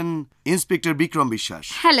হচ্ছেন ইন্সপেক্টর বিক্রম বিশ্বাস।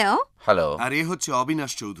 হ্যালো। হ্যালো। আর এ হচ্ছে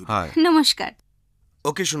অবিনাশ চৌধুরী। নমস্কার।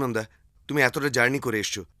 ওকে সুনন্দা, তুমি এতটা জার্নি করে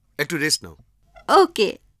এসছো, একটু রেস্ট নাও। ওকে।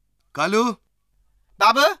 কালু।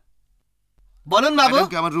 বাবু বলুন বাবু।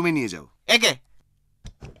 ম্যাডামকে আমার রুমে নিয়ে যাও। একে।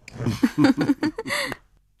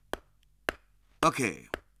 Okay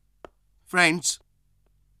friends,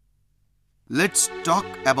 let's talk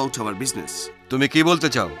about our business. তুমি কি বলতে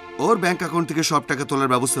চাও? ওর ব্যাংক অ্যাকাউন্ট থেকে সব টাকা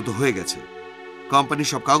তোলার ব্যবস্থা তো হয়ে গেছে।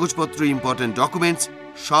 কোম্পানির সব কাগজপত্র, ইম্পর্টেন্ট ডকুমেন্টস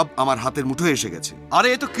সব আমার হাতের মুঠোয় এসে গেছে। আরে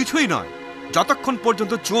এ তো কিছুই নয়। যতক্ষণ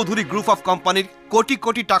পর্যন্ত চৌধুরী গ্রুপ অফ কোম্পানির কোটি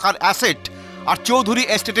কোটি টাকার অ্যাসেট আর চৌধুরী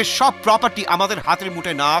এস্টেটের সব প্রপার্টি আমাদের হাতের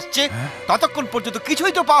মুঠে না আসছে, ততক্ষণ পর্যন্ত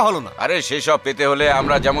কিছুই তো পাওয়া হলো না। আরে সেসব পেতে হলে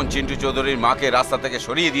আমরা যেমন চিন্টু চৌধুরীর মাকে রাস্তা থেকে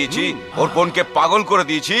সরিয়ে দিয়েছি, ওর বোনকে পাগল করে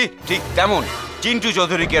দিয়েছি, ঠিক তেমন চিন্টু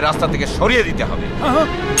চৌধুরীকে রাস্তা থেকে সরিয়ে দিতে হবে।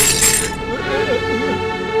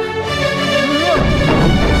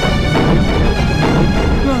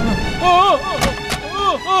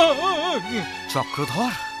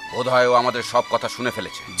 চক্রধর বোধহয় ও আমাদের সব কথা শুনে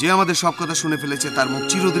ফেলেছে। যে আমাদের সব কথা শুনে ফেলেছে তার মুখ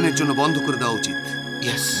চিরদিনের জন্য বন্ধ করে দেওয়া উচিত।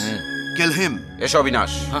 ইয়েস। কিল হিম। এসো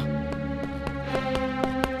অবিনাশ।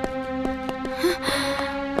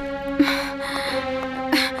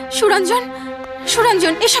 সুরঞ্জন,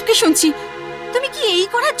 সুরঞ্জন, এসব কি শুনছি? তুমি কি এই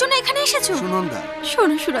করার জন্য এখানে এসেছো? সুনন্দা,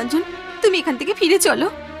 শোনো সুরঞ্জন, তুমি এখান থেকে ফিরে চলো।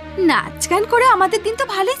 নাচ গান করে আমাদের দিন তো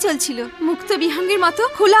ভালোই চলছিল। মুক্ত বিহঙ্গের মতো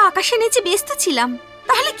খোলা আকাশের নিচে ব্যস্ত ছিলাম।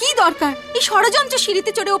 তাহলে কি দরকার এই ষড়যন্ত্র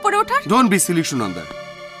সিঁড়িতে চড়ে ওপরে ওঠার? Don't be Seely Sunanda.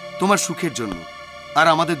 তোমার সুখের জন্য আর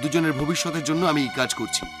আমাদের দুজনের ভবিষ্যতের জন্য আমি এই কাজ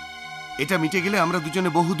করছি। এটা মিটে গেলে আমরা দুজনে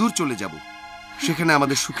বহু দূর চলে যাব, সেখানে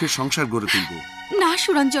আমাদের সুখের সংসার গড়ে তুলব। না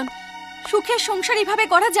সুরঞ্জন, সুখের সংসার এভাবে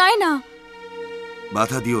করা যায় না।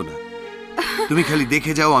 বাধা দিও না, তুমি খালি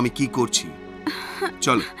দেখে যাও আমি কি করছি।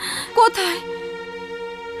 চলো। কোথায়?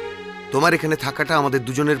 তোমার এখানে থাকাটা আমাদের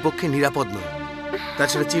দুজনের পক্ষে নিরাপদ নয়।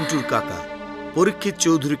 তাছাড়া চিন্টুর কাকা পরীক্ষিত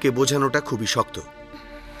চৌধুরীকে বোঝানোটা খুবই শক্ত।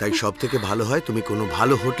 তাই সব থেকে ভালো হয় তুমি কোনো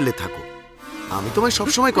ভালো হোটেলে থাকো। আমি তোমায়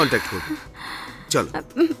সবসময় কন্ট্যাক্ট করব। চলো,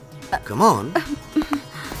 কাম অন।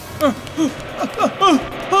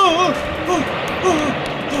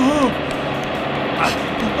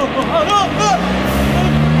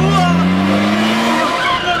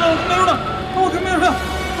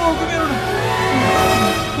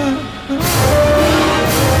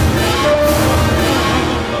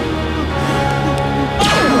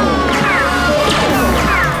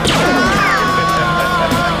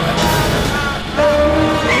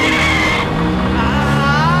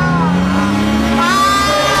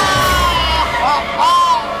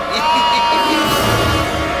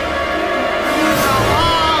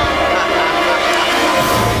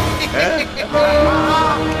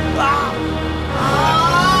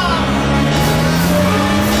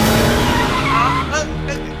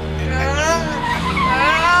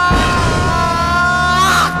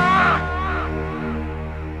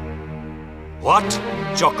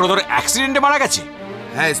 চক্রধর অ্যাক্সিডেন্টে মারা গেছে?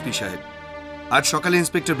 হ্যাঁ এসপি সাহেব, আজ সকালে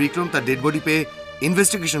ইন্সপেক্টর বিক্রম তার ডেড বডি পেয়ে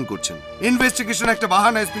ইনভেস্টিগেশন করছেন। ইনভেস্টিগেশন একটা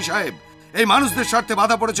বাহানা এসপি সাহেব। এই মানুষদের স্বার্থে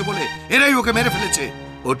বাধা পড়েছে বলে এরাই ওকে মেরে ফেলেছে।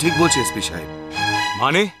 ও ঠিক বলছে এসপি সাহেব।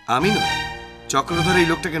 মানে? আমি নয়, চক্রধর এই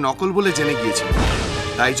লোকটাকে নকল বলে জেনে গিয়েছিল,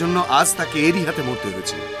 তাই জন্য আজ তাকে এরই হাতে মরতে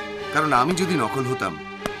হয়েছে। কারণ আমি যদি নকল হতাম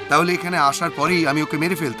তাহলে এখানে আসার পরেই আমি ওকে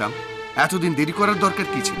মেরে ফেলতাম। এতদিন দেরি করার দরকার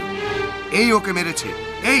কি ছিল? এই ওকে মেরেছে।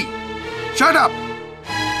 এই শাট আপ!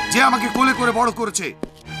 যে আমাকে কোলে করে বড় করেছে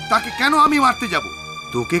তাকে কেন আমি মারতে যাব?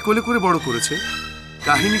 তোকে কোলে করে বড় করেছে।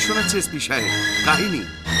 কাহিনী শোনাচ্ছে এসপি সাহেব, কাহিনী।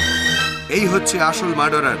 এই হচ্ছে আসল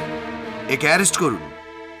মার্ডারার, একে অ্যারেস্ট করুন।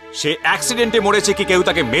 সে অ্যাক্সিডেন্টে মরেছে কি কেউ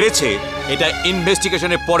তাকে মেরেছে এটা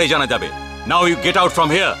ইনভেস্টিগেশনের পরে জানা যাবে। Now you get out from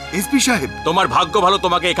here. SP সাহেব, তোমার ভাগ্য ভালো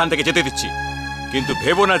তোমাকে এখান থেকে যেতে দিচ্ছি, কিন্তু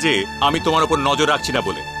ভেবো না যে আমি তোমার উপর নজর রাখছি না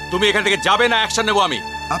বলে। তুমি এখান থেকে যাবে না, অ্যাকশন নেব আমি।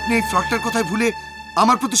 আপনি এই ফ্রডটার কথায় ভুলে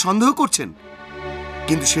আমার প্রতি সন্দেহ করছেন,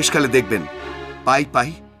 কিন্তু শেষকালে দেখবেন পাই পাই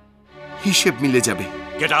হিসেব মিলে যাবে।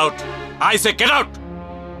 Get out, I say get out.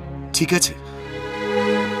 ঠিক আছে,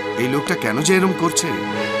 এই লোকটা কেন যে এরকম করছে?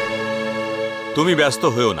 তুমি ব্যস্ত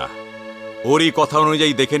হয়েও না, ওরই কথা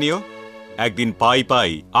অনুযায়ী দেখে নিও, একদিন পাই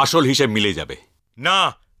পাই আসল হিসেব মিলে যাবে। না,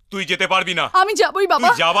 তুই যেতে পারবি না। আমি যাবই বাবা।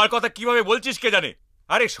 তুই যাবার কথা কিভাবে বলছিস কে জানে?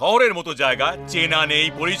 আরে শহরের মতো জায়গা, চেনা নেই,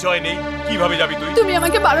 পরিচয় নেই, কিভাবে যাবি তুই? তুমি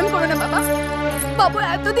আমাকে বারণ করো না বাবা। বাবু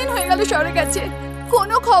এতদিন হয়ে গেল শহরে গেছে,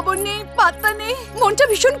 কোনো খবর নেই, পাত্তা নেই, মনটা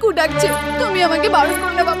ভীষণ কুডাকছে। তুমি আমাকে বারণ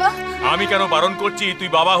করো না বাবা। আমি কেন বারণ করছি? তুই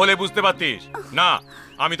বাবা হলে বুঝতে পারতিস। না,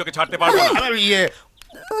 আমি তোকে ছাড়তে পারবো না।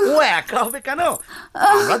 ও একা হবে কেন?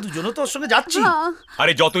 আমরা দুজনও তোর সঙ্গে যাচ্ছি।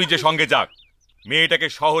 আরে যতই যে সঙ্গে যাক, মেয়েটাকে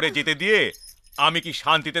শহরে যেতে দিয়ে আমি কি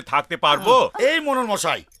শান্তিতে থাকতে পারবো? এই মনোর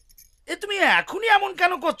মশাই, এ তুমি এখনই এমন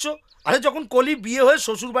কেন করছো? আরে যখন কলি বিয়ে হয়ে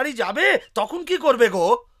শ্বশুর বাড়ি যাবে তখন কি করবে গো?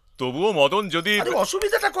 তবুও মদন যদি...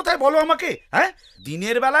 অসুবিধাটা কোথায় বলো আমাকে? হ্যাঁ,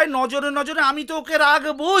 দিনের বেলায় নজরে নজরে আমি তো ওকে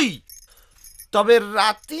রাখবই, তবে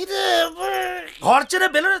রাত্রিরে ঘর ছেড়ে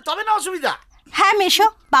বেরোলে তবে না অসুবিধা। হ্যাঁ মেশো,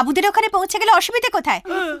 বাবুদের ওখানে পৌঁছে গেলে অসুবিধা কোথায়?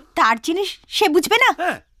 তার জিনিস সে বুঝবে না।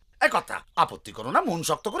 হ্যাঁ, এক কথা, আপত্তি করো না, মন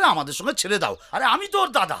শক্ত করে আমাদের সঙ্গে ছেড়ে দাও। আরে আমি তো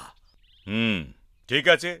ওর দাদা। ঠিক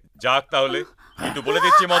আছে, যাক তাহলে। কিন্তু বলে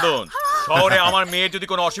দিচ্ছি মদন, শহরে আমার মেয়ের যদি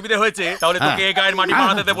কোনো অসুবিধা হয়েছে তাহলে তোকে এই গায়ের মাটি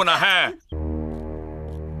বানাতে দেবো না। হ্যাঁ,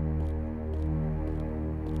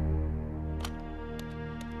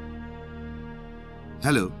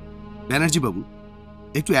 হ্যালো ব্যানার্জি বাবু,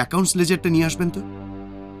 একটু অ্যাকাউন্টস লেজারটা নিয়ে আসবেন তো।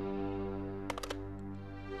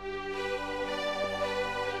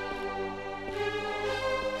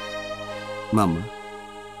 মামা,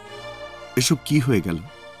 এসব কি হয়ে গেল?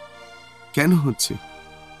 কেন হচ্ছে?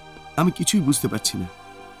 আমি কিছুই বুঝতে পারছি না।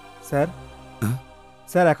 স্যার,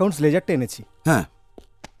 স্যার অ্যাকাউন্টস লেজারটা এনেছি। হ্যাঁ,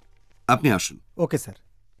 আপনি আসুন। Okay sir.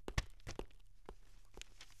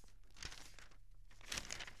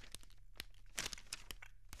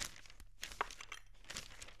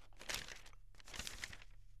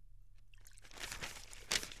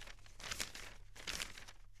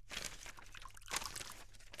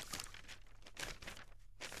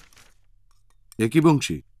 একই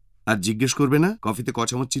বংশী, আর জিজ্ঞেস করবে না কফিতে ক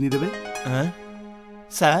চামচ চিনি দেবে? হ্যাঁ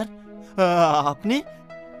স্যার, আপনি?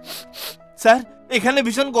 স্যার, এখানে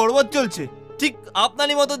ভীষণ গড়বড় চলছে। ঠিক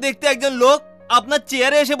আপনারই মতো দেখতে একজন লোক আপনার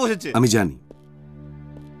চেয়ারে এসে বসেছে। আমি জানি,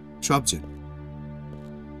 সব জানি।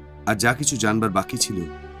 আর যা কিছু জানবার বাকি ছিল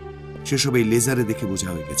সেসব এই লেজারে দেখে বোঝা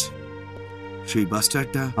হয়ে গেছে। সেই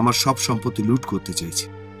বাস্টারটা আমার সব সম্পত্তি লুট করতে চাইছে।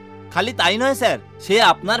 খালি তাই নয় স্যার, সে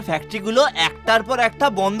আপনার ফ্যাক্টরিগুলো একটার পর একটা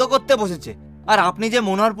বন্ধ করতে বসেছে। আর আপনি যে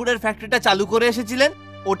মনোহরপুরের ফ্যাক্টরিটা চালু করে এসেছিলেন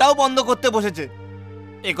ওটাও বন্ধ করতে বসেছে।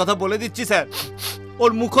 এই কথা বলে দিচ্ছি স্যার,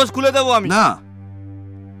 ওর মুখোশ খুলে দেবো আমি। না,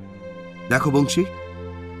 দেখো বংশী,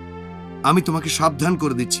 আমি তোমাকে সাবধান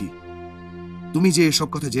করে দিচ্ছি, তুমি যে এসব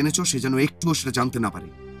কথা জেনেছো সে যেন একটুও সেটা জানতে না পারে,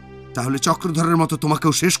 তাহলে চক্রধরের মতো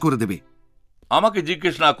তোমাকেও শেষ করে দেবে। আমাকে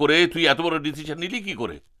জিজ্ঞেস না করে তুই এত বড় ডিসিশন নিলি কি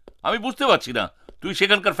করে? আমি বুঝতে পারছি না তুই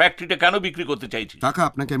সেখানকার ফ্যাক্টরিটা কেন বিক্রি করতে চাইছিস। টাকা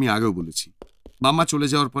আপনাকে আমি আগেও বলেছি, মাম্মা চলে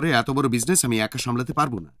যাওয়ার পরে এত বড় বিজনেস আমি একা সামলাতে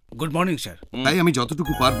পারবো না। Good morning sir. তাই আমি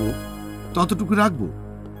যতটুকু পারবো ততটুকু রাখবো।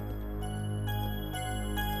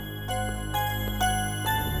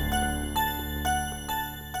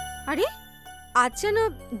 আরে আজ যেন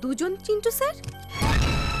দুজন চিন্টু স্যার।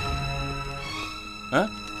 হ্যাঁ,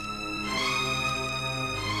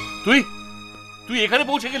 তুই তুই এখানে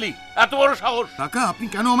পৌঁছে গেলি? এত বড় সাহস! কাকা, আপনি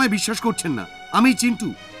কেন আমায় বিশ্বাস করছেন না? আমি চিন্টু,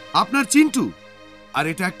 আপনার চিন্টু। আর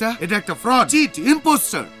এটা একটা ফ্রড, চিট,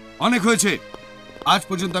 ইম্পোস্টার। অনেক হয়েছে, আজ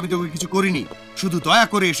পর্যন্ত আমি তোকে কিছু করিনি, শুধু দয়া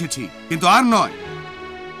করে এসেছি, কিন্তু আর নয়।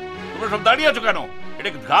 তোমরা সব দাঁড়িয়ে আছো কেন?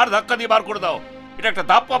 এটাকে ঘাড় ধাক্কা দিয়ে বার করে দাও। এটা একটা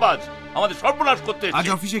ধাপ্পাবাজ, আমাদের সর্বনাশ করতে এসেছে। আজ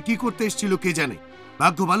অফিসে কি করতে এসেছিল কে জানে।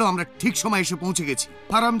 ভাগ্য ভালো আমরা ঠিক সময় এসে পৌঁছে গেছি।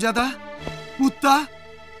 হারামজাদা, কুত্তা,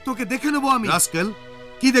 তোকে দেখে নেবো আমি। রাস্কেল,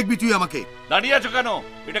 কি দেখবি তুই আমাকে? দাঁড়িয়ে আছো কেন?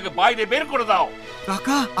 এটাকে বাইরে বের করে দাও।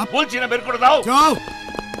 কাকা, বলছি না বের করে দাও। যাও।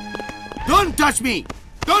 Don't touch me!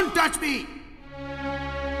 Don't touch me!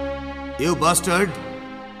 You bastard!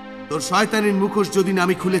 তোর শয়তানের মুখোশ যদি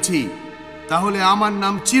আমি খুলেছি তাহলে আমার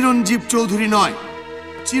নাম চিরঞ্জীব চৌধুরী নয়,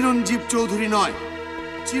 চিরঞ্জীব চৌধুরী নয়,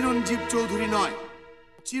 চিরঞ্জীব চৌধুরী নয়,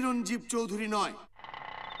 চিরঞ্জীব চৌধুরী নয়।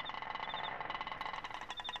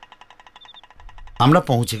 আমরা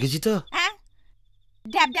পৌঁছে গেছি তো? হ্যাঁ,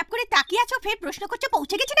 ড্যাব ড্যাব করে তাকিয়ে আছো, ফের প্রশ্ন করছো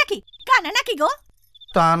পৌঁছে গেছি নাকি? কানা নাকি গো?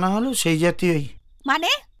 তা না হলো সেই জাতীয়ই।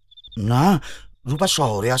 মানে? না, রূপা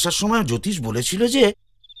শহরে আসার সময় জ্যোতিষ বলেছিল যে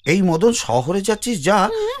এই মদন শহরে যাচ্ছিস যা,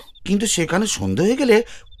 কিন্তু সেখানে সন্ধে হয়ে গেলে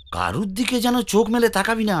কারুর দিকে যেন চোখ মেলে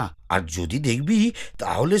তাকাবি না, আর যদি দেখবি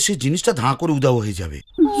তাহলে সে জিনিসটা ধাঁ করে উদাও হয়ে যাবে।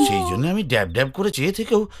 সেই জন্য আমি ড্যাব ড্যাব করে চেয়ে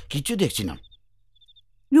থেকেও কিছু দেখছি না।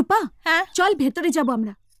 রূপা, হ্যাঁ চল ভেতরে যাব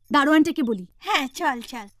আমরা, দারোয়ানটাকে বলি। হ্যাঁ চল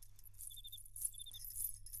চল।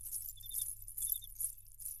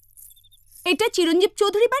 এটা চিরঞ্জীব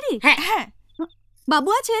চৌধুরী বাড়ি? হ্যাঁ হ্যাঁ। বাবু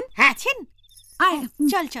আছেন? হ্যাঁ আছেন। আয়,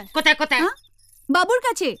 চল চল। কোথায় কোথায়? বাবুর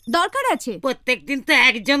কাছে দরকার আছে। প্রত্যেকদিন তো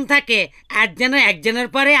একজন থাকে, আর যেন একজনের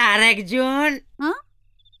পরে আর একজন।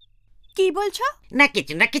 কি বলছো? না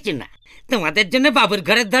কিছু না কিছু না, তোমাদের জন্য বাবুর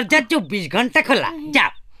ঘরের দরজা 24 ঘন্টা খোলা।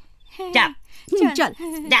 যাও যাও চল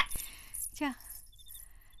যা।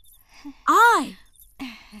 আয়।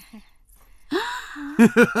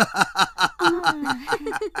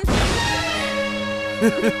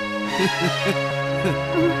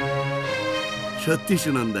 সত্যি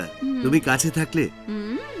সুনন্দা, তুমি কাছে থাকলে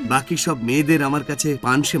বাকি সব মেয়েদের আমার কাছে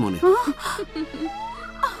পানসে মনে হয়।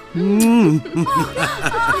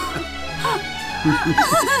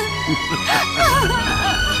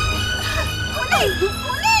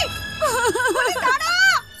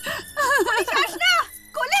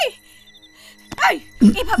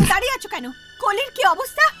 এভাবে দাঁড়িয়ে আছো কেন? কলির কি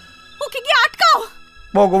অবস্থা? ওকে কি আটকাও।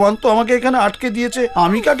 ভগবান তো আমাকে এখানে আটকে দিয়েছে,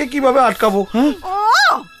 আমি কাকে কিভাবে আটকাবো? হ্যাঁ, ও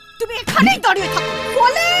তুমি এখানেই দাঁড়িয়ে থাকো।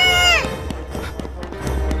 কলি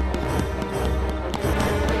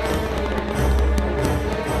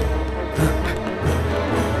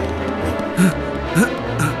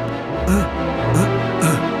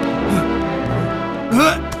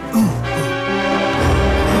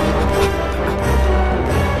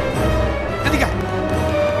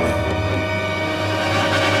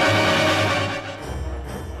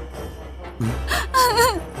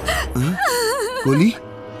কলি,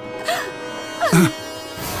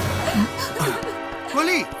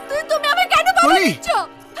 কলি, তুমি আমাকে কেন বাধা দিচ্ছ?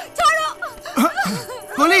 ছাড়ো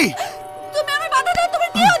কলি, তুমি আমাকে বাধা দাও, তোমার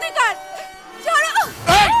কি অধিকার? ছাড়ো।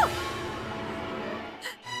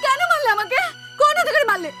 কেন মারলে আমাকে? কোন অধিকারে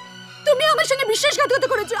মারলে? তুমি আমার সঙ্গে বিশ্বাসঘাতকতা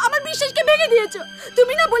করেছো, আমার বিশ্বাসকে ভেঙে দিয়েছো।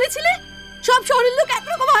 তুমি না বলেছিলে সব শহরের লোক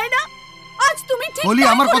একরকম হয় না? আজ তুমি ঠিক কলি,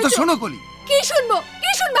 আমার কথা শোনো। কলি, কি শুনবো?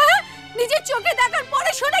 কি শুনবো? হ্যাঁ, নিজের চোখে দেখার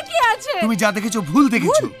পরে শোনা কি আছে? তুমি যা দেখেছো ভুল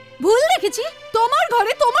দেখেছো। ভুল দেখেছি? তোমার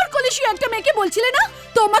ঘরে তোমার কলিশি একটা মেয়েকে বলছিলে না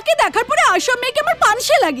তোমাকে দেখার পরে আসল মেয়েকে আমার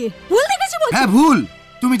পানসে লাগে। ভুল দেখেছি বলছো? হ্যাঁ ভুল।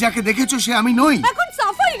 তুমি যাকে দেখেছো সে আমি নই। এখন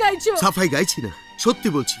সাফাই গাইছো। সাফাই গাইছি না, সত্যি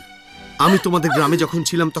বলছি। আমি তোমাদের গ্রামে যখন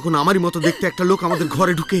ছিলাম তখন আমারই মতো দেখতে একটা লোক আমাদের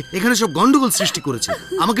ঘরে ঢুকে এখানে সব গন্ডগোল সৃষ্টি করেছে,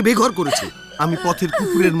 আমাকে বেঘর করেছে। আমি পথের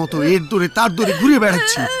কুকুরের মতো এর দৌড়ে তার দৌড়ে ঘুরে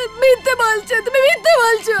বেড়াচ্ছি। মিথ্যে বলছো তুমি, মিথ্যে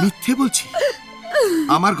বলছো। মিথ্যে বলছি?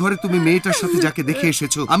 আমার ঘরে তুমি মেয়েটার সাথে যাকে দেখে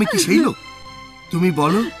এসেছো আমি কি সেই লোক? তুমি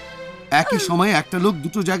বলো, একই সময়ে একটা লোক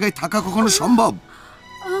দুটো জায়গায় থাকা কখনো সম্ভব?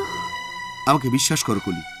 আমাকে বিশ্বাস করো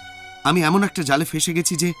কলি, আমি এমন একটা জালে ফেসে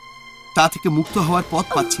গেছি যে তা থেকে মুক্ত হওয়ার পথ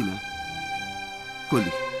পাচ্ছি না।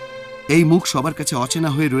 কলি, এই মুখ সবার কাছে অচেনা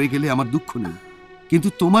হয়ে রয়ে গেলে আমার দুঃখ নেই, কিন্তু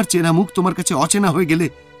তোমার চেনা মুখ তোমার কাছে অচেনা হয়ে গেলে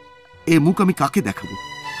এই মুখ আমি কাকে দেখাবো?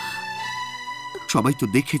 সবাই তো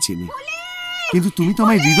দেখে চেনে, কিন্তু তুমি তো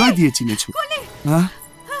আমায় হৃদয় দিয়ে চিনেছো। হ্যাঁ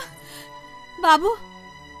বাবু,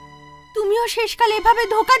 তুমিও শেষকালে এভাবে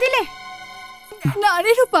ধোকা দিলে? না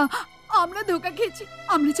রে রূপা, আমরা ধোকা খেয়েছি।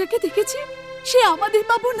 আমরা যাকে দেখেছি সে আমাদের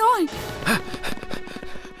বাবু নয়।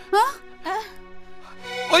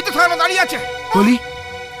 ওই তো থানা দাঁড়িয়ে আছে। কলি,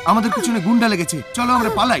 আমাদের পিছনে গুন্ডা লেগেছে, চলো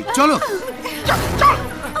আমরা পালাই, চলো।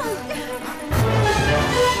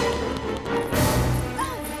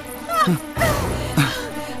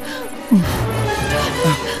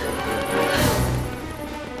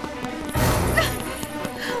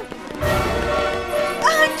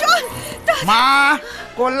 মা,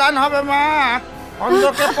 কল্যাণ হবে মা,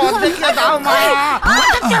 অন্ধকে পথ দেখিয়ে দাও মা।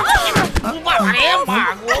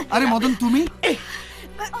 আরে মদন তুমি,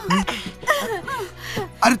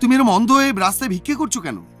 আরে তুমি এরকম অন্ধ হয়ে রাস্তায় ভিক্ষে করছো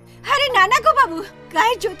কেন? আরে নানা গো বাবু,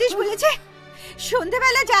 গায়ের জ্যোতিষ বলেছে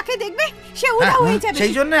সন্ধ্যাবেলা যাকে দেখবে সে উধাও হয়ে যাবে।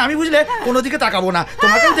 সেই জন্য আমি বুঝলে কোনো দিকে তাকাবো না,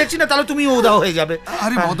 তোমাকেও দেখছি না, তাহলে তুমি উধাও হয়ে যাবে।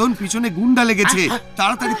 আরে মদন, পিছনে গুন্ডা লেগেছে,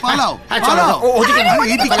 তাড়াতাড়ি পালাও। চলো ওদিকে না,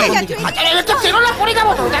 এইদিকে।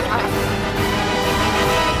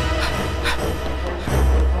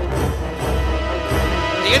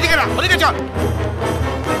 এদিকে না, ওদিকে চল।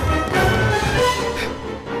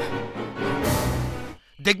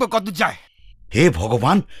 দেখবো কতদূর যায়। হে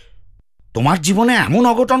ভগবান, তোমার জীবনে এমন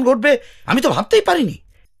অঘটন ঘটবে আমি তো ভাবতেই পারিনি।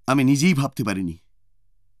 আমি নিজেই ভাবতে পারিনি।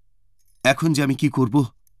 এখন যে আমি কি করব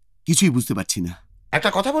কিছুই বুঝতে পারছি না। একটা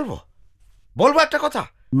কথা বলবো? বলবো একটা কথা?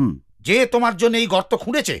 যে তোমার জন্য এই গর্ত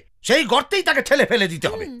খুঁড়েছে সেই গর্তেই তাকে ঠেলে ফেলে দিতে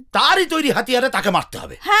হবে, তারই তৈরি হাতিয়ারে তাকে মারতে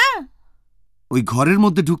হবে। হ্যাঁ, ওই ঘরের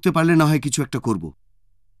মধ্যে ঢুকতে পারলে না হয় কিছু একটা করব,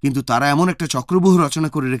 কিন্তু তারা এমন একটা চক্রব্যূহ রচনা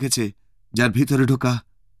করে রেখেছে যার ভিতরে ঢোকা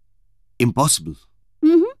impossible.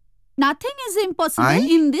 Nothing is impossible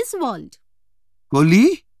in this world. কলি,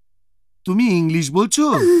 তুমি ইংলিশ বলছো?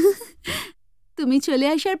 তুমি চলে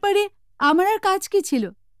আসার পরে আমার আর কাজ কি ছিল?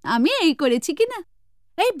 আমি এই করেছি কিনা।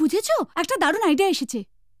 এই বুঝেছো, একটা দারুণ আইডিয়া এসেছে।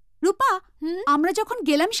 রূপা, আমরা যখন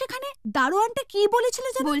গেলাম সেখানে দারোয়ানটা কি বলেছিল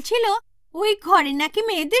জানো? বলছিল ওই ঘরে নাকি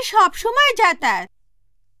মেয়েদের সব সময় যাতায়াত।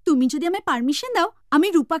 তুমি যদি আমায় পারমিশন দাও, আমি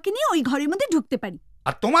রূপাকে নিয়ে ওই ঘরের মধ্যে ঢুকতে পারি।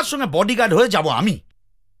 আর তোমার সঙ্গে বডিগার্ড হয়ে যাব আমি।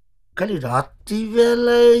 খালি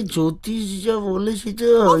রাত্রিবেলায় জ্যোতিষ যা বলে সেটা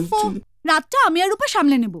রাতটা আমি আর রূপা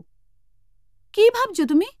সামলে নেব। কি ভাবছো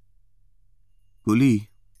তুমি? কলি,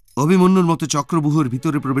 অভিমন্যুর মতো চক্রবুহর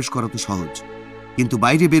ভিতরে প্রবেশ করা তো সহজ, কিন্তু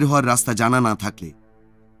বাইরে বের হওয়ার রাস্তা জানা না থাকলে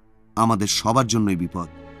আমাদের সবার জন্যই বিপদ।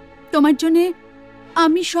 তোমার জন্য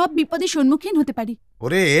আমি সব বিপদের সম্মুখীন হতে পারি।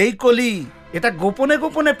 ওরে এই কলি, এটা গোপনে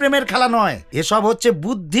গোপনে প্রেমের খেলা নয়, এসব হচ্ছে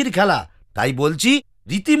বুদ্ধির খেলা। তাই বলছি,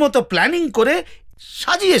 রীতিমতো প্ল্যানিং করে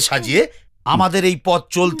সাজিয়ে সাজিয়ে আমাদের এই পথ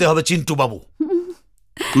চলতে হবে চিন্টু বাবু।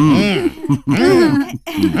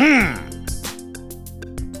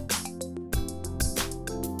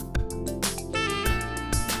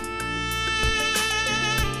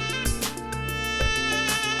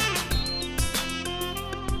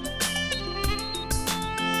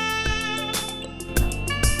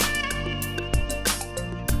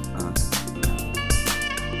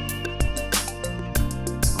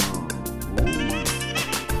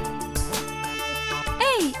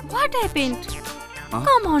 What happened?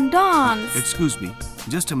 Come on, dance. Excuse me,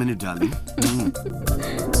 just a minute, darling.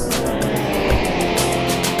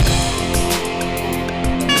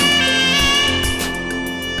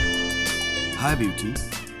 Hi, beauty.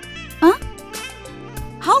 Huh?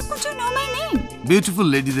 How could you know my name? Beautiful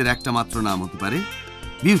lady দের একটা মাত্র নাম হতে পারে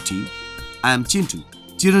beauty. I am Chintu,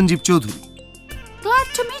 Chiranjeev Chaudhary. Glad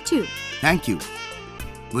to meet you. Thank you.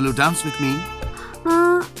 Will you dance with me?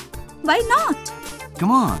 Why not?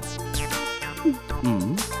 Come on.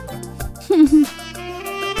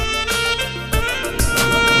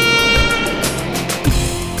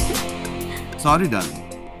 Sorry, darling.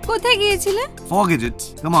 কোথায় গিয়েছিলে? Forget it.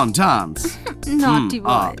 Come on, dance. Naughty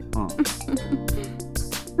boy.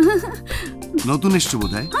 নতুন এসছো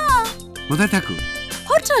বোধহয়? কোথায় থাকো?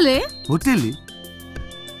 হোটেলে। হোটেলে?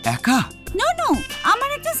 একা? No, আমার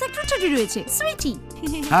একটা সেক্রেটারি রয়েছে, Sweety.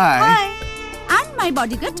 Hi. And my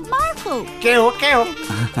bodyguard Marco. কেও।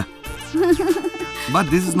 But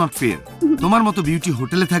this is not fair. তোমার মতো বিউটি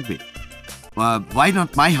হোটেলে থাকবে? Why not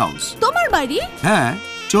my house? তোমার বাড়ি? হ্যাঁ,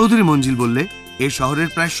 চৌধুরী মঞ্জিল বললে এই শহরের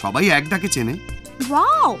প্রায় সবাই এক ডাকে চেনে।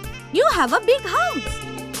 Wow, you have a big house.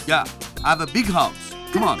 Yeah, I have a big house.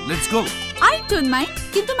 Come on, let's go. I don't mind,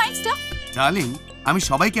 কিন্তু my stuff. Darling, আমি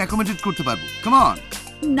সবাইকে অ্যাকোমোডেট করতে পারবো। Come on.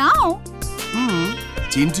 Now?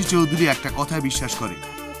 Chintu Chowdhury একটা কথায় বিশ্বাস করে,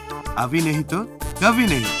 আভি নেহি তো কভি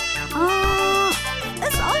নেহি।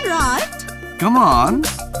 It's all right. Come on.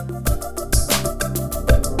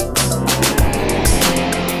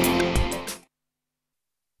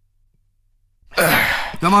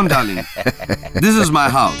 Come on, darling. This is my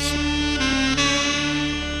house.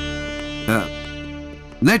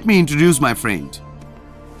 Let me introduce my friend.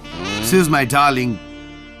 This is my darling,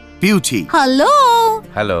 Beauty. Hello.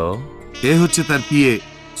 Hello. এ হচ্ছে তার পিএ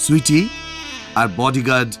সুইটি আর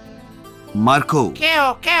বডিগার্ড মার্কো।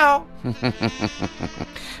 কেও।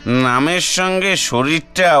 নামের সঙ্গে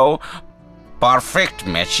শরীরটাও perfect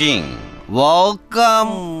matching. Welcome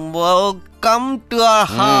to our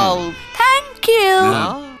house. Thank you.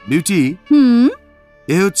 Beauty,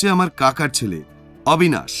 এ হচ্ছে আমার কাকার ছেলে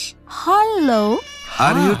অবিনাশ। Hello.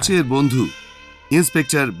 আর এ হচ্ছে এর বন্ধু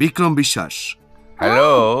ইন্সপেক্টর বিক্রম বিশ্বাস।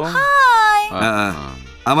 হ্যালো। Hi.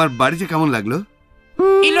 আমার বাড়িতে কেমন লাগলো?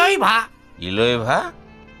 ইলোইভা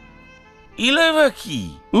কি?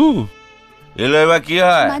 ইলোইভা কি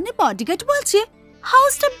হয়? মানে বডিগার্ড বলছে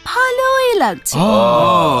হাউসটা ভালোই লাগছে,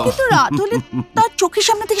 কিন্তু রাত হলে তার চোখের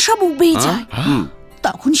সামনে থেকে সব উবেই যায়,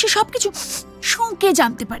 তখন সে সবকিছু শুঁকে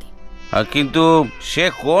জানতে পারে। কিন্তু সে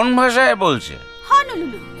কোন ভাষায় বলছে?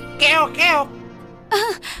 হনুলুলু। কেও।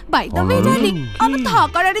 বাই দ্য ওয়ে ডার্লিং, আমার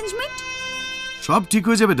থাকার অ্যারেঞ্জমেন্ট সব ঠিক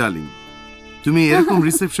হয়ে যাবে ডার্লিং। তুমি এরকম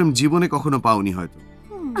রিসেপশন জীবনে কখনো পাওনি হয়তো।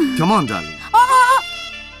 Come on darling.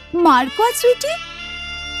 Marco R Sweety?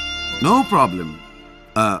 No problem.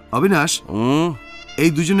 Abinash, এই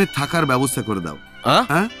দুজনের থাকার ব্যবস্থা করে দাও।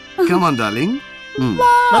 হ্যাঁ, কাম অন ডার্লিং।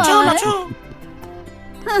 নাচো।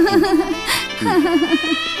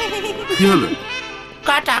 কি হলো?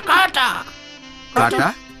 কাটা। কাটা?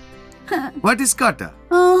 হোয়াট ইজ কাটা?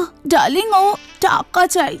 ডার্লিং, ও টাকা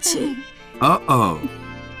চাইছে।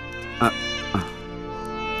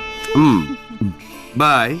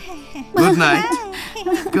 Bye. Good night.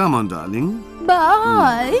 Come on, darling.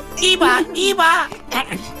 Bye. Iba.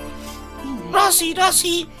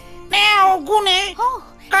 Rossi. Neo গুনে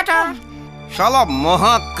কাটা। শালা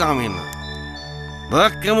মহা কামিনা।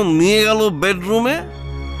 দেখ কেমন নিয়ে গেল বেডরুমে।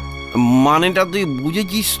 মানেটা তুই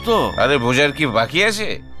বুঝেছিস তো? আরে বোঝার কি বাকি আছে?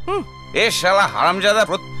 এ শালা হারামজাদা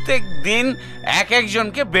প্রত্যেক দিন এক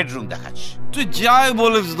একজনকে বেডরুম দেখাচ্ছিস। তুই যাই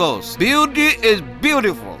বলিস দোস্ত, বিউটি ইজ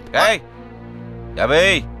বিউটিফুল। এই যাবে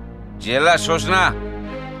জেলা শোস না,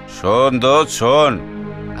 শোন দোস্ত শোন।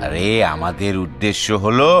 আরে আমাদের উদ্দেশ্য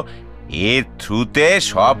হলো এর থ্রুতে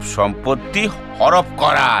সব সম্পত্তি হরপ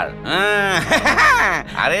করার।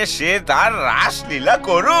 আরে সে তার রাসলীলা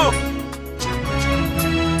করুক।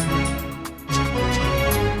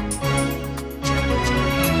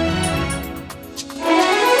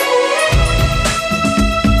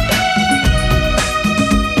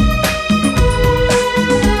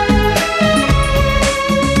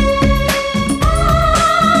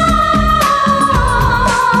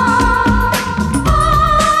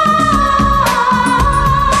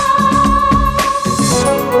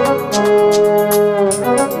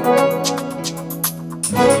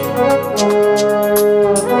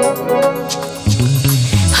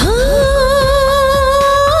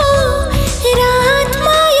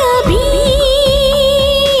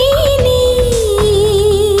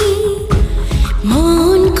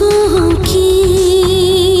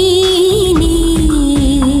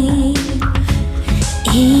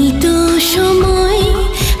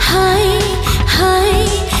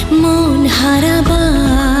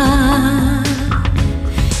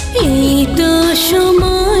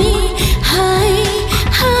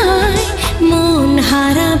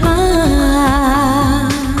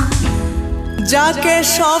 যাকে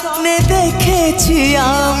স্বপ্নে দেখেছি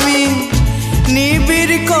আমি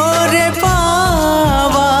নিবিড় করে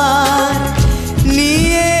পাওয়ার,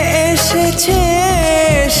 নিয়ে এসেছে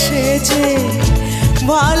এসেছে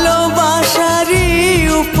ভালোবাসারই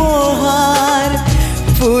উপহার।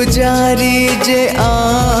 পূজারি যে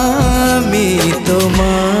আমি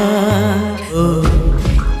তোমার,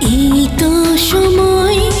 এই তো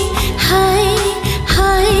সময় হায়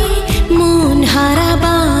হায় মন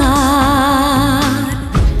হারাবার,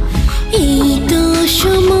 এই তো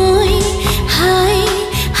সময় হায়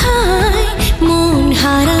হায় মন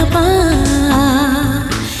হারাবার।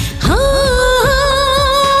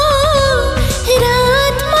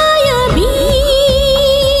 রাত মায়াবিনী,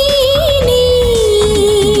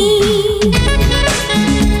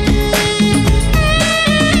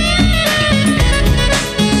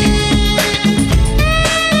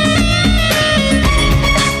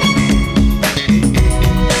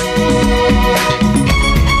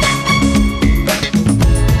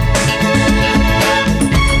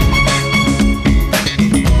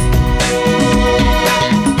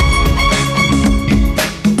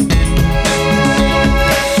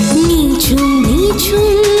 নিঝুম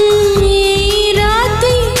নিঝুম এই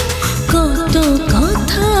রাতে কত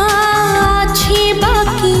কথা আছে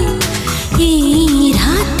বাকি। এই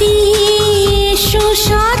রাতে এসো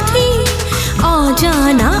সাথী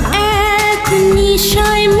অজানা এক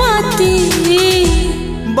নিশায় মাতে।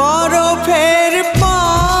 বরফের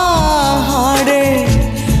পাহাড়ে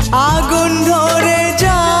আগুন ধরে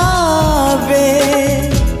যাবে,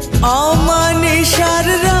 অমানিসার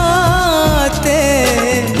রাতে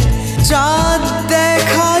চাঁদ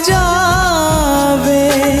দেখা যাবে।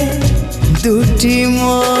 দুটি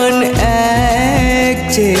মন এক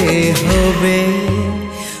যে হবে,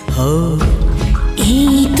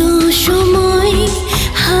 এই তো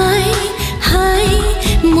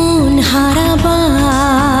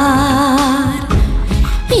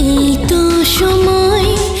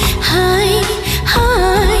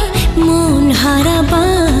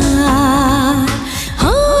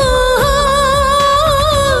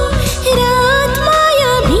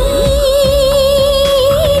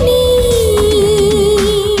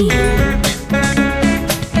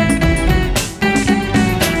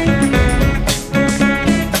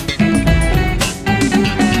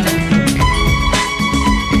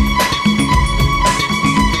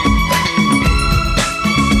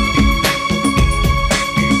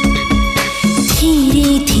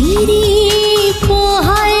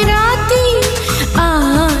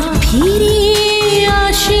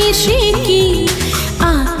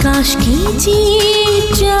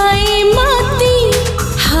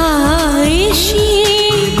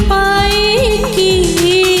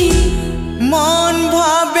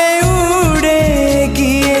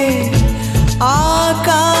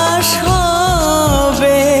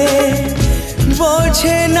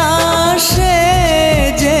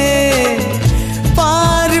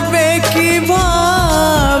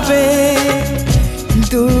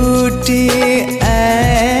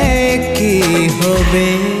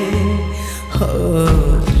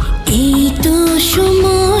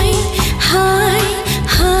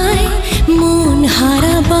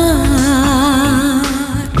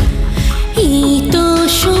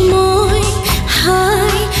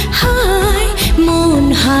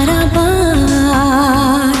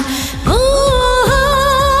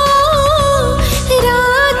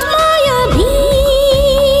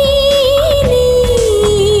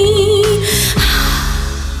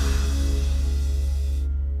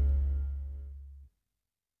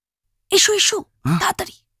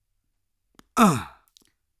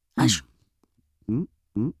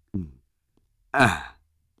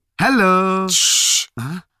হ্যালো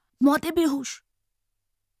মতে বেহুশ।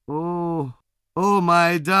 Oh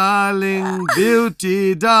my darling, beauty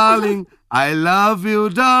darling, I love you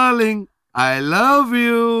darling, I love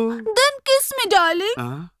you. Then kiss me darling.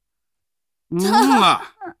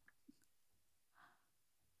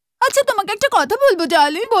 আচ্ছা তোমাকে একটা কথা বলবো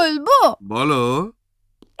ডার্লিং। বলবো? বলো।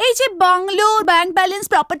 এই যে বাংলো, ব্যাংক ব্যালেন্স,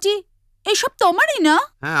 প্রপার্টি এসব তোমারই না?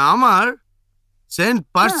 হ্যাঁ আমার,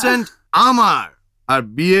 100% আমার। আর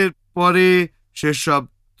বিয়ের পরে সেসব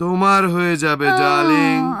তোমার হয়ে যাবে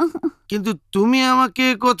ডার্লিং। কিন্তু তুমি আমাকে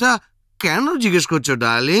কথা কেন জিজ্ঞেস করছো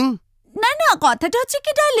ডার্লিং? না না, কথাটা হচ্ছে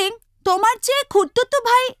কি ডার্লিং, তোমার যে খুড়তুতো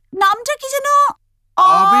ভাই নামটা কি যেন?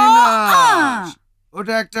 অবিনাশ।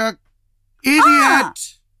 ওটা একটা ইডিয়েট।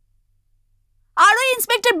 আর ওই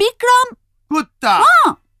ইন্সপেক্টর বিক্রম কুত্তা,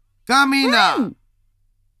 কামিনা।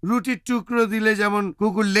 রুটির টুকরো দিলে যেমন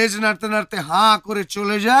কুকুর লেজ নাড়তে নাড়তে হাঁ করে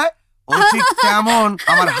চলে যায়, ও ঠিক তেমন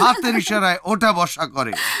আমার হাতের ইশারায় ওটা বসা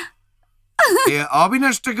করে। এ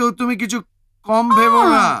অবিনাশটাকেও তুমি কিছু কম ভেবো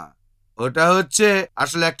না। ওটা হচ্ছে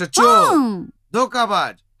আসলে একটা চোর,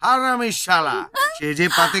 ধোঁকাবাজ, হারামির শালা। সে যে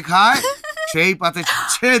পাতে খায় সেই পাতে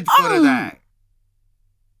ছেদ করে দেয়।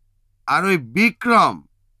 আর ওই বিক্রম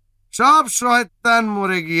সব শয়তান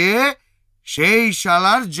মরে গিয়ে সেই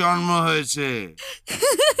শালার জন্ম হয়েছে।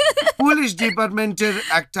 পুলিশ ডিপার্টমেন্টের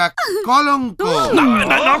একটা কলঙ্ক।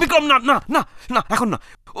 না বিক্রম, না না না না, এখন না।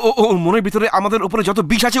 ও মনের ভিতরে আমাদের উপরে যত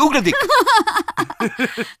বিষ আছে উগড়ে দিক।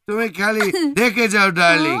 তুমি খালি দেখে যাও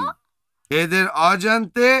ডার্লিং, এদের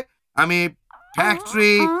অজান্তে আমি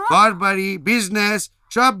ফ্যাক্টরি, ঘরবাড়ি, বিজনেস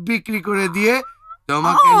সব বিক্রি করে দিয়ে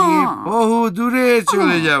তোমাকে নিয়ে বহু দূরে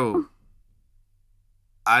চলে যাব।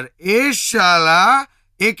 আর এ শালা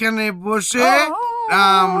এখানে বসে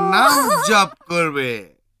রাম নাম জপ করবে।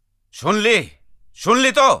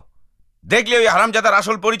 শুনলি তো? দেখলি ওই হারামজাদার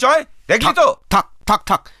আসল পরিচয়? দেখলি তো? থাক থাক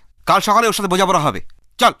থাক, কাল সকালে ওর সাথে বোঝাপড়া হবে।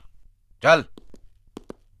 চল চল।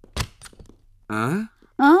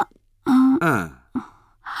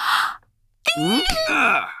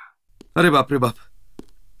 আরে বাপরে বাপ,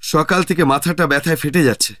 সকাল থেকে মাথাটা ব্যথায় ফেটে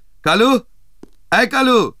যাচ্ছে। কালু, এই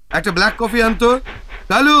কালু, একটা ব্ল্যাক কফি আনতো।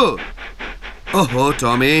 কালু। ওহো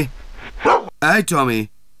টমি, এই টমি,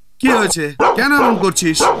 কি হয়েছে? কেন এমন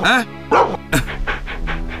করছিস? হ্যাঁ,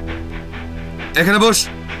 এখানে বস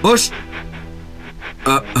বস।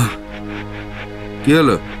 কি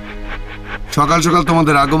হলো? সকাল সকাল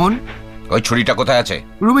তোমাদের আগমন? ওই ছুরিটা কোথায় আছে?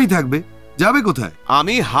 রুমেই থাকবে, যাবে কোথায়?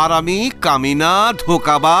 আমি হারামি, কামিনা,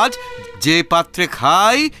 ধোঁকাবাজ, যে পাত্রে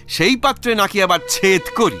খাই সেই পাত্রে নাকি আবার ছেদ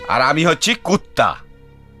করি। আর আমি হচ্ছি কুত্তা,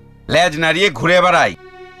 লেজ নাড়িয়ে ঘুরে বেড়াই।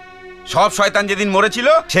 সব শয়তান যেদিন মরেছিল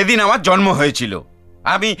সেদিন আমার জন্ম হয়েছিল।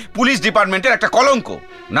 আমি পুলিশ ডিপার্টমেন্টের একটা কলঙ্ক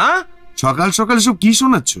না? সকাল সকাল সব কি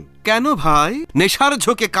শোনাচ্ছ? কেন ভাই, নেশার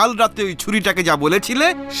ঝোঁকে কাল রাতে ওই ছুরিটাকে যা বলেছিলে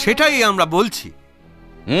সেটাই আমরা বলছি।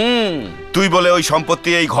 তুই বলে ওই সম্পত্তি,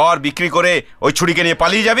 এই ঘর বিক্রি করে ওই ছুরিকে নিয়ে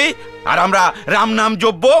পালিয়ে যাবি, আর আমরা রাম নাম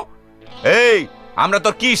জপব? এই আমরা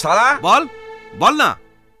তোর কি সালা? বল বল না।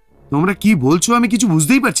 তোমরা কি বলছো আমি কিছু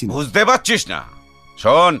বুঝতেই পারছি না। বুঝতে পারছিস না?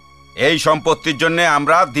 শোন, এই সম্পত্তির জন্য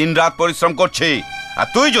আমরা দিনরাত পরিশ্রম করছি, আর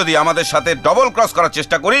তুই যদি আমাদের সাথে ডবল ক্রস করার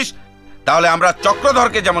চেষ্টা করিস তাহলে আমরা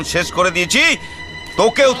চক্রধরকে যেমন শেষ করে দিয়েছি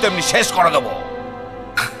তোকেও তেমনি শেষ করে দেব।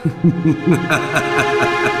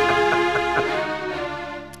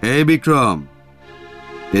 এই বিক্রম,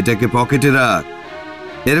 এটাকে পকেটে রাখ।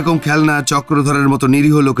 এরকম খেলনা চক্রধরের মতো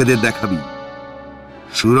নিরীহ লোকেদের দেখাবি,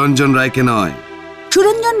 সুরঞ্জন রায়কে নয়।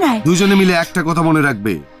 সুরঞ্জন রায়? দুজনে মিলে একটা কথা মনে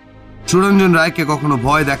রাখবে, সুরঞ্জন রায়কে কখনো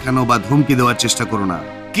ভয় দেখানো বা ধমকি দেওয়ার চেষ্টা করো না।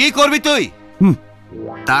 কি করবি তুই?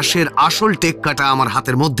 তাসের আসল টেক্কাটা আমার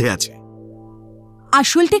হাতের মধ্যে আছে।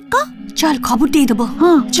 আসল টেক্কা? চল খবর দিয়ে দেবো।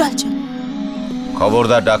 হ্যাঁ চল চল।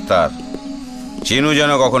 খবরদার ডাক্তার, চিনু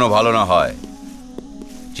যেন কখনো ভালো না হয়।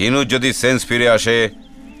 চিনুর যদি সেন্স ফিরে আসে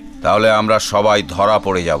তাহলে আমরা সবাই ধরা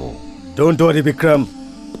পড়ে যাব। ডোন্ট ওয়ারি বিক্রম,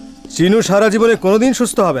 চিনু সারা জীবনে কোনোদিন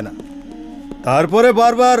সুস্থ হবে না। তারপরে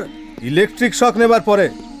বারবার ইলেকট্রিক শক নেবার পরে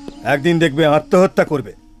একদিন দেখবে আত্মহত্যা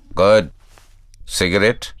করবে। গুড।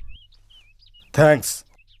 সিগারেট? থ্যাঙ্কস।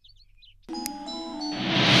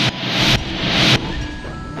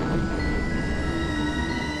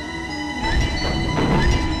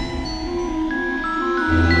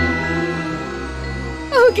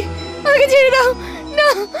 ওকে ছেড়ে দাও। না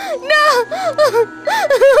না,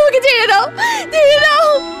 ওকে ছেড়ে দাও, ছেড়ে দাও,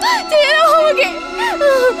 ছেড়ে দাও আমাকে।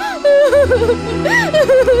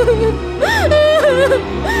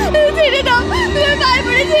 ছেড়ে দাও, তুমি গায়ে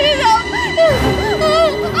পড়ে ছেড়ে দাও।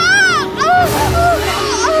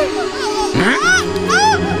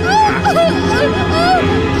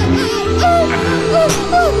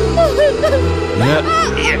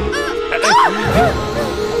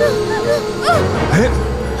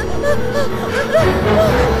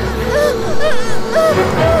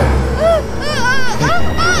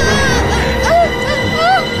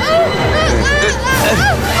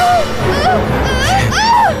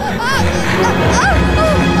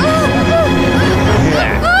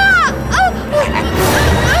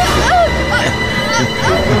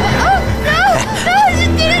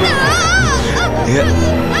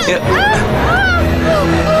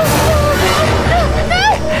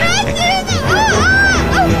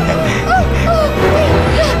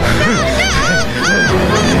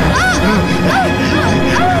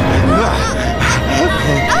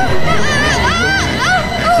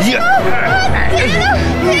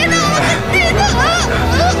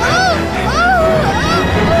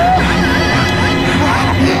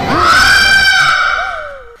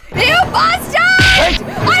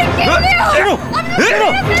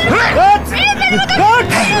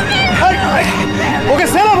 ওকে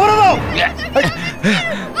সেলা ভরে দাও।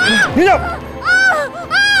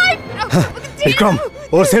 বিক্রম,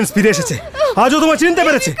 ওর সেন্স ফিরে এসেছে। আজও তোমায় চিনতে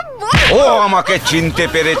পেরেছে। ও আমাকে চিনতে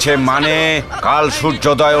পেরেছে মানে কাল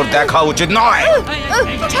সূর্যোদয় ওর দেখা উচিত নয়।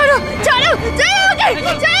 ছাড়ো ছাড়ো, ছাড়ো ওকে,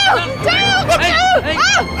 ছাড়ো ছাড়ো,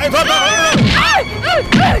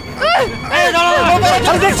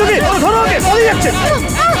 আরে দেখছো কি, ও ধরো ওকে, পালিয়ে যাচ্ছে।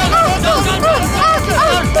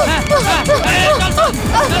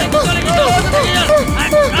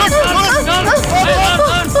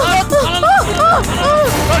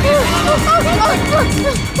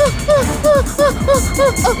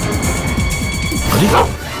 আরে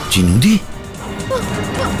চিনুদি,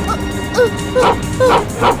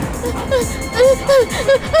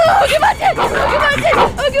 ওকে বাঁচান, ওকে বাঁচান,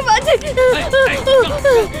 ওকে বাঁচান,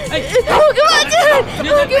 ওকে বাঁচান,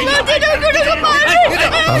 ওকে বাঁচান,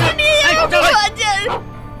 ওকে বাঁচান।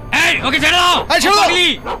 এই ওকে ছেড়ে দাও।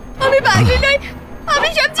 আমি পাগলি নই, আমি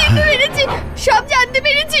সব চিনতে পেরেছি, সব জানতে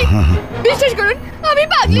পেরেছি। বিশ্বাস করুন, আমি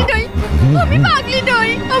পাগলি নই, আমি পাগলি নই।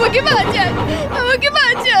 আমাকে বাঁচান, আমাকে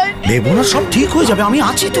বাঁচান। দেবো না, সব ঠিক হয়ে যাবে, আমি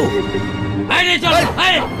আছি তো।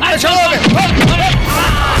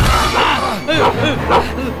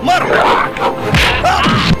 মার।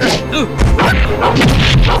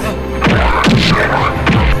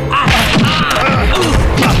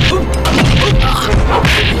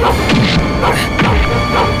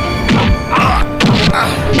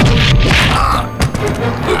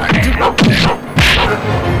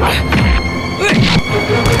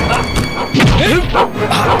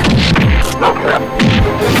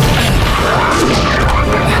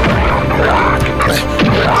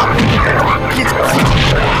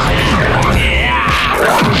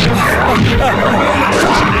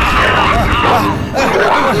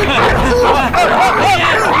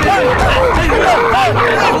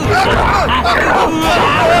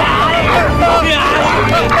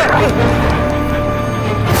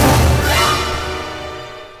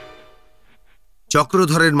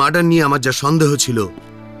 চক্রধরের মার্ডার নিয়ে আমার যা সন্দেহ ছিল,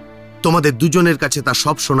 তোমাদের দুজনের কাছে তা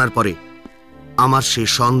সব শোনার পরে আমার সেই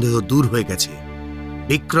সন্দেহ দূর হয়ে গেছে।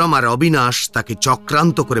 বিক্রম আর অবিনাশ তাকে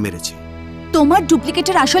চক্রান্ত করে মেরেছে। তোমার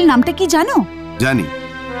ডুপ্লিকেটের আসল নামটা কি জানো? জানি,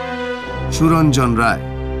 সুরঞ্জন রায়,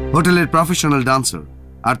 হোটেলের প্রফেশনাল ডান্সার,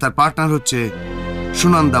 আর তার পার্টনার হচ্ছে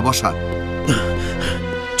সুনন্দা বসাক।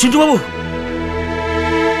 চিন্টু বাবু।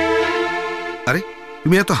 আরে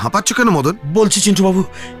তুমি এত হাঁপাচ্ছ কেন মদন? বলছি চিন্টু বাবু,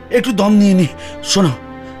 একটু দম নিয়ে নি। শোনো,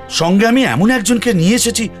 সঙ্গে আমি এমন একজনকে নিয়ে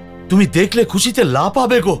এসেছি, তুমি দেখলে খুশিতে লাফ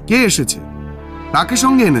পাবে গো। কে এসেছে? তাকে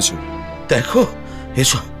সঙ্গে এনেছো? দেখো,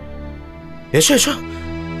 এসো এসো এসো।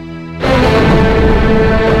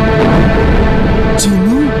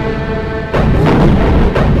 চিনু,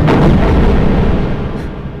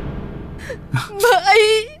 ভাই।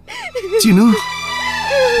 চিনু,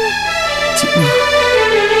 চিনু।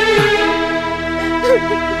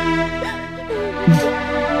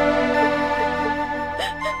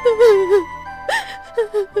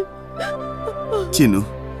 চিনু,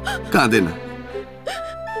 কাঁদে না।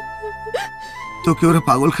 তোকে ওরা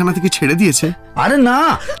পাগলখানা থেকে ছেড়ে দিয়েছে? আরে না,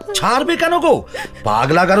 ছাড়বে কেন গো?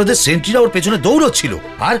 পাগলা গারদের সেন্ট্রিরা ওর পেছনে দৌড়চ্ছিল,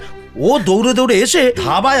 আর ও দৌড়ে দৌড়ে এসে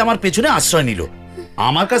ধাবায় আমার পেছনে আশ্রয় নিল।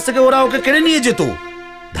 আমার কাছ থেকে ওরা ওকে কেড়ে নিয়ে যেত।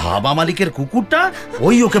 ধাবা মালিকের কুকুরটা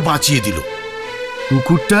ওই ওকে বাঁচিয়ে দিল।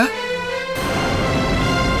 কুকুরটা?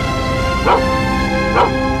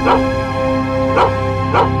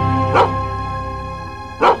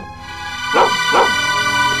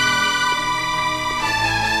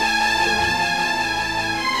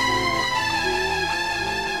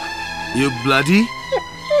 You bloody!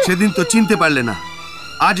 সেদিন তো চিনতে পারলে না,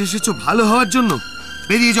 আজ এসেছো ভালো হওয়ার জন্য।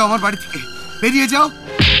 বেরিয়ে যাও আমার বাড়ি থেকে, বেরিয়ে যাও,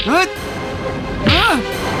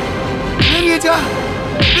 বেরিয়ে যা,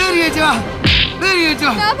 বেরিয়ে যা। বেরিয়ে যা।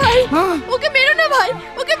 না ভাই, ওকে মেরো না ভাই,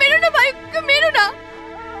 ওকে মেরো না ভাই, ওকে মেরো না।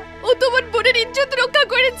 ও তোমার বোনের ইজ্জত রক্ষা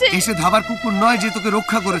করেছে। এসে ধাবার কুকুর নয় যে তোকে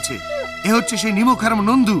রক্ষা করেছে, এ হচ্ছে সেই নিমকহারাম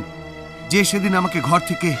নন্দু যে সেদিন আমাকে ঘর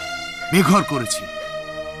থেকে বেঘর করেছে।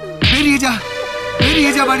 বেরিয়ে যা,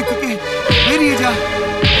 বেরিয়ে যা বাড়ি থেকে, বেরিয়ে যা,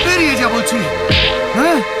 বেরিয়ে যা বলছি।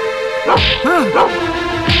 হ্যাঁ হ্যাঁ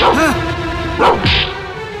হ্যাঁ।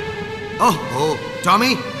 ওহো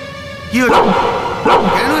টমি, কি হলো?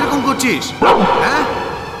 কেন এরকম করছিস? হ্যাঁ,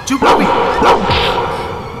 চুপ করবি?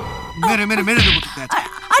 মেরে মেরে মেরে দেবো তোকে।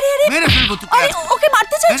 আরে আরে মেরে ফেলবো তোকে। আরে ওকে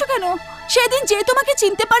মারতে চাইছো কেন? সেদিন যে তোমাকে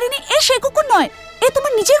চিনতে পারেনি, এ সে কুকুর নয়, এ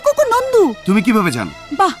তোমার নিজের কুকুর নন্দু। তুমি কিভাবে জানো?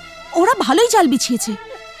 বাহ, ওরা ভালোই জাল বিছিয়েছে।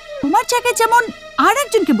 তোমার জায়গায় যেমন আর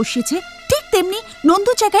একজনকে বসিয়েছে, ঠিক তেমনি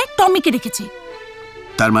নন্দু জায়গায় টমিকে রেখেছে।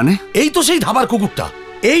 তার মানে এই তো সেই ধাবার কুকুরটা,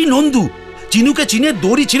 এই নন্দু। চিনুকে চিনে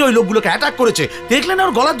দড়ি ছিল ওই লোকগুলোকে অ্যাটাক করেছে। দেখলেন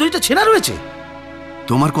ওর গলার দড়িটা ছেঁড়া রয়েছে।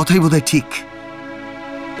 তোমার কথাই বোধহয় ঠিক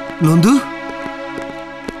নন্দু।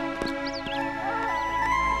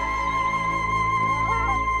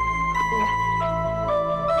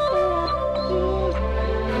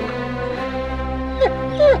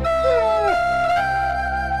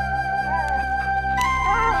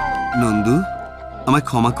 নন্দু, আমায়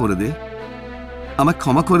ক্ষমা করে দে, আমায়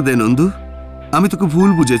ক্ষমা করে দে নন্দু। আমি তোকে ভুল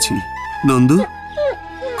বুঝেছি নন্দু,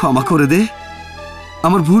 ক্ষমা করে দে।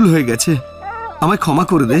 আমার ভুল হয়ে গেছে, আমায় ক্ষমা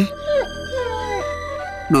করে দে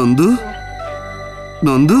নন্দু।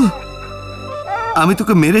 নন্দু, আমি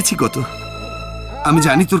তোকে মেরেছি কত, আমি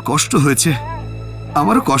জানি তোর কষ্ট হয়েছে,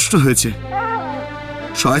 আমারও কষ্ট হয়েছে।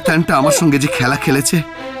 শয়তানটা আমার সঙ্গে যে খেলা খেলেছে,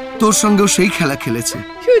 তোর সঙ্গেও সেই খেলা খেলেছে।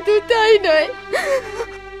 শুধু তাই নয়,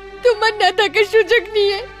 তোমার না থাকার সুযোগ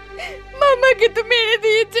নিয়ে মামাকে তো মেরে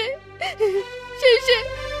দিয়েছে। শেষে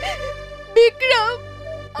বিক্রম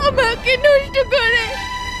আমাকে নষ্ট করে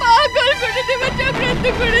পাগল করে দেবার চক্রান্ত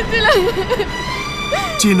করেছিল।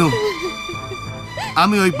 চিনু,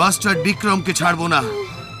 আমি ওই বাস্টার্ড বিক্রমকে ছাড়বো না।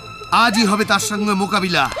 আজই হবে তার সঙ্গে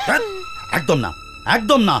মোকাবিলা। একদম না,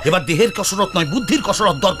 একদম না। এবার দেহের কসরত নয়, বুদ্ধির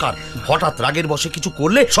কসরত দরকার। হঠাৎ রাগের বশে কিছু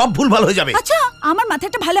করলে সব ভুলভাল হয়ে যাবে। আচ্ছা, আমার মাথায়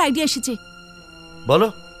একটা ভালো আইডিয়া এসেছে। বলো।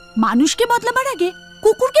 মানুষকে বদলাবার আগে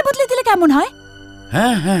কুকুরকে বদলে দিলে কেমন হয়?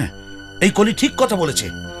 হ্যাঁ হ্যাঁ, এই কলি ঠিক কথা বলেছে।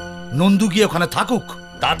 নন্দু গিয়ে ওখানে থাকুক,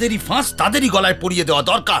 তাদেরই ফাঁস তাদেরই গলায় পরিয়ে দেওয়া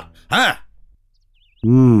দরকার। হ্যাঁ।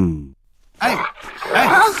 এই এই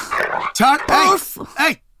ছাড়, এই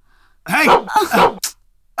এই এই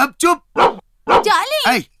আব চুপ। ডার্লিং,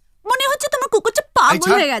 এই মনে হচ্ছে তোমার কুকুরটা পাগল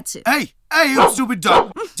হয়ে গেছে। এই এই ইউ স্টুপিড ডগ,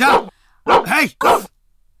 যা। এই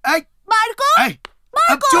এই মার্কো, এই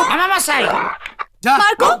আব চুপ। মামা মশাই, যা।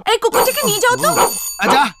 মার্কো, এই কুকুরটাকে নিয়ে যাও তো।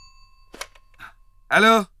 যা।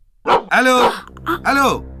 হ্যালো হ্যালো হ্যালো,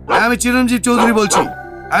 আমি চিরঞ্জীব চৌধুরী বলছি।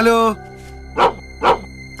 হ্যালো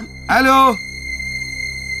হ্যালো,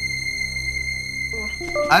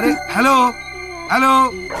 আরে হ্যালো হ্যালো,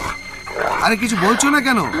 আরে কিছু বলছো না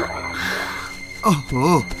কেন? ওহো,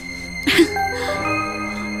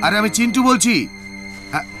 আরে আমি চিন্টু বলছি।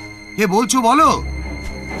 কে বলছো বলো?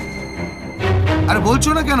 আরে বলছো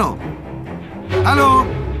না কেন? Hello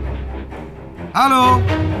hello,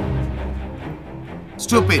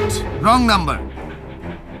 stupid, wrong number.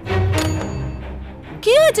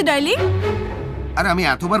 কি হয়েছে ডার্লিং? আরে আমি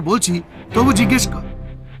এতবার বলছি তবু জিজ্ঞেস কর।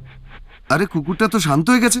 আরে কুকুরটা তো শান্ত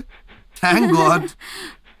হয়ে গেছে, থ্যাংক গড।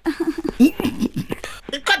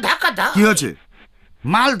 কি হয়েছে?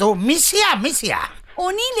 মালদো মিশিয়া মিশিয়া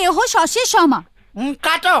ওনি লেহ শশে সমা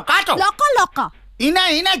কাটো কাটো লকা লকা ইনা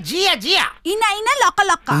ইনা জিয়া জিয়া ইনা ইনা লকা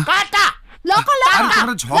লকা কাটা লকা আরে লকা।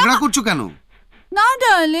 তোমরা ঝগড়া করছো কেন? না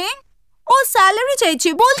ডার্লিং, ও স্যালারি চাইছে,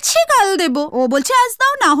 বলছি কাল দেবো। ও বলছে আজ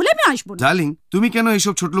দাও, না হলে আমি আসবো না। ডার্লিং, তুমি কেন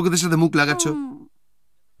এইসব ছোট লোকেদের সাথে মুখ লাগাচ্ছ?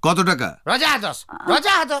 কত টাকা? রজা হাদস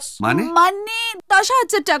রজা হাদস। মানে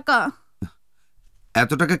 10,000 টাকা।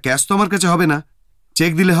 এত টাকা ক্যাশ তো আমার কাছে হবে না,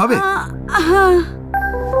 চেক দিলে হবে? হ্যাঁ।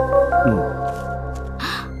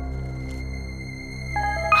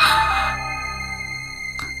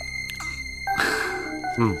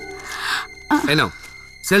 এই নাও,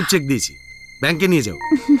 সেলফ চেক দিয়েছি, ব্যাংকে নিয়ে যাও।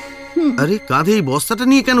 আরে কাঁধে এই বস্তাটা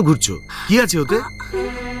নিয়ে কেন ঘুরছো? কি আছে ওতে?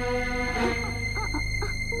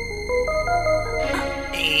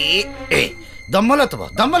 দম্বলা তো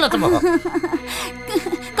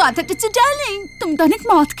কথাটা হচ্ছে ডার্লিং, তুমি তো অনেক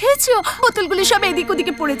মদ খেয়েছো, বোতলগুলো সব এদিক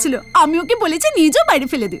ওদিকে পড়েছিল। আমি ওকে বলেছি নিয়ে যাও, বাইরে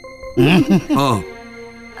ফেলে দিও। ও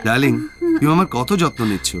ডার্লিং, তুমি আমার কত যত্ন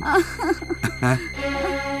নিচ্ছ।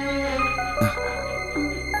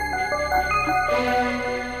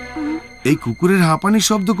 এই কুকুরের হাঁপানির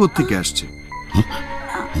শব্দ কোত্থেকে আসছে?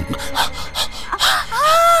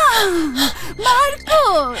 মার্কো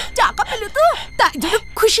টাকা পেলো তো, তাই জন্য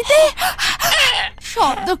খুশিতে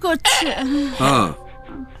শব্দ করছে।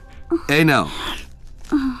 এই নাও,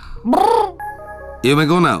 you may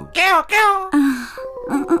go now. কেও কেও।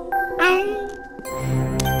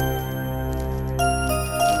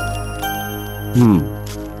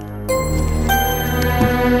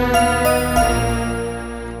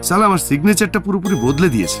 সালা আমার সিগনেচারটা পুরোপুরি বদলে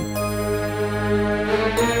দিয়েছে।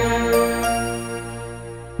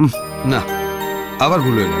 না, আবার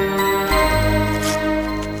ভুল হয়ে গেল।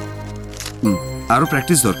 আরো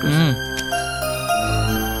প্র্যাকটিস দরকার।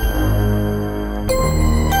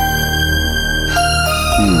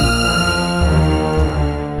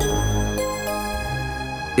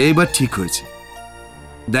 এইবার ঠিক হয়েছে।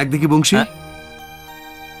 দেখ দেখি বংশী।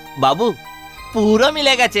 বাবু পুরো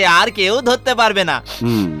মিলে গেছে, আর কেউ ধরতে পারবে না।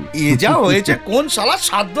 এ যা হয়েছে, কোন শালা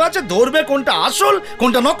সাধ্য আছে ধরবে কোনটা আসল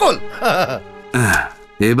কোনটা নকল?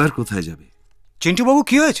 এবার কোথায় যাবে? চিন্টু বাবু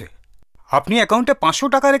কি হয়েছে? আপনি অ্যাকাউন্টে 500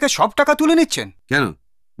 টাকা রেখে সব টাকা তুলে নিচ্ছেন কেন?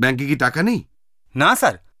 ব্যাংকে কি টাকা নেই? না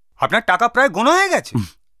স্যার, আপনার টাকা প্রায় গোনা হয়ে গেছে।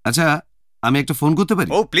 আচ্ছা, আমি একটা ফোন করতে পারি?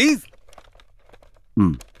 ও প্লিজ।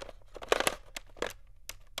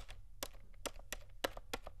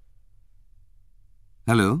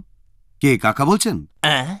 হ্যালো, কে কাকা বলছেন?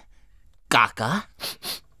 কাকা?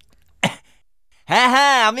 হ্যাঁ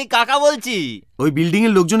হ্যাঁ, আমি কাকা বলছি। ওই বিল্ডিং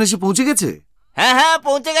এর লোকজন এসে পৌঁছে গেছে? হ্যাঁ হ্যাঁ,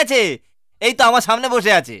 পৌঁছে গেছে। এই তো আমার সামনে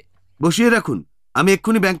বসে আছে। বসিয়ে রাখুন, আমি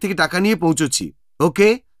এক্ষুনি ব্যাংক থেকে টাকা নিয়ে পৌঁছচ্ছি। ওকে।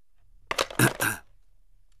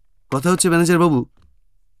 কথা হচ্ছে ম্যানেজার বাবু,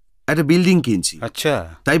 একটা বিল্ডিং কিনছি। আচ্ছা,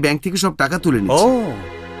 তাই ব্যাংক থেকে সব টাকা তুলে নিচ্ছি।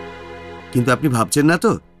 কিন্তু আপনি ভাবছেন না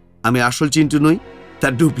তো আমি আসল চিন্টু নই,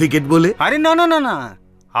 তার ডুপ্লিকেট বলে? আরে না না না না,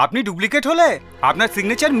 আপনি ডুপ্লিকেট হলে আপনার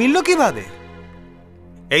সিগনেচার মিলল কিভাবে?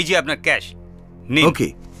 এই যে আপনার cash. Okay,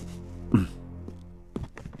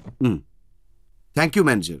 thank you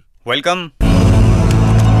manager. Welcome.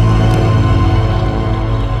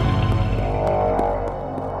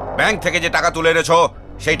 Bank থেকে যে টাকা তুলে এনেছো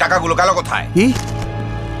সেই টাকাগুলো গেল কোথায়? কি?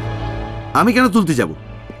 আমি কেন তুলতে যাব?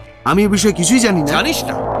 আমি এই বিষয়ে কিছুই জানি না। জানিস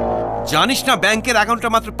না? জানিস না ব্যাংকের অ্যাকাউন্টে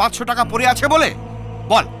মাত্র 500 টাকা পড়ে আছে বলে?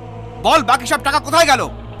 বল বল, বাকি সব টাকা কোথায় গেল?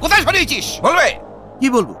 কোথায় সরিয়েছিস? বলবে? কি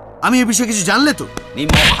বলবো? আমি এই বিষয়ে কিছু জানলে তো।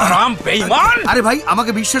 নিমহারাম বেঈমান! আরে ভাই,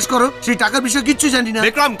 আমাকে বিশ্বাস করো, সেই টাকার বিষয়ে কিচ্ছু জানি না।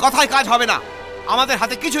 বিক্রম, কথায় কাজ হবে না। আমাদের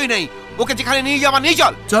হাতে কিছুই নেই। ওকে যেখানে নিয়ে যাবা নিয়ে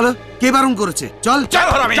চল। চলো, কে বারণ করেছে? চল চল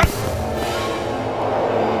হারামি।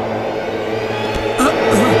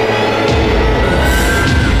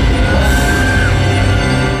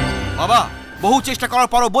 বাবা, বহু চেষ্টা করার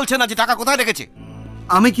পরও বলছে না যে টাকা কোথায় রেখেছে।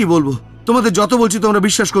 আমি কি বলবো? তোমাদের যত বলছি তোমরা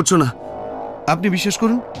বিশ্বাস করছো না। আপনি বিশ্বাস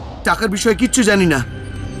করুন, টাকার বিষয়ে কিচ্ছু জানি না।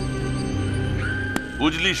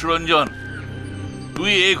 বুঝলি সুরঞ্জন,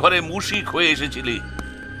 তুই এই ঘরে মুশিক হয়ে এসেছিলি।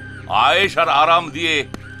 আয়েশ আর আরাম দিয়ে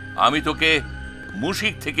আমি তোকে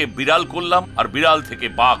মুশিক থেকে বিড়াল করলাম, আর বিড়াল থেকে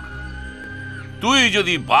বাঘ। তুই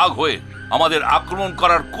যদি বাঘ হয়ে আমাদের আক্রমণ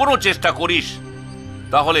করার কোনো চেষ্টা করিস,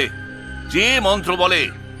 তাহলে যে মন্ত্র বলে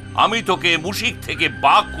আমি তোকে মুশিক থেকে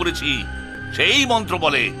বাঘ করেছি, সেই মন্ত্র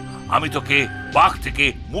বলে আমি তোকে বাঘ থেকে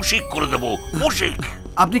মুশিক করে দেব। মুশিক।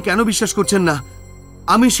 আপনি কেন বিশ্বাস করছেন না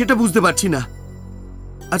আমি সেটা বুঝতে পারছি না।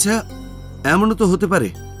 আচ্ছা, এমনও তো হতে পারে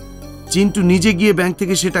চিন্টু নিজে গিয়ে ব্যাংক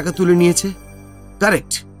থেকে সে টাকা তুলে নিয়েছে।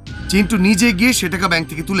 কারেক্ট, চিন্টু নিজে গিয়ে সে টাকা ব্যাংক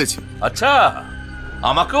থেকে তুলেছে। আচ্ছা,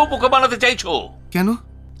 আমাকেও বোকা বানাতে চাইছো কেন?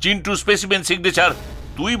 চিন্টু স্পেসিমেন সিগনেচার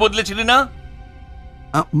তুই বদলেছিলি না?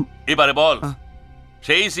 এবারে বল,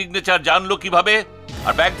 সেই সিগনেচার জানলো কিভাবে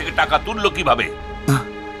আর ব্যাংক থেকে টাকা তুললো কিভাবে?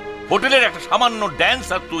 হোটেলের একটা সামান্য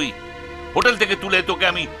ড্যান্সার তুই। হোটেল থেকে তুলে তোকে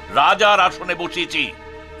আমি রাজার আসনে বসিয়েছি।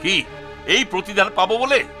 কি এই প্রতিদান পাবো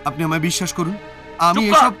বলে? আপনি আমায় বিশ্বাস করুন, আমি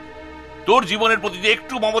এসব। তোর জীবনের প্রতি যে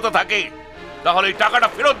একটু মমতা থাকে, তাহলে এই টাকাটা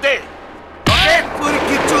ফেরত দে।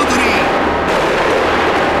 পরীক্ষিত চৌধুরী,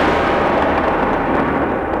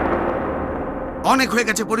 অনেক হয়ে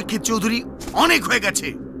গেছে পরীক্ষিত চৌধুরী, অনেক হয়ে গেছে।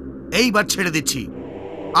 এইবার ছেড়ে দিচ্ছি।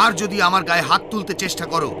 আর যদি আমার গায়ে হাত তুলতে চেষ্টা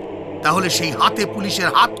করো, তাহলে সেই হাতে পুলিশের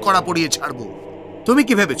হাত কড়া পরিয়ে ছাড়বো। তুমি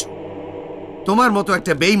কি ভেবেছো তোমার মতো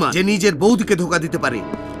একটা বেঈমান যে নিজের বৌদিকে ধোকা দিতে পারে,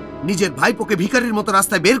 নিজের ভাইপোকে ভিখারির মতো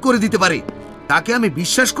রাস্তায় বের করে দিতে পারে, তাকে আমি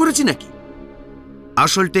বিশ্বাস করেছি নাকি?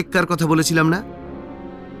 আসল টেক্কার কথা বলেছিলাম না,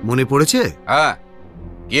 মনে পড়েছে? হ্যাঁ,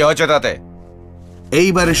 কি হয়েছে তাতে?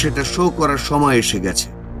 এইবারে সেটা শো করার সময় এসে গেছে।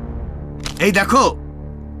 এই দেখো।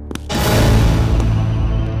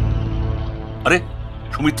 আরে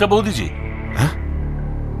সুমিত্রা বৌদিজি,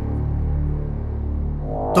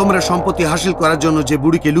 তোমরা সম্পত্তি হাসিল করার জন্য যে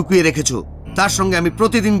বুড়িকে লুকিয়ে রেখেছো, তার সঙ্গে আমি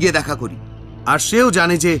প্রতিদিন গিয়ে দেখা করি, আর সেও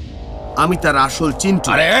জানে যে আমি তার আসল চিন্টু।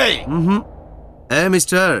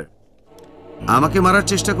 মিস্টার, আমাকে মারার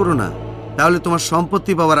চেষ্টা করো না, তাহলে তোমার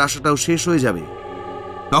সম্পত্তি পাওয়ার আশাটাও শেষ হয়ে যাবে।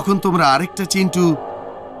 তখন তোমরা আরেকটা চিন্টু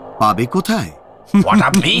পাবে কোথায়? What a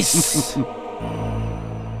miss!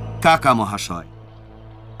 কাকা মহাশয়,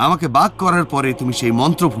 আমাকে বাক করার পরে তুমি সেই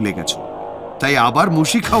মন্ত্র ভুলে গেছো, তাই আবার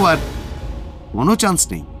মুশি খাওয়ার কোনো চান্স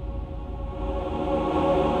নেই।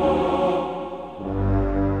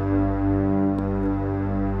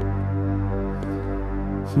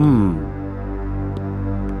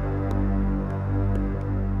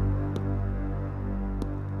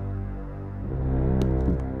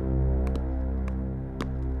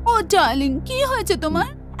 ও ডার্লিং, কি হয়েছে তোমার?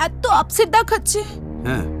 এত আপসেট দেখাচ্ছে।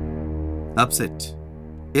 হ্যাঁ, আপসেট।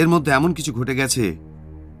 এর মধ্যে এমন কিছু ঘটে গেছে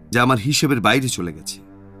যা আমার হিসেবের বাইরে চলে গেছে।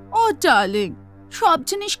 ও ডার্লিং, সব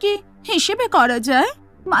জিনিস কি হিসেবে করা যায়?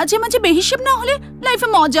 মাঝে মাঝে বেহিসেব না হলে লাইফে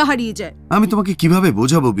মজা হারিয়ে যায়। আমি তোমাকে কিভাবে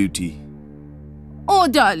বোঝাবো বিউটি? ও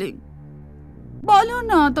ডার্লিং, বলো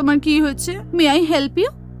না তোমার কি হয়েছে। May I help you?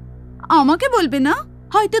 আমাকে বলবে না,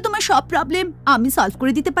 হয়তো তোমার সব প্রবলেম আমি সলভ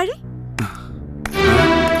করে দিতে পারি।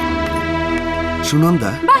 সুনন্দা।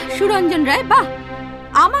 বাহ সুরঞ্জন রায়, বাহ।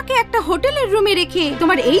 আমাকে একটা হোটেলের রুমে রেখে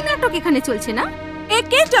তোমার এই নাটক এখানে চলছে না?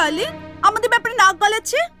 একে ডার্লিং আমাদের ব্যাপারে নাক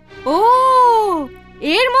গলাচ্ছে। ও,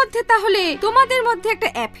 এর মধ্যে তাহলে তোমাদের মধ্যে একটা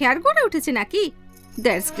অ্যাফেয়ার গড়ে উঠেছে নাকি?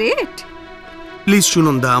 That's great. প্লিজ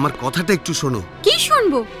সুনন্দা, আমার কথাটা একটু শোনো। কি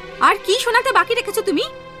শুনবো? আর কি শোনাতে বাকি রেখেছো তুমি?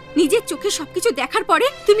 নিজের চোখে সবকিছু দেখার পরে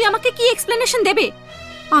তুমি আমাকে কি এক্সপ্লেনেশন দেবে?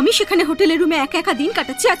 আমি সেখানে হোটেলের রুমে একা একা দিন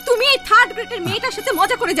কাটাচ্ছি, আর তুমি এই থার্ড গ্রেডের মেয়েটার সাথে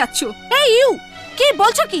মজা করে যাচ্ছ। এই ইউ, কি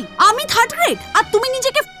বলছো কি? আমি থার্ড গ্রেড আর তুমি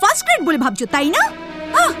নিজেকে ফার্স্ট গ্রেড বলে ভাবছো, তাই না?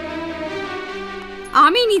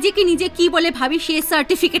 আমি নিজেকে নিজে কি বলে ভাবি সে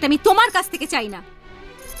সার্টিফিকেট আমি তোমার কাছ থেকে চাই না।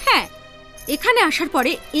 হ্যাঁ, এখানে আসার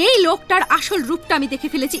পরে এই লোকটার আসল রূপটা আমি দেখে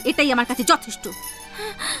ফেলেছি, এটাই আমার কাছে যথেষ্ট।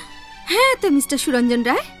 হ্যাঁ তো মিস্টার সুরঞ্জন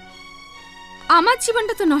রায়, আমার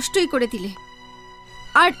জীবনটা তো নষ্টই করে দিলে,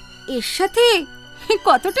 আর এর সাথে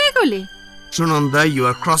কতটা এগোলে। Sunanda, you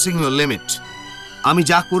R crossing your limit. আমি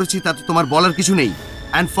যা করেছি তাতে তোমার বলার কিছু নেই।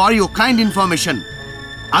 And for your kind information,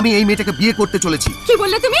 আমি এই মেয়েটাকে বিয়ে করতে চলেছি। কি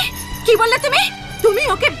বললে তুমি? কি বললে তুমি? তুমি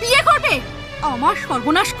ওকে বিয়ে করবে? আমার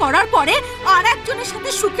সর্বনাশ করার পরে আর একজনের সাথে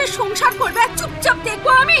সুখে সংসার করবে আর চুপচাপ দেখবো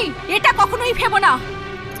আমি? এটা কখনোই ভেবো না।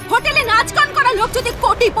 হোটেলে নাচ গান করা লোক যদি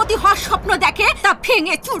কোটিপতি হওয়ার স্বপ্ন দেখে, তা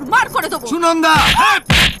ভেঙে চুরমার করে দেবো। সুনন্দা,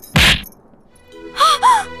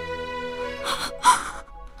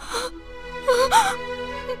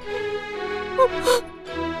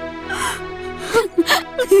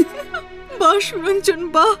 বাহ সুরঞ্জন,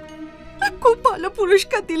 বাহ, খুব ভালো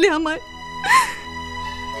পুরস্কার দিলে আমায়।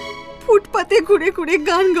 ফুটপাতে ঘুরে ঘুরে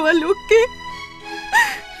গান গাওয়া লোককে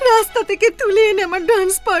রাস্তা থেকে তুলে এনে আমার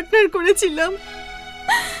ডান্স পার্টনার করেছিলাম।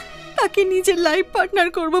 তাকে নিজের লাইফ পার্টনার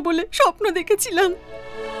করব বলে স্বপ্ন দেখেছিলাম,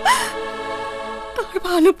 তার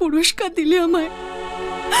ভালো পুরস্কার দিলে আমায়।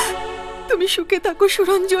 তুমি সুখে থাকো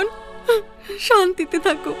সুরঞ্জন, শান্তিতে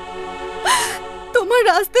থাকো। তোমার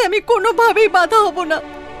রাস্তায় আমি কোনোভাবেই বাধা হব না।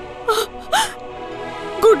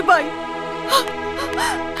 Good bye.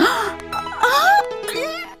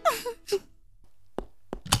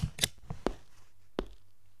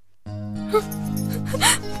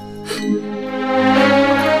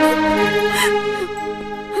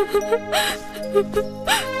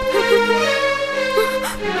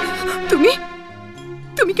 তুমি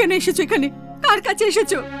তুমি কেন এসেছো এখানে? কার কাছে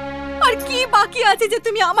এসেছো? আর কি বাকি আছে যে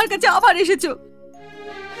তুমি আমার কাছে আবার এসেছো?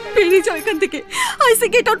 বেরিয়ে যাও এখান থেকে। I say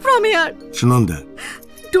get out from here. Sunanda,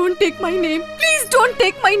 don't take my name, please don't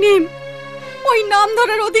take my name. ওই নাম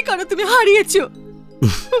ধরার অধিকারও তুমি হারিয়েছো।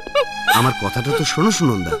 আমার কথাটা তো শোনো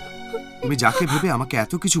সুনন্দা। তুমি যাকে ভেবে আমাকে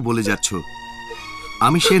এত কিছু বলে যাচ্ছ,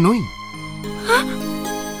 আমি সে নই।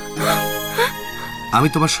 আমি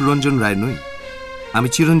তোমার সুরঞ্জন রায় নই, আমি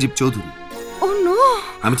চিরঞ্জীব চৌধুরী। ও নো,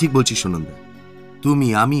 আমি ঠিক বলছি সুনন্দা। তুমি,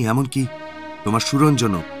 আমি, এমনকি তোমার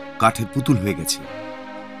সুরঞ্জনও কাঠের পুতুল হয়ে গেছে।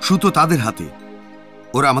 সুতো তাদের হাতে।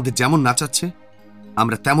 ওরা আমাদের যেমন নাচাচ্ছে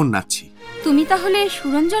আমরা তেমন নাচছি। তুমি তাহলে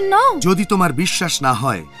সুরঞ্জন নও? যদি তোমার বিশ্বাস না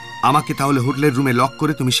হয়, আমাকে তাহলে হোটেলের রুমে লক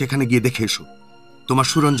করে তুমি সেখানে গিয়ে দেখে এসো তোমার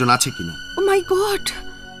সুরঞ্জন আছে কিনা। ও মাই গড!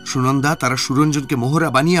 সুনন্দা, তারা সুরঞ্জনকে মোহরা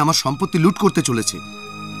বানিয়ে আমার সম্পত্তি লুট করতে চলেছে।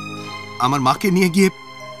 আমার মাকে নিয়ে গিয়ে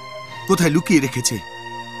কোথায় লুকিয়ে রেখেছে।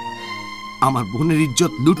 আমার বোনের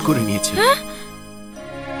ইজ্জত লুট করে নিয়েছে।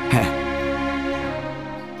 হ্যাঁ,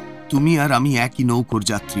 তুমি আর আমি একই নৌকোর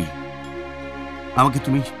যাত্রী।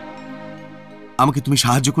 আমাকে তুমি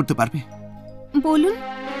সাহায্য করতে পারবে? বলুন,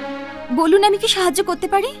 বলুন, আমি কি সাহায্য করতে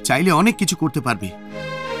পারি? চাইলে অনেক কিছু করতে পারবে।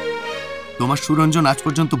 তোমার সুরঞ্জন আজ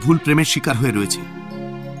পর্যন্ত ভুল প্রেমের শিকার হয়ে রয়েছে।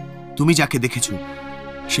 তুমি যাকে দেখেছো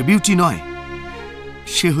সে বিউটি নয়,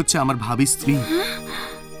 সে হচ্ছে আমার ভাবী স্ত্রী।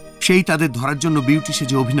 সেই তাদের ধরার জন্য বিউটি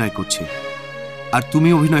সেজে অভিনয় করছে। আর তুমি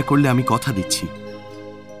অভিনয় করলে আমি কথা দিচ্ছি,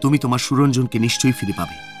 তুমি তোমার সুরঞ্জনকে নিশ্চয়ই ফিরে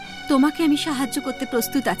পাবে। তোমাকে আমি সাহায্য করতে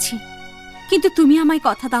প্রস্তুত আছি, কিন্তু তুমি আমায়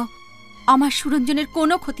কথা দাও, আমার সুরঞ্জনের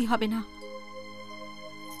কোনো ক্ষতি হবে না।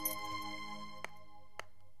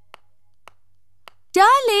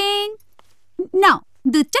 ডার্লিং, নাও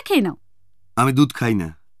দুধটা খেয়ে নাও। আমি দুধ খাই না,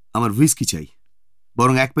 আমার হুইস্কি চাই,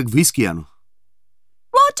 বরং এক প্যাক হুইস্কি আনো।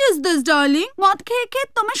 What is this darling? মদ খেয়ে খেয়ে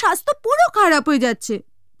তোমার স্বাস্থ্য পুরো খারাপ হয়ে যাচ্ছে।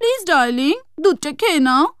 প্লিজ ডার্লিং, দুধটা খেয়ে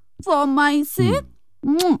নাও ফর মাই সেক।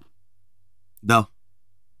 দাও,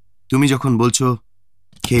 তুমি যখন বলছো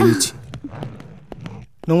খেয়ে নিচ্ছি।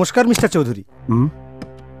 নমস্কার মিস্টার চৌধুরী।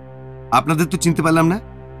 আপনাদের তো চিনতে পারলাম না,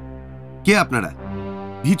 কে আপনারা?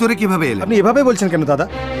 ভিতরে কিভাবে এলেন? আপনি এভাবে বলছেন কেন দাদা?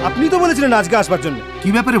 আপনি তো বলেছিলেন আজকে আসবার জন্য। কি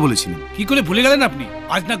ব্যাপারে বলেছিলেন? কি করে ভুলে গেলেন আপনি?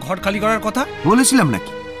 আজ না ঘর খালি করার কথা বলেছিলাম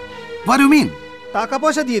নাকি? What do mean? টাকা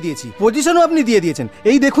পয়সা দিয়ে দিয়েছি, পজিশনও আপনি দিয়ে দিয়েছেন,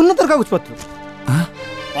 এই দেখুন না তার কাগজপত্র।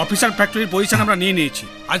 অফিসার ফ্যাক্টরির পজিশন আমরা নিয়ে নিয়েছি,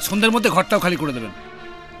 আজ সন্ধ্যের মধ্যে ঘরটাও খালি করে দেবেন।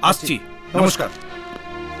 আসছি, নমস্কার।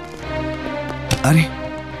 আরে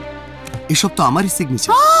এসব তো আমারই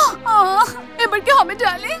সিগনেচার। এবার কি হবে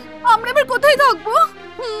ডার্লিং? আমরা এবার কোথায় থাকবো?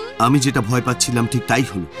 আমি যেটা ভয় পাচ্ছিলাম ঠিক তাই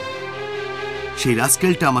হলো। সেই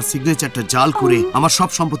রাস্কেলটা আমার সিগনেচারটা জাল করে আমার সব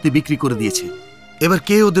সম্পত্তি বিক্রি করে দিয়েছে। এবার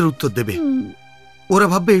কে ওদের উত্তর দেবে? ওরা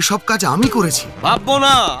ভাববে এই সব কাজ আমি করেছি। ভাববো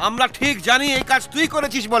না, আমরা ঠিক জানি এই কাজ তুই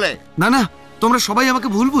করেছিস বলে। না না, তোমরা সবাই আমাকে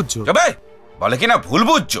ভুল বুঝছো। যাবে বলে কিনা ভুল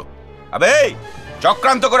বুঝছো? আবে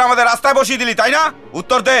চক্রান্ত করে আমাদের রাস্তায় বসিয়ে দিলি, তাই না?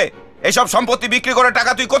 উত্তর দে, এইসব সম্পত্তি বিক্রি করে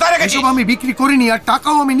টাকা তুই কোথায় রেখেছিস? এসব আমি বিক্রি করিনি, আর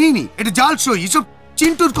টাকাও আমি নিইনি। এটা জাল সই, এসব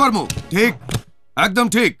চিন্টুর কর্ম। ঠিক, একদম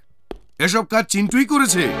ঠিক, এসব কাজ চিন্টুই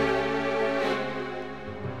করেছে।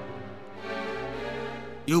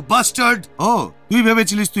 You bastard! ও, তুই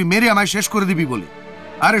ভেবেছিলিস তুই মেরে আমায় শেষ করে দিবি বলে?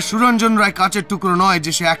 আরে সুরঞ্জন রায় কাচের টুকরো নয়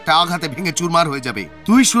যে সে একটা আঘাতে ভেঙে চুরমার হয়ে যাবে।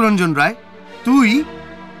 তুই সুরঞ্জন রায়, তুই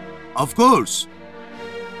অফকোর্স।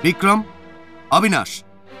 বিক্রম, অবিনাশ,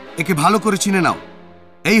 একে ভালো করে চিনে নাও।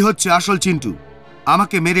 এই হচ্ছে আসল চিন্টু।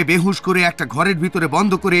 আমাকে মেরে বেহুশ করে একটা ঘরের ভিতরে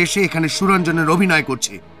বন্ধ করে এসে এখানে সুরঞ্জনের অভিনয়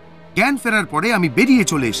করছে। জ্ঞান ফেরার পরে আমি বেরিয়ে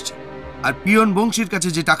চলে এসেছি, আর পিয়ন বংশীর কাছে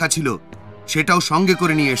যে টাকা ছিল সেটাও সঙ্গে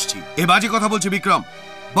করে নিয়ে এসেছি। এ বাজে কথা বলছে বিক্রম,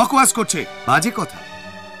 বকওয়াস করছে। বাজে কথা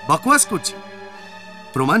বকওয়াস করছে?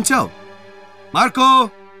 প্রমাণ চাও? Marco,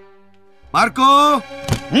 Marco!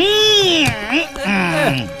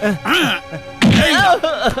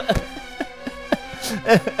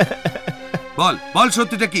 বল বল,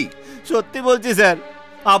 সত্যিটা কি? সত্যি বলছি স্যার,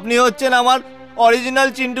 আপনি হচ্ছেন আমার অরিজিনাল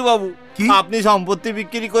চিন্টু বাবু। আপনি সম্পত্তি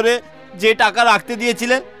বিক্রি করে যে টাকা রাখতে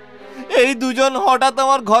দিয়েছিলেন, এই দুজন হঠাৎ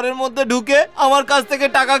আমার ঘরের মধ্যে ঢুকে আমার কাছ থেকে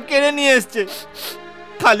টাকা কেড়ে নিয়ে এসছে।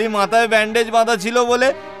 খালি মাথায় ব্যান্ডেজ বাঁধা ছিল বলে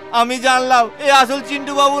আমি জানলাম এ আসল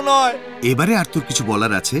চিন্টু বাবু নয়। এবারে আর তোর কিছু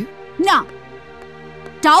বলার আছে? না,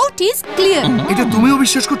 ডাউট ইজ ক্লিয়ার। এটা তুমিও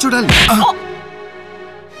বিশ্বাস করছো ডার্লিং?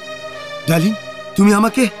 ডার্লিং, তুমি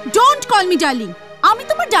আমাকে ডোন্ট কল মি ডার্লিং। আমি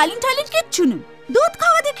তোমার ডার্লিং টার্লিং কিচ্ছু নই। দুধ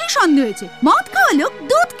খাওয়া দেখে সন্দেহ হয়েছে, মদ খাওয়া লোক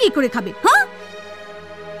দুধ কি করে খাবে? হ্যাঁ,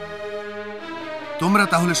 তোমরা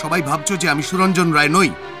তাহলে সবাই ভাবছো যে আমি সুরঞ্জন রায় নই।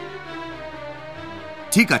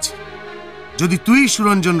 ঠিক আছে, যদি তুই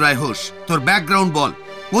সুরঞ্জন রায় হোস, তোর ব্যাকগ্রাউন্ড বল,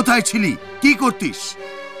 কোথায় ছিলি, কি করতিস?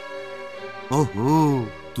 ওহো,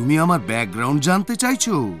 তুমি আমার ব্যাকগ্রাউন্ড জানতে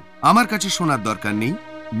চাইছো? আমার কাছে শোনার দরকার নেই।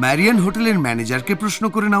 ম্যারিয়ান হোটেলের ম্যানেজারকে প্রশ্ন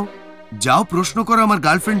করে নাও। যাও প্রশ্ন করো আমার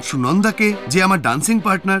গার্লফ্রেন্ড সুনন্দাকে, যে আমার ডান্সিং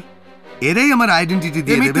পার্টনার। এরাই আমার আইডেন্টিটি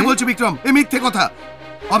দিয়ে দেবে। মিথ্যে বলছো বিক্রম, এ মিথ্যে কথা।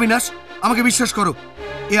 অবিনাশ, আমাকে বিশ্বাস করো,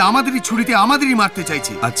 এ আমাদেরই ছুরিতে আমাদেরই মারতে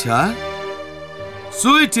চাইছে। আচ্ছা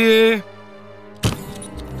সুইটি।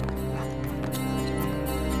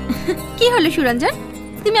 কি হলো সুরঞ্জন,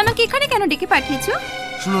 তুমি আমাকে এখানে কেন ডেকে পাঠিয়েছো?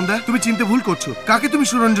 সুনন্দা, তুমি চিনতে ভুল করছো। কাকে তুমি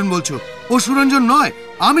সুরঞ্জন বলছো? ও সুরঞ্জন নয়,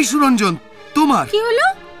 আমি সুরঞ্জন। তোমার কি হলো?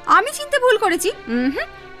 আমি চিনতে ভুল করেছি?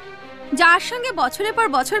 যার সঙ্গে বছরের পর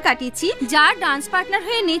বছর কাটিয়েছি, যার ডান্স পার্টনার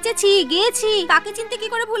হয়ে নেচেছি গেয়েছি, তাকে চিনতে কি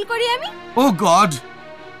করে ভুল করি আমি? ও গড,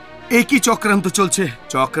 এ কি চক্রান্ত চলছে?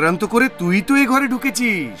 চক্রান্ত করে তুই তো এই ঘরে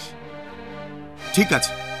ঢুকেছিস। ঠিক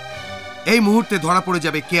আছে, এই মুহূর্তে ধরা পড়ে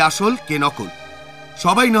যাবে কে আসল কে নকল।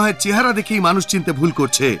 সবাই নয় চেহারা দেখেই মানুষ চিনতে ভুল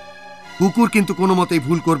করছে, কুকুর কিন্তু কোনো মতেই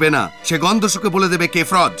ভুল করবে না। সে গন্ধ শুকে বলে দেবে কে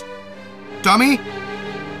ফ্রড। টমি,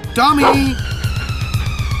 টমি,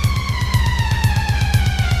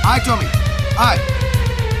 আয় টমি, আয়।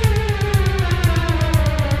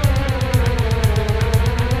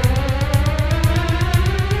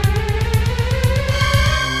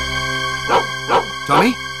 টমি,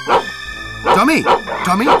 টমি,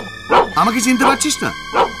 টমি, আমাকে চিনতে পারছিস না?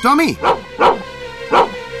 টমি,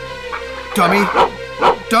 টমি,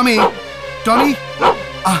 টমি, টমি,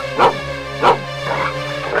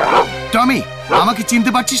 টমি, আমাকে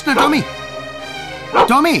চিনতে পারছিস না? টমি,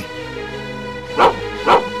 টমি,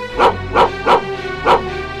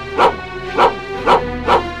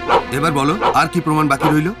 এবার বলো আর কি প্রমাণ বাকি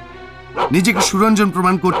রইল? নিজেকে সুরঞ্জন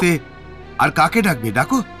প্রমাণ করতে আর কাকে ডাকবে?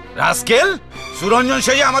 ডাকো। রাস্কেল, সুরঞ্জন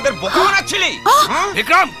সেজে আমাদের বোকা বানাচ্ছিলি?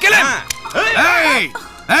 বিক্রম, কেলেন! এই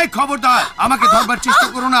এই খবরদার, আমাকে ধরবার চেষ্টা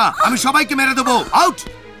করো না, আমি সবাইকে মেরে দেবো। Out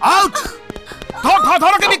out!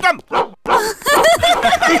 ধরো কে বিক্রম!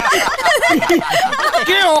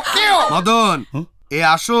 মদন, এ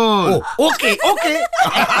আসল। ওকে ওকে।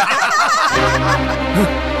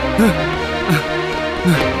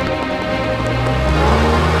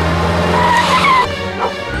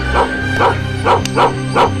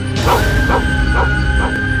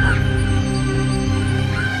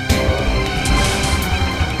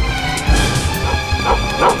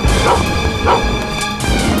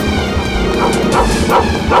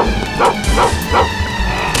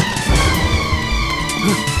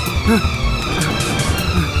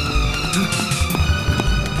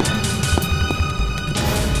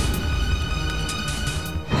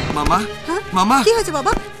 মামা, মামা, কি হয়েছে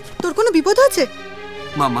বাবা? তোর কোনো বিপদ হয়েছে?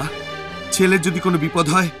 মামা, ছেলের যদি কোনো বিপদ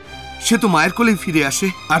হয় সে তো মায়ের কোলেই ফিরে আসে,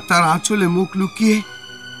 আর তার আঁচলে মুখ লুকিয়ে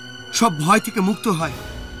সব ভয় থেকে মুক্ত হয়।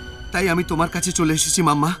 তাই আমি তোমার কাছে চলে এসেছি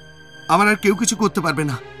মাম্মা। আমার আর কেউ কিছু করতে পারবে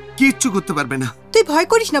না, কিচ্ছু করতে পারবে না। তুই ভয়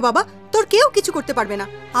করিস না বাবা, তোর কেউ কিছু করতে পারবে না,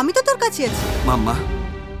 আমি তো তোর কাছে আছি। মাম্মা,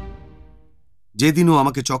 যেদিনও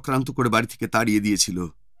আমাকে চক্রান্ত করে বাড়ি থেকে তাড়িয়ে দিয়েছিল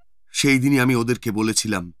সেই দিনই আমি ওদেরকে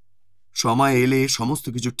বলেছিলাম সময় এলে সমস্ত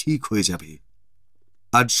কিছু ঠিক হয়ে যাবে।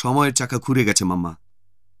 আজ সময়ের চাকা ঘুরে গেছে মাম্মা,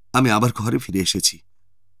 আমি আবার ঘরে ফিরে এসেছি।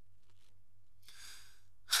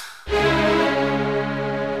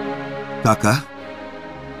 কাকা,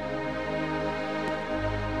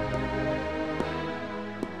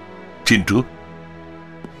 চিন্টু,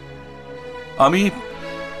 আমি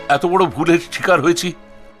এত বড় ভুলের শিকার হয়েছি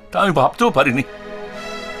তা আমি ভাবতেও পারিনি।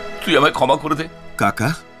 তুই আমায় ক্ষমা করে দে। কাকা,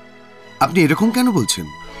 আপনি এরকম কেন বলছেন?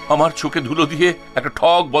 আমার চোখে ধুলো দিয়ে একটা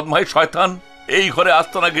ঠক বদমাই শয়তান এই ঘরে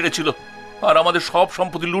আস্তানা গেড়েছিল আর আমাদের সব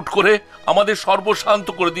সম্পত্তি লুট করে আমাদের সর্বশান্ত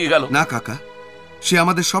করে দিয়ে গেল। না কাকা, সে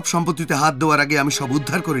আমাদের সব সম্পত্তিতে হাত দেওয়ার আগে আমি সব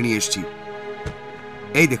উদ্ধার করে নিয়ে এসেছি।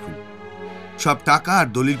 এই দেখুন, সব টাকা আর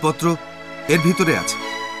দলিলপত্র এর ভিতরে আছে।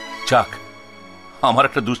 যাক, আমার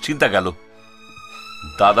একটা দুশ্চিন্তা গেল।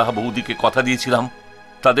 দাদা বৌদিকে কথা দিয়েছিলাম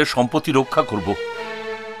তাদের সম্পত্তি রক্ষা করব।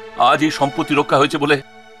 আজ এই সম্পত্তি রক্ষা হয়েছে বলে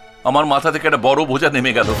আমার মাথা থেকে একটা বড় বোঝা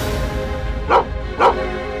নেমে গেল।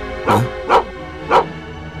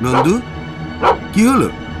 নন্দু, কি হলো?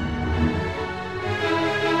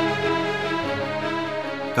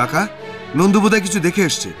 কাকা, নন্দু বোধহয় কিছু দেখে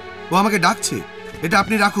এসছে, ও আমাকে ডাকছে। এটা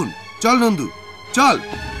আপনি রাখুন। চল নন্দু, চল।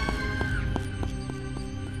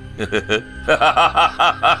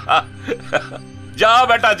 যা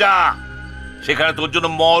বেটা যা, সেখানে তোর জন্য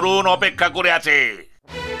মরণ অপেক্ষা করে আছে।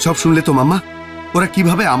 সব শুনলে তো মাম্মা, ওরা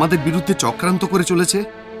কিভাবে আমাদের বিরুদ্ধে চক্রান্ত করে চলেছে।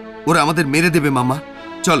 ওরা আমাদের মেরে দেবে মাম্মা।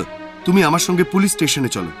 চলো, তুমি আমার সঙ্গে পুলিশ স্টেশনে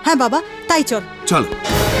চলো। হ্যাঁ বাবা, তাই চল। চলো।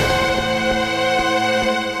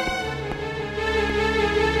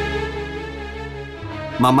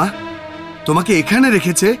 মামা, তোমাকে এখানে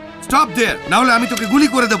রেখেছে। স্টপ দেয়ার, না হলে আমি তোকে গুলি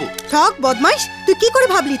করে দেব। ঠক বদমাইশ, তুই কি করে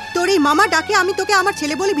ভাবলি তোর এই মামা ডাকে আমি তোকে আমার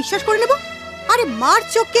ছেলে বলে বিশ্বাস করে নেব? আরে মার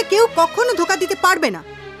চোখকে কেউ কখনো ধোকা দিতে পারবে না।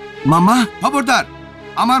 মাম্মা, খবরদার,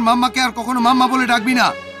 আমার মাম্মাকে আর কখনো মাম্মা বলে ডাকবি না।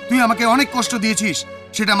 তুই আমাকে অনেক কষ্ট দিয়েছিস,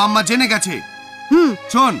 সেটা মাম্মা জেনে গেছে।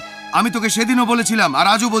 শোন, আমি তোকে সেদিনও বলেছিলাম আর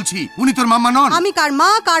আজও বলছি, উনি তোর মাম্মা নন। আমি কার মা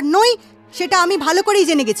কার নই সেটা আমি ভালো করেই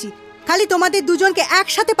জেনে গেছি। খালি তোমাদের দুজনকে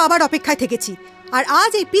একসাথে পাবার অপেক্ষায় থেকেছি। আর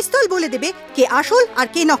আজ এই পিস্তল বলে দেবে কে আসল আর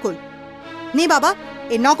কে নকল। নে বাবা,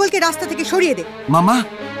 এই নকলকে রাস্তা থেকে সরিয়ে দে। মামা,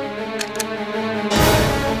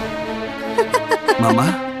 মামা,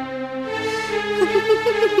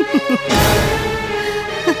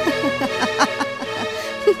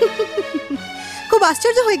 খুব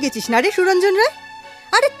আশ্চর্য হয়ে গেছিস না রে সুরঞ্জন রায়?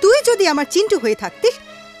 আরে তুই যদি আমার চিন্টু হয়ে থাকতিস,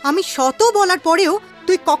 আমি শত বলার পরেও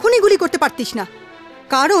তুই কখনই গুলি করতে পারতিস না।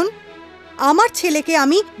 কারণ আমার ছেলেকে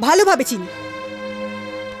আমি ভালোভাবে চিনি।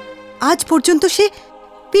 আজ পর্যন্ত সে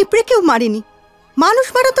পিঁপড়েকেও মারেনি, মানুষ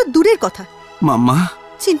মারা তো দূরের কথা। মাম্মা,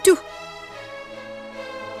 চিন্টু,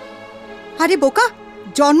 আরে বোকা,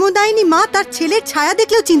 জন্মদায়িনী মা তার ছেলের ছায়া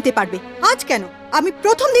দেখলেও চিনতে পারবে। আজ কেন আমি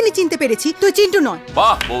প্রথম দিনই চিনতে পেরেছি তুই চিন্টু নয়।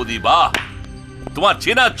 বাহ বৌদি বাহ, তোমার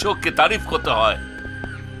চেনার চোখকে তারিফ করতে হয়।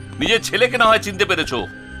 নিজের ছেলেকে না হয় চিনতে পেরেছো,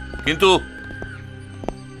 কিন্তু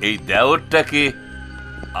এই দেওরটাকে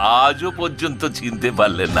আজও পর্যন্ত চিনতে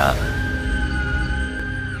পারলে না।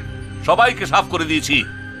 সবাইকে সাফ করে দিয়েছি,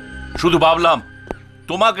 শুধু ভাবলাম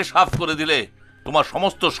তোমাকে সাফ করে দিলে তোমার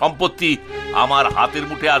সমস্ত সম্পত্তি আমার হাতের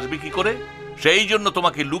মুঠে আসবে কি করে। সেই জন্য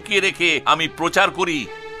তোমাকে লুকিয়ে রেখে আমি প্রচার করি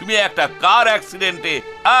তুমি একটা কার অ্যাক্সিডেন্টে।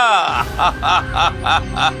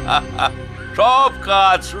 সব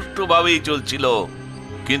কাজ সুষ্ঠুভাবেই চলছিল,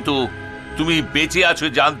 কিন্তু তুমি বেঁচে আছো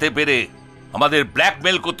জানতে পেরে আমাদের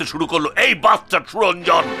ব্ল্যাকমেল করতে শুরু করলো এই বাস্টার্ড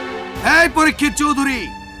সুরঞ্জন। এই পরীক্ষিত চৌধুরী,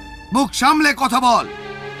 মুখ সামলে কথা বল।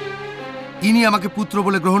 ইনি আমাকে পুত্র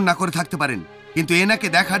বলে গ্রহণ না করে থাকতে পারেন, কিন্তু এনাকে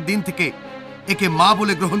দেখার দিন থেকে একে মা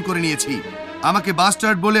বলে গ্রহণ করে নিয়েছি। আমাকে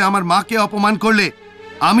বাস্টার্ড বলে আমার মাকে অপমান করলে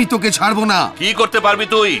আমি তোকে ছাড়বো না। কি করতে পারবি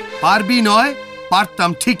তুই? পারবি নয়, পারতাম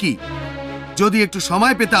ঠিকই। যদি একটু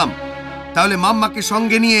সময় পেতাম তাহলে মাম্মাকে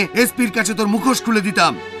সঙ্গে নিয়ে এসপির কাছে তোর মুখোশ খুলে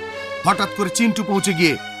দিতাম। হঠাৎ করে চিন্টু পৌঁছে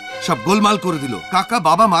গিয়ে সব গোলমাল করে দিল। কাকা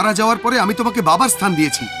বাবা মারা যাওয়ার পরে আমি তোমাকে বাবার স্থান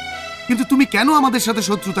দিয়েছি, কিন্তু তুমি কেন আমাদের সাথে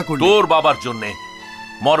শত্রুতা করলে? তোর বাবার জন্য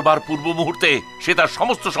মরবার পূর্ব মুহূর্তে সে তার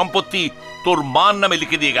সমস্ত সম্পত্তি তোর মার নামে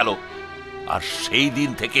লিখে দিয়ে গেল। আর সেই দিন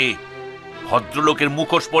থেকে ভদ্রলোকের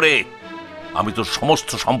মুখোশ পরে আমি তোর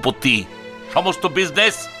সমস্ত সম্পত্তি, সমস্ত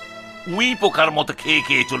বিজনেস উই পোকার মতো খেয়ে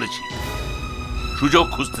খেয়ে চলেছি। সুযোগ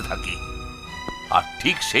খুঁজতে থাকি, আর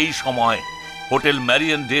ঠিক সেই সময় হোটেল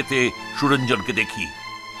ম্যারিয়ন ডেতে সুরঞ্জনকে দেখি।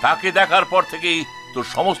 তাকে দেখার পর থেকেই তোর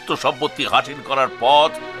সমস্ত সম্পত্তি হাসিল করার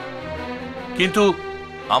পথ। কিন্তু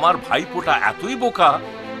আমার ভাইপোটা এতই বোকা,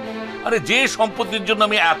 আরে যে সম্পত্তির জন্য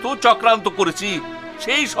আমি এত চক্রান্ত করেছি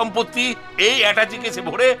সেই সম্পত্তি এই অ্যাটাচি কেসে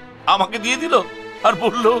ভরে আমাকে দিয়ে দিল আর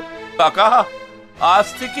বলল, কাকা আজ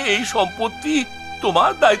থেকে এই সম্পত্তি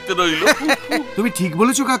তোমার দায়িত্বে রইল। তুমি ঠিক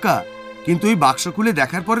বলেছো কাকা, কিন্তু ওই বাক্স খুলে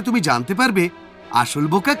দেখার পরে তুমি জানতে পারবে আসল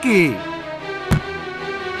বোকা কে।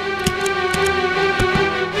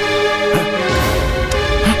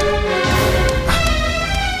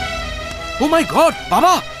 ও মাই গড,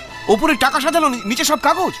 বাবা উপরে টাকা সাজানো, নিচে সব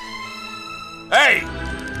কাগজ। এই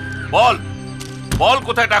বল বল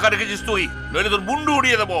কোথায় টাকা রেখেছিস তুই, নইলে তোর মুন্ডু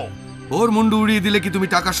উড়িয়ে দেবো। ওর মুন্ডু উড়িয়ে দিলে কি তুমি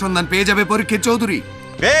টাকার সন্ধান পেয়ে যাবে পরীক্ষিত চৌধুরী?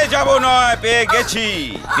 পেয়ে যাব নয়, পেয়ে গেছি।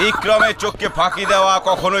 বিক্রমের চোখকে ফাঁকি দেওয়া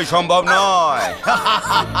কখনোই সম্ভব নয়।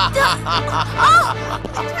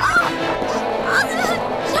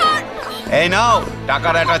 এই নাও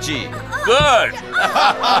টাকার অ্যাটাচি। গুড।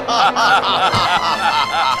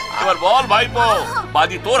 এবার বল ভাইপো,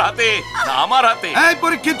 বাজি তোর হাতে না আমার হাতে? এই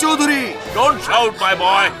পরীক্ষিত Chowdhury, don't shout my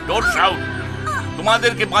boy, don't shout.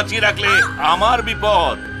 তোমাদেরকে বাঁচিয়ে রাখলে আমার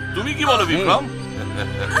বিপদ। তুমি কি বলো বিক্রম?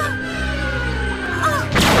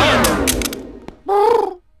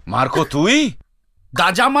 মার্কো তুই?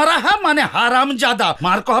 গাজা মারা হ্যাঁ মানে হারাম জাদা।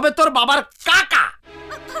 মার্কো হবে তোর বাবার কাকা।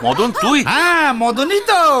 মদন তুই? হ্যাঁ মদনই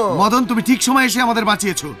তো। মদন তুমি ঠিক সময় এসে আমাদের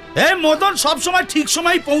বাঁচিয়েছো। এই মদন সব সময় ঠিক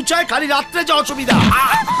সময় পৌঁছায়, খালি রাত্রে যা অসুবিধা।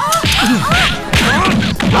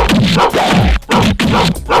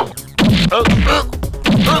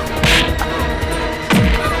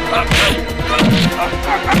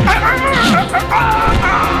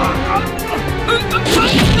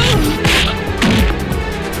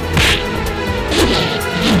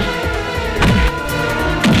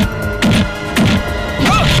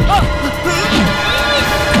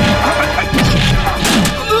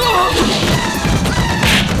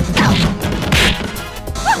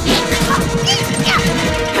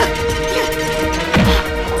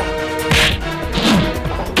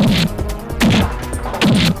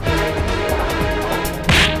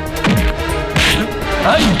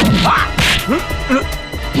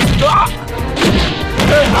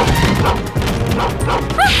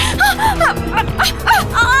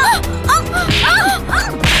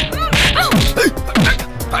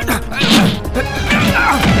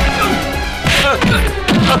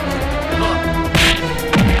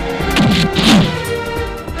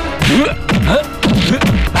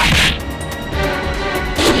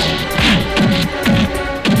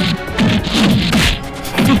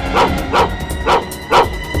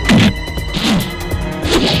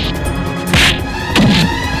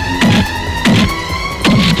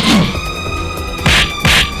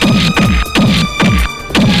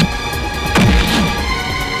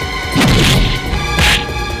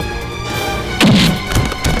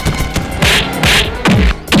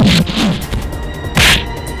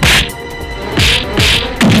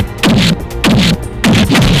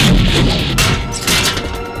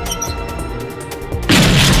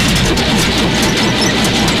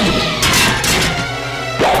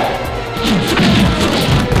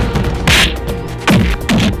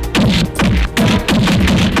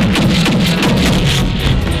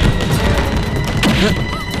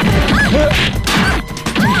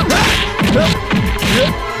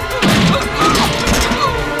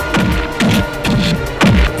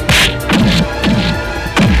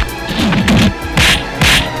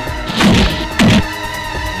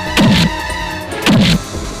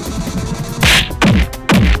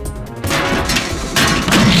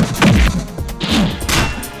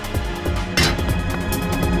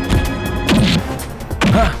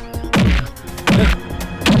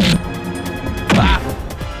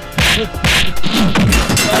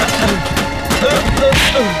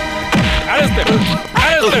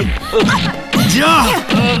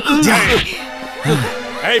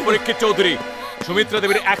 এই পরীক্ষিত চৌধুরী, সুমিত্রা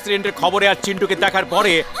দেবীর অ্যাক্সিডেন্টের খবরে আর চিন্টুকে দেখার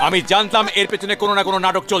পরে আমি জানতাম এর পেছনে কোনো না কোনো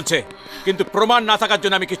নাটক চলছে, কিন্তু প্রমাণ না থাকার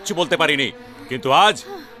জন্য আমি কিচ্ছু বলতে পারিনি। কিন্তু আজ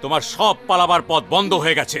তোমার সব পালাবার পথ বন্ধ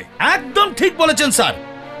হয়ে গেছে। একদম ঠিক বলেছেন স্যার,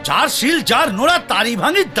 যার শিল যার নোড়া তারই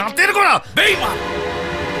ভাঙি দাঁতের গোড়া বেঈমান।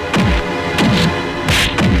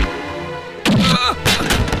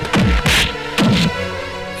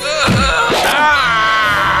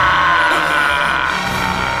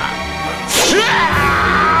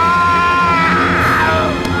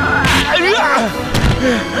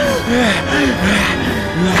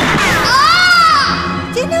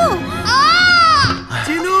 চিনু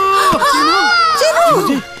চিনু চিনু চিনু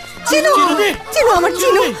চিনু চিনু আমার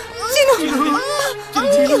চিনু চিনু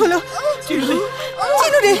কি হলো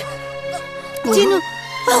চিনু রে চিনু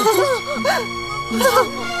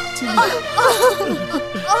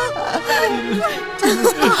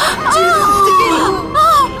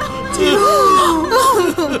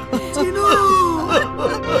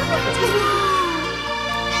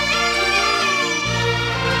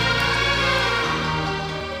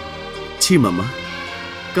ছি মামা,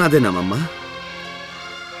 কাঁদে না মামা।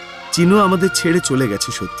 চিনু আমাদের ছেড়ে চলে গেছে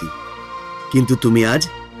সত্যি, কিন্তু তুমি আজ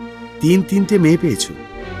তিনটে মেয়ে পেয়েছো।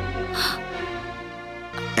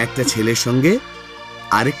 একটা ছেলের সঙ্গে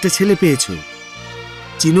আরেকটা ছেলে পেয়েছো।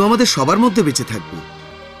 চিনু আমাদের সবার মধ্যে বেঁচে থাকবে,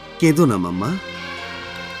 কেঁদো না মাম্মা।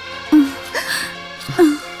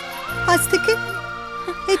 আজ থেকে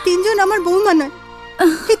এই তিনজন আমার বৌমা নয়,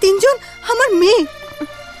 এই তিনজন আমার মেয়ে।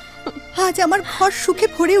 আজ আমার ঘর সুখে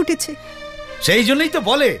ভরে উঠেছে। সেই জন্যই তো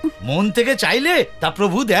বলে মন থেকে চাইলে তা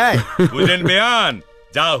প্রভু দেয়। বুঝলেন বেয়ান,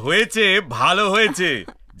 যা হয়েছে ভালো হয়েছে,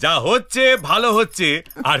 যা হচ্ছে ভালো হচ্ছে,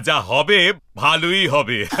 আর যা হবে ভালোই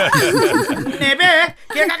হবে। নেবে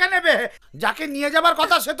কে কাকে নেবে? যাকে নিয়ে যাবার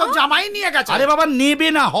কথা সে তো জামাই নিয়ে গেছে। আরে বাবা, নেবে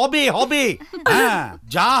না, হবে হবে। হ্যাঁ,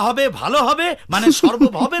 যা হবে ভালো হবে, মানে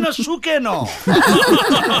সর্বভবে না সুখে ন।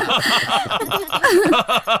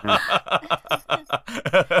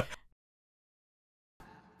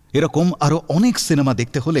 এরকম আরো অনেক সিনেমা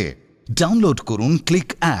দেখতে হলে ডাউনলোড করুন ক্লিক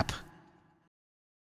অ্যাপ।